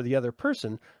compassion for the other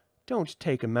person, don't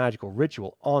take a magical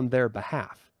ritual on their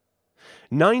behalf.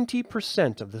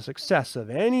 90% of the success of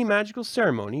any magical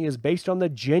ceremony is based on the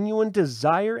genuine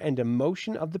desire and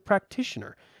emotion of the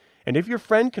practitioner, and if your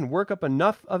friend can work up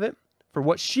enough of it for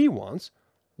what she wants,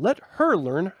 let her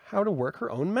learn how to work her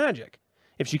own magic.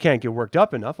 If she can't get worked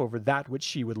up enough over that which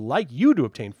she would like you to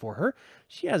obtain for her,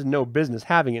 she has no business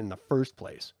having it in the first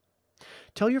place.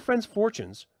 Tell your friends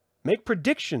fortunes, make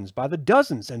predictions by the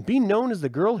dozens, and be known as the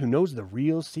girl who knows the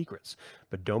real secrets.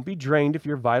 But don't be drained of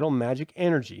your vital magic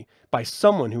energy by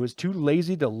someone who is too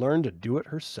lazy to learn to do it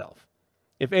herself.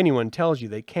 If anyone tells you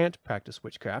they can't practice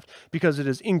witchcraft because it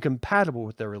is incompatible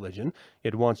with their religion,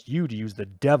 it wants you to use the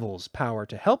devil's power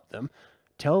to help them,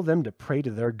 tell them to pray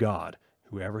to their God,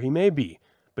 whoever he may be.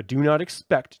 But do not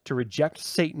expect to reject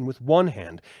Satan with one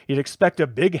hand, yet expect a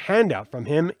big handout from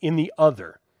him in the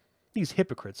other. These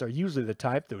hypocrites are usually the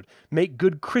type that would make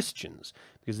good Christians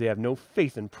because they have no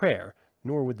faith in prayer,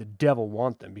 nor would the devil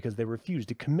want them because they refuse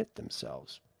to commit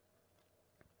themselves.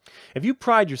 If you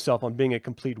pride yourself on being a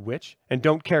complete witch and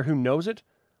don't care who knows it,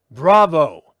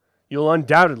 bravo! You'll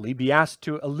undoubtedly be asked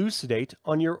to elucidate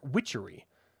on your witchery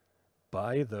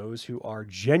by those who are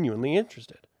genuinely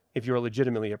interested. If you are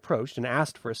legitimately approached and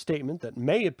asked for a statement that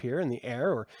may appear in the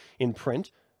air or in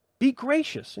print, be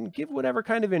gracious and give whatever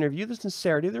kind of interview the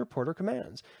sincerity the reporter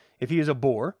commands. If he is a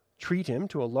bore, treat him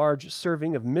to a large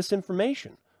serving of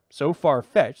misinformation, so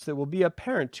far-fetched that it will be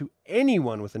apparent to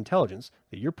anyone with intelligence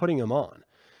that you're putting him on.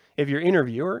 If your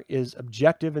interviewer is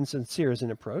objective and sincere as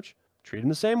an approach, treat him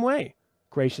the same way,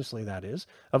 graciously that is,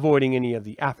 avoiding any of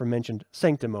the aforementioned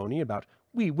sanctimony about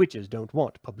we witches don't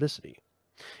want publicity.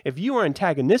 If you are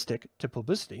antagonistic to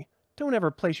publicity, don't ever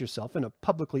place yourself in a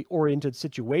publicly oriented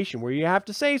situation where you have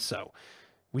to say so.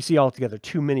 We see altogether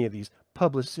too many of these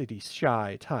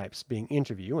publicity-shy types being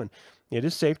interviewed, and it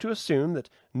is safe to assume that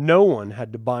no one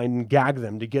had to bind and gag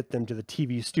them to get them to the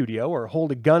TV studio or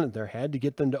hold a gun at their head to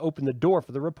get them to open the door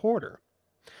for the reporter.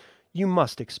 You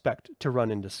must expect to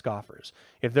run into scoffers.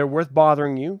 If they're worth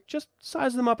bothering you, just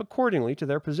size them up accordingly to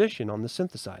their position on the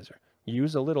synthesizer.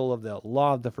 Use a little of the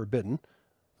law of the forbidden,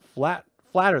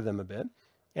 flatter them a bit,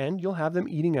 and you'll have them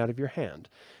eating out of your hand.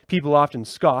 People often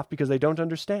scoff because they don't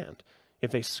understand.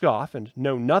 If they scoff and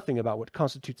know nothing about what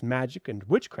constitutes magic and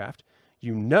witchcraft,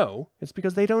 you know it's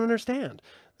because they don't understand.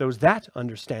 Those that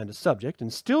understand a subject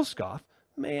and still scoff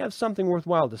may have something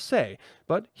worthwhile to say,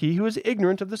 but he who is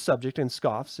ignorant of the subject and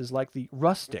scoffs is like the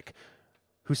rustic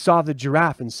who saw the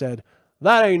giraffe and said,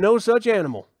 "That ain't no such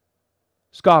animal."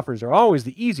 Scoffers are always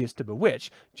the easiest to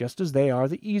bewitch, just as they are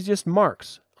the easiest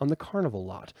marks on the carnival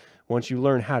lot, once you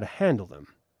learn how to handle them.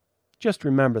 Just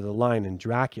remember the line in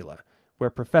Dracula, where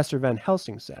Professor Van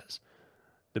Helsing says,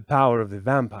 "The power of the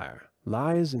vampire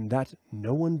lies in that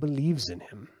no one believes in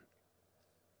him."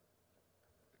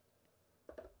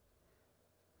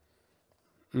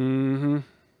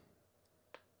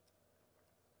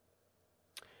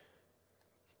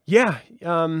 Yeah,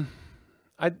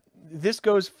 this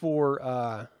goes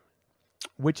for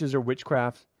witches or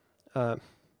witchcraft,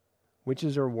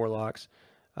 witches or warlocks,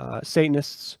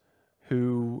 Satanists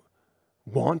who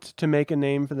want to make a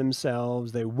name for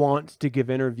themselves. They want to give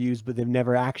interviews, but they've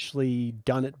never actually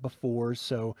done it before,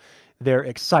 so their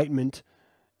excitement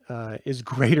is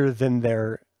greater than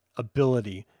their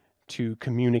ability to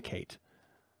communicate.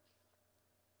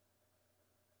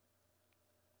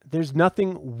 There's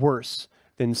nothing worse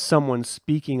than someone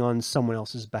speaking on someone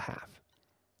else's behalf,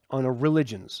 on a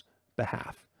religion's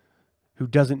behalf, who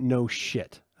doesn't know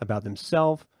shit about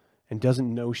themselves and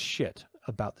doesn't know shit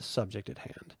about the subject at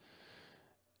hand.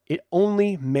 It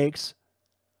only makes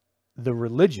the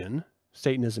religion,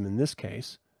 Satanism in this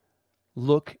case,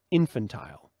 look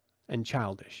infantile and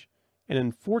childish. And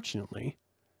unfortunately,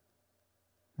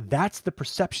 that's the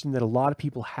perception that a lot of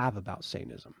people have about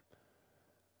Satanism.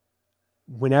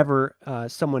 Whenever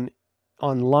someone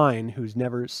online who's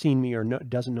never seen me or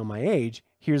doesn't know my age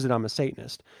hears that I'm a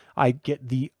Satanist, I get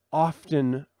the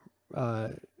often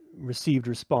received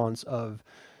response of,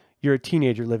 "You're a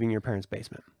teenager living in your parents'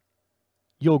 basement.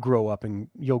 You'll grow up and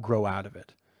you'll grow out of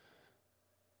it."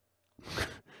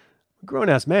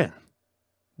 Grown-ass man.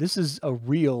 This is a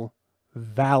real,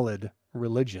 valid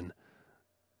religion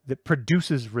that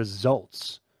produces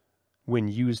results when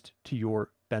used to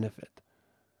your benefit.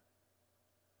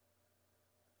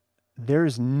 There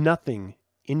is nothing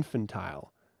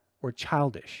infantile or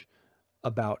childish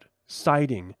about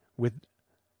siding with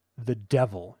the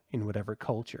devil in whatever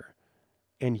culture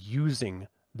and using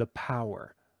the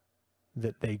power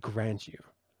that they grant you.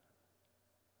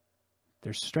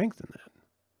 There's strength in that.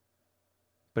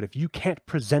 But if you can't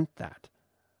present that,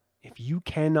 if you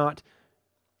cannot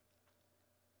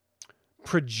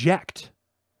project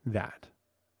that,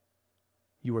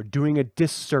 you are doing a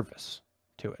disservice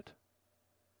to it.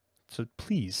 So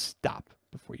please stop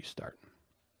before you start.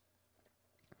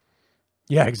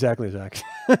 Yeah, exactly, Zach.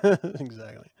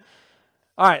 Exactly.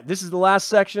 All right, this is the last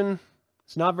section.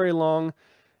 It's not very long,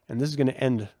 and this is going to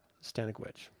end Satanic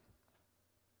Witch.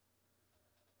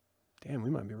 Damn, we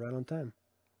might be right on time.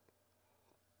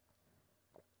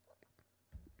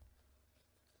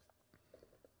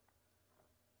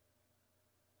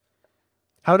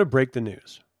 How to break the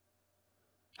news.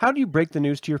 How do you break the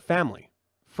news to your family,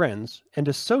 friends, and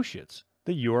associates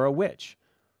that you are a witch?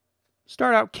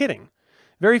 Start out kidding.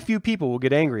 Very few people will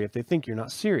get angry if they think you're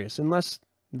not serious, unless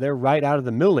they're right out of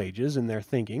the Middle Ages in their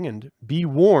thinking, and be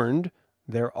warned,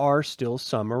 there are still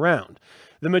some around.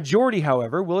 The majority,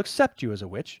 however, will accept you as a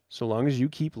witch, so long as you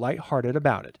keep lighthearted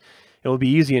about it. It will be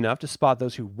easy enough to spot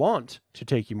those who want to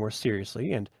take you more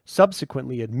seriously and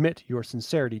subsequently admit your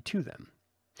sincerity to them.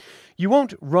 You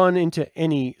won't run into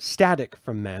any static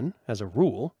from men, as a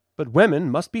rule, but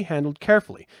women must be handled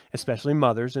carefully, especially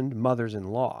mothers and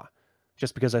mothers-in-law.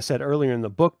 Just because I said earlier in the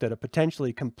book that a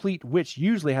potentially complete witch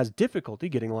usually has difficulty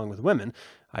getting along with women,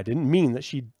 I didn't mean that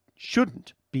she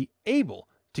shouldn't be able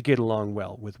to get along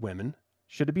well with women,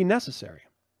 should it be necessary.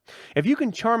 If you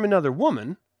can charm another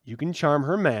woman, you can charm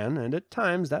her man, and at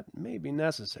times that may be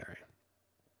necessary.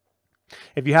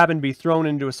 If you happen to be thrown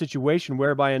into a situation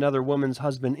whereby another woman's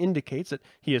husband indicates that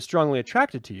he is strongly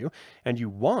attracted to you, and you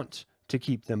want to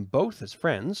keep them both as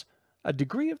friends, a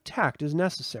degree of tact is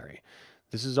necessary.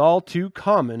 This is all too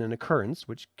common an occurrence,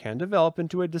 which can develop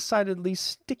into a decidedly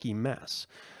sticky mess.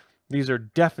 These are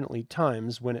definitely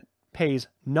times when it pays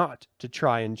not to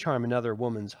try and charm another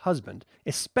woman's husband,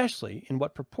 especially in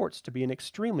what purports to be an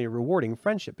extremely rewarding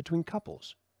friendship between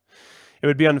couples. It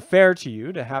would be unfair to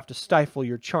you to have to stifle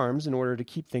your charms in order to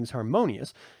keep things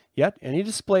harmonious, yet any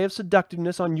display of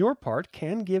seductiveness on your part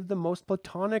can give the most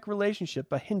platonic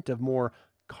relationship a hint of more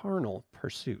carnal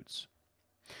pursuits.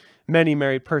 Many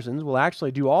married persons will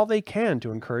actually do all they can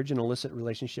to encourage an illicit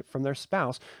relationship from their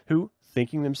spouse, who,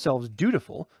 thinking themselves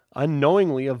dutiful,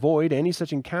 unknowingly avoid any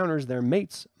such encounters their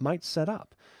mates might set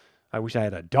up. I wish I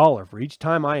had $1 for each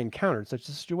time I encountered such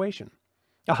a situation.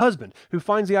 A husband who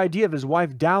finds the idea of his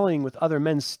wife dallying with other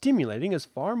men stimulating is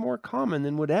far more common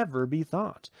than would ever be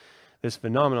thought. This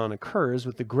phenomenon occurs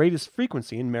with the greatest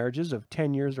frequency in marriages of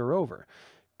 10 years or over.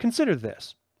 Consider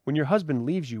this. When your husband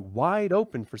leaves you wide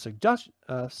open for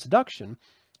seduction,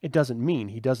 it doesn't mean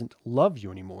he doesn't love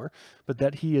you anymore, but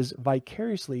that he is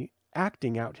vicariously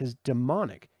acting out his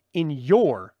demonic in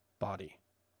your body.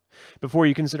 Before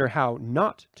you consider how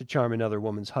not to charm another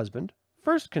woman's husband,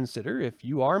 first consider, if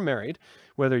you are married,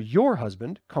 whether your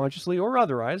husband, consciously or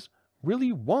otherwise,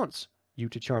 really wants you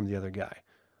to charm the other guy.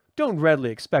 Don't readily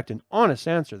expect an honest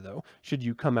answer, though, should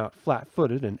you come out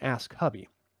flat-footed and ask hubby.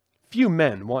 Few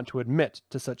men want to admit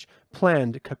to such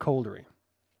planned cuckoldry,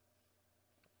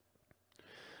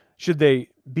 should they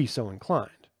be so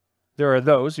inclined. There are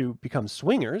those who become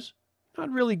swingers, not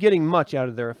really getting much out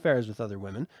of their affairs with other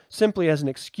women, simply as an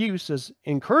excuse, as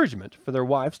encouragement for their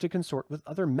wives to consort with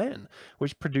other men,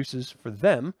 which produces for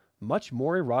them much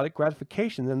more erotic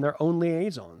gratification than their own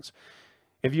liaisons.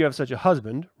 If you have such a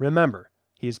husband, remember,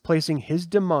 he is placing his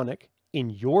demonic in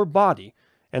your body,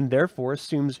 and therefore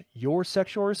assumes your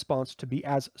sexual response to be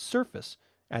as surface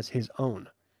as his own.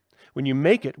 When you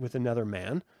make it with another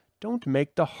man, don't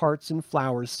make the hearts and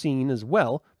flowers scene as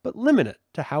well, but limit it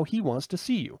to how he wants to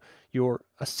see you. You're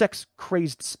a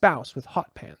sex-crazed spouse with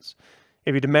hot pants.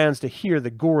 If he demands to hear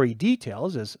the gory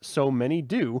details, as so many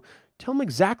do, tell him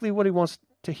exactly what he wants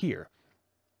to hear,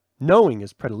 knowing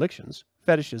his predilections,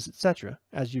 fetishes, etc.,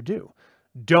 as you do.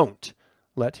 Don't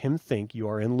let him think you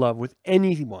are in love with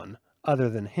anyone other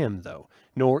than him, though,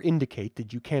 nor indicate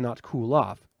that you cannot cool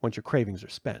off once your cravings are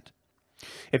spent.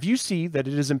 If you see that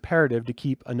it is imperative to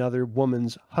keep another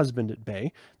woman's husband at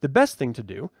bay, the best thing to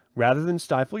do, rather than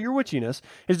stifle your witchiness,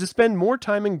 is to spend more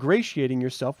time ingratiating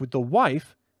yourself with the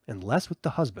wife and less with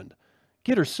the husband.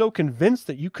 Get her so convinced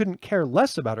that you couldn't care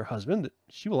less about her husband that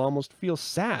she will almost feel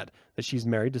sad that she's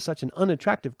married to such an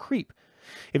unattractive creep.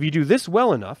 If you do this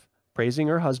well enough, praising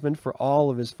her husband for all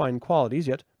of his fine qualities,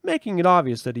 yet making it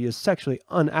obvious that he is sexually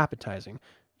unappetizing,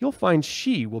 you'll find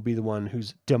she will be the one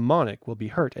whose demonic will be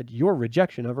hurt at your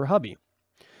rejection of her hubby.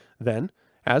 Then,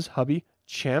 as hubby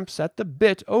champs at the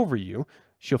bit over you,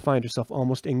 she'll find herself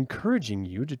almost encouraging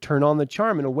you to turn on the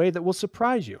charm in a way that will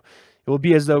surprise you. It will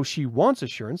be as though she wants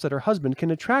assurance that her husband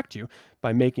can attract you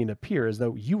by making it appear as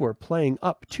though you are playing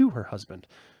up to her husband.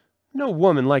 No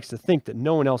woman likes to think that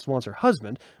no one else wants her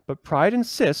husband, but pride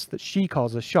insists that she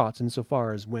calls the shots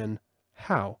insofar as when,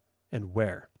 how, and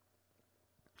where.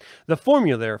 The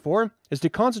formula, therefore, is to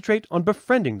concentrate on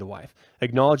befriending the wife,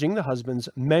 acknowledging the husband's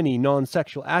many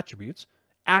non-sexual attributes,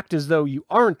 act as though you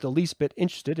aren't the least bit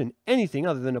interested in anything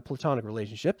other than a platonic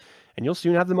relationship, and you'll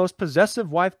soon have the most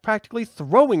possessive wife practically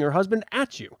throwing her husband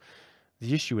at you.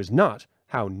 The issue is not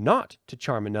how not to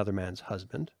charm another man's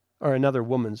husband, or another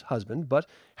woman's husband, but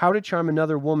how to charm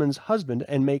another woman's husband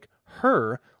and make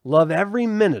her love every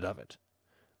minute of it.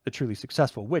 The truly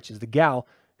successful witch is the gal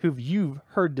who you've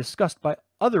heard discussed by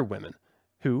other women,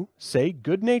 who say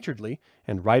good-naturedly,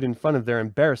 and right in front of their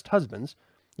embarrassed husbands,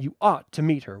 "You ought to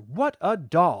meet her. What a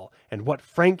doll! And what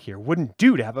Frank here wouldn't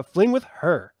do to have a fling with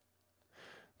her."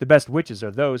 The best witches are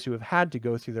those who have had to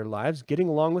go through their lives getting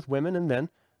along with women and then,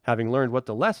 having learned what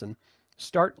the lesson,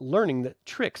 start learning the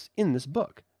tricks in this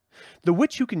book. The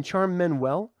witch who can charm men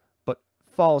well, but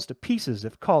falls to pieces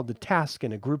if called to task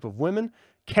in a group of women,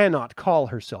 cannot call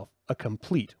herself a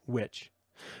complete witch.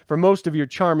 For most of your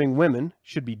charming women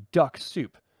should be duck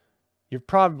soup. You've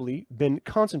probably been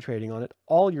concentrating on it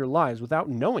all your lives without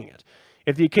knowing it.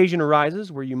 If the occasion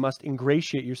arises where you must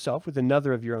ingratiate yourself with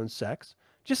another of your own sex,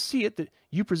 just see it that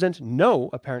you present no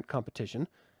apparent competition,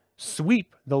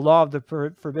 sweep the law of the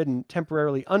forbidden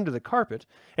temporarily under the carpet,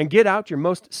 and get out your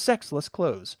most sexless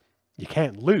clothes. You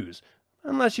can't lose,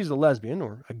 unless she's a lesbian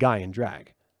or a guy in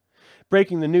drag.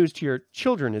 Breaking the news to your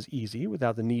children is easy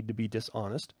without the need to be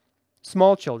dishonest.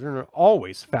 Small children are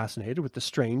always fascinated with the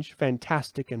strange,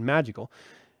 fantastic, and magical,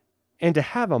 and to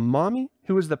have a mommy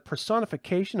who is the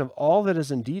personification of all that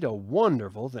is indeed a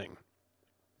wonderful thing.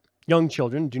 Young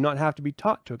children do not have to be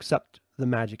taught to accept the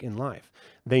magic in life.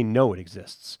 They know it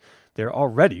exists. They're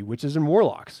already witches and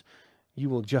warlocks.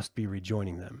 You will just be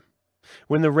rejoining them.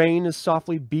 When the rain is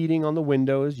softly beating on the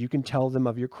windows, you can tell them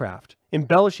of your craft,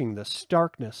 embellishing the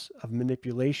starkness of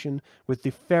manipulation with the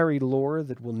fairy lore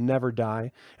that will never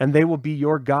die, and they will be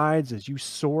your guides as you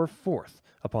soar forth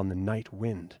upon the night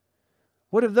wind.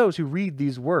 What of those who read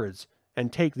these words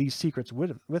and take these secrets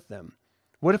with them?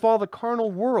 What if all the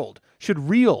carnal world should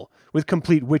reel with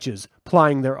complete witches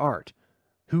plying their art?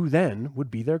 Who then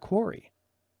would be their quarry?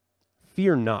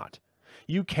 Fear not.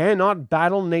 You cannot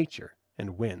battle nature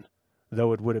and win,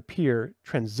 though it would appear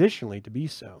transitionally to be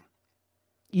so.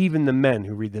 Even the men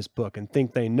who read this book and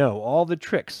think they know all the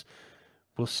tricks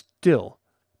will still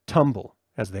tumble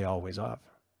as they always have.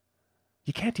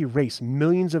 You can't erase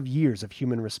millions of years of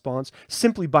human response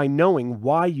simply by knowing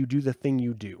why you do the thing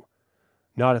you do,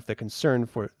 not if the concern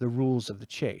for the rules of the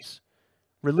chase.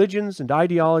 Religions and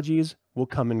ideologies will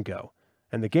come and go,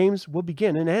 and the games will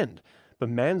begin and end, but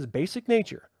man's basic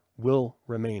nature will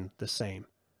remain the same.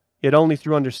 Yet only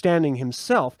through understanding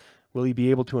himself will he be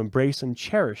able to embrace and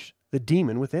cherish the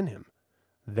demon within him.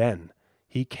 Then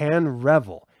he can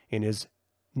revel in his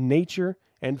nature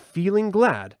and, feeling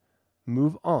glad,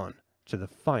 move on to the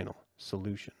final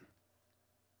solution.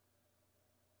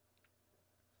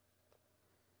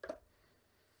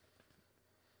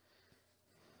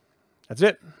 That's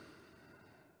it.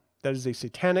 That is a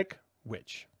Satanic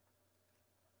Witch.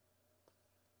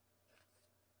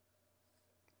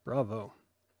 Bravo.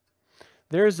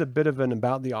 There is a bit of an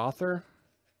about the author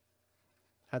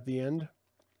at the end,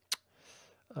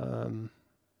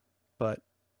 but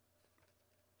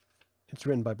it's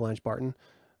written by Blanche Barton.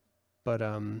 But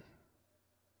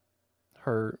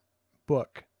her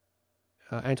book,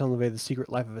 Anton LaVey, The Secret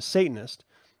Life of a Satanist,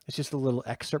 it's just a little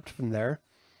excerpt from there,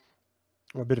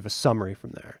 or a bit of a summary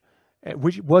from there,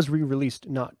 which was re-released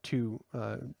not too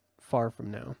far from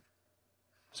now.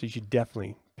 So you should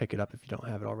definitely pick it up if you don't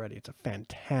have it already. It's a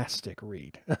fantastic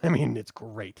read. I mean, it's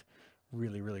great.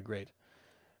 Really, really great.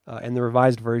 And the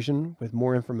revised version with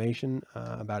more information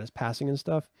about his passing and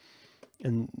stuff,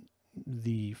 and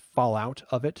the fallout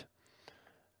of it,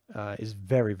 is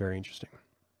very, very interesting.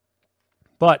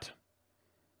 But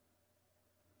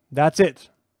that's it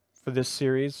for this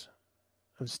series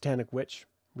of Satanic Witch,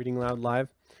 Reading Aloud Live.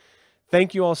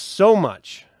 Thank you all so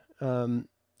much.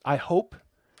 I hope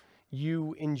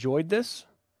you enjoyed this.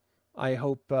 I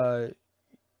hope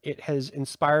it has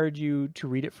inspired you to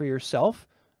read it for yourself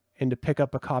and to pick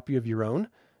up a copy of your own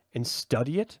and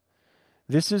study it.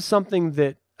 This is something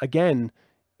that, again,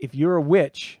 if you're a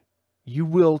witch, you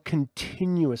will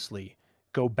continuously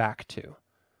go back to.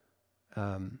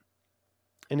 And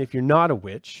if you're not a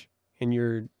witch and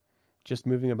you're just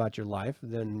moving about your life,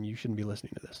 then you shouldn't be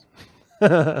listening to this.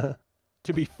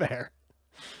 To be fair.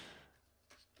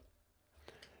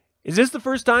 Is this the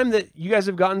first time that you guys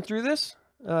have gotten through this?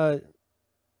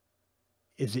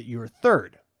 Is it your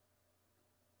third?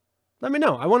 Let me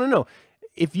know. I want to know.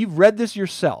 If you've read this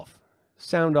yourself,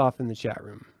 sound off in the chat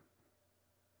room.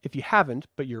 If you haven't,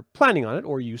 but you're planning on it,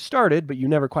 or you started, but you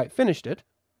never quite finished it,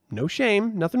 no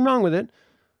shame, nothing wrong with it,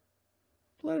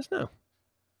 let us know.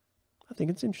 I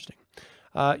think it's interesting.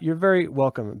 You're very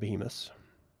welcome, Behemoths.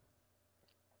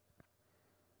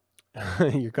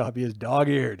 Your copy is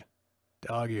dog-eared.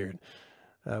 Dog-eared.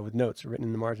 With notes written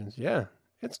in the margins. Yeah,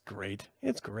 it's great.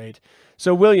 It's great.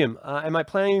 So, William, am I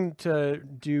planning to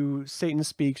do Satan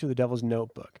Speaks or the Devil's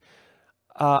Notebook?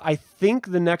 I think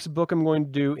the next book I'm going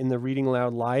to do in the Reading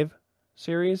Aloud Live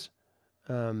series,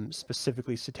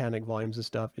 specifically Satanic volumes and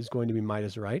stuff, is going to be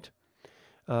Midas Right.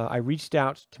 I reached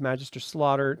out to Magister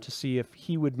Slaughter to see if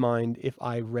he would mind if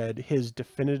I read his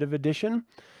definitive edition,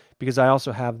 because I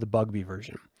also have the Bugby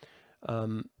version.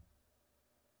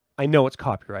 I know it's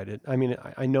copyrighted. I mean,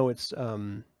 I know it's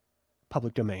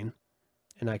public domain,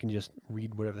 and I can just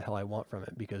read whatever the hell I want from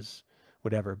it, because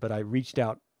whatever. But I reached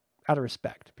out of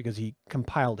respect, because he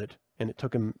compiled it, and it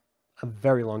took him a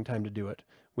very long time to do it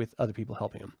with other people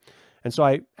helping him. And so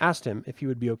I asked him if he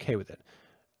would be okay with it.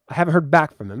 I haven't heard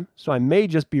back from him, so I may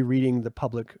just be reading the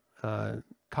public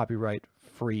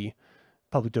copyright-free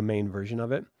public domain version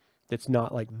of it. It's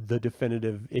not like the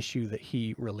definitive issue that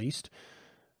he released.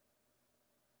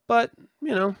 But,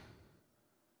 you know,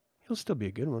 he'll still be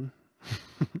a good one.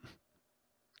 He'll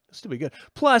still be good.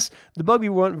 Plus, the Bugby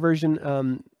One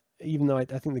version, even though I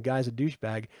think the guy's a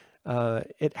douchebag,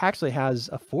 it actually has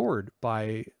a foreword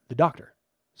by the Doctor.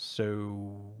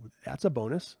 So that's a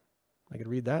bonus. I could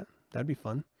read that. That'd be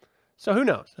fun. So who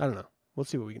knows? I don't know. We'll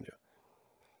see what we can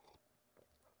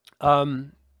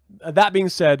do. That being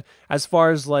said, as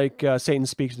far as like Satan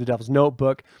Speaks, the Devil's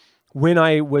Notebook, when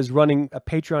I was running a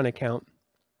Patreon account,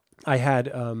 I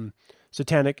had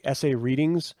satanic essay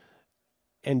readings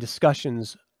and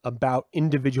discussions about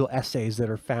individual essays that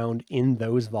are found in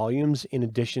those volumes, in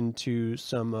addition to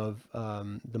some of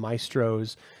the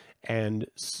maestros and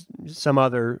some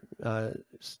other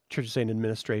Church of Satan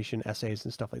administration essays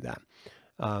and stuff like that.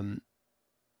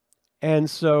 And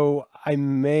so I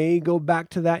may go back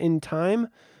to that in time,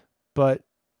 but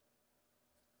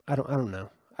I don't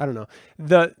know. I don't know.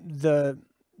 The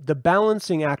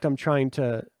balancing act I'm trying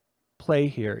to play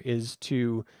here is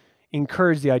to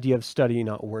encourage the idea of study,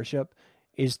 not worship,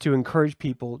 is to encourage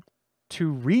people to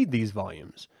read these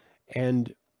volumes.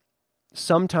 And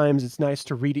sometimes it's nice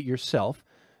to read it yourself,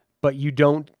 but you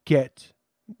don't get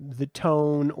the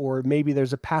tone, or maybe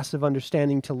there's a passive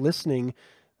understanding to listening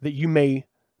that you may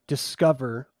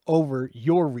discover over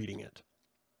your reading it.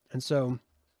 And so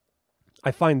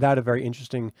I find that a very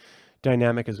interesting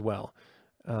dynamic as well.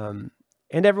 And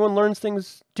everyone learns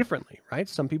things differently, right?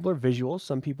 Some people are visual,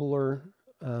 some people are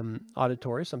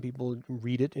auditory, some people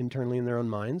read it internally in their own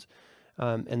minds,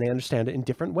 and they understand it in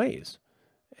different ways.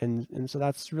 And so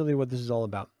that's really what this is all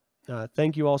about.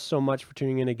 Thank you all so much for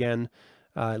tuning in again.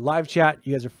 Live chat,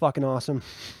 you guys are fucking awesome.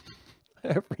 I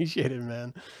appreciate it,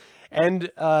 man.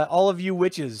 And all of you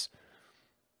witches,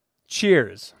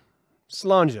 cheers.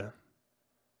 Slanja.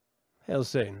 Hail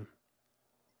Satan.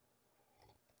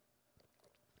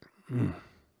 I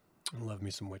love me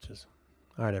some witches.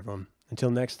 All right, everyone. Until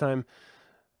next time.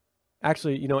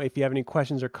 Actually, you know, if you have any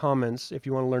questions or comments, if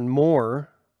you want to learn more,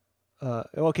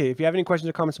 if you have any questions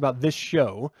or comments about this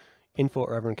show,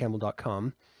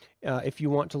 info@reverendcampbell.com. If you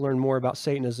want to learn more about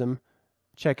Satanism,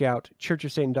 check out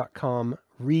churchofsatan.com.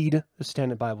 Read the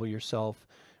Satanic Bible yourself.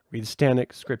 Read the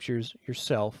Satanic scriptures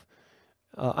yourself.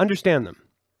 Understand them,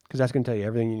 because that's going to tell you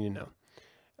everything you need to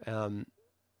know.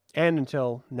 And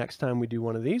until next time we do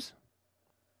one of these,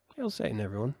 hail Satan,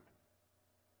 everyone.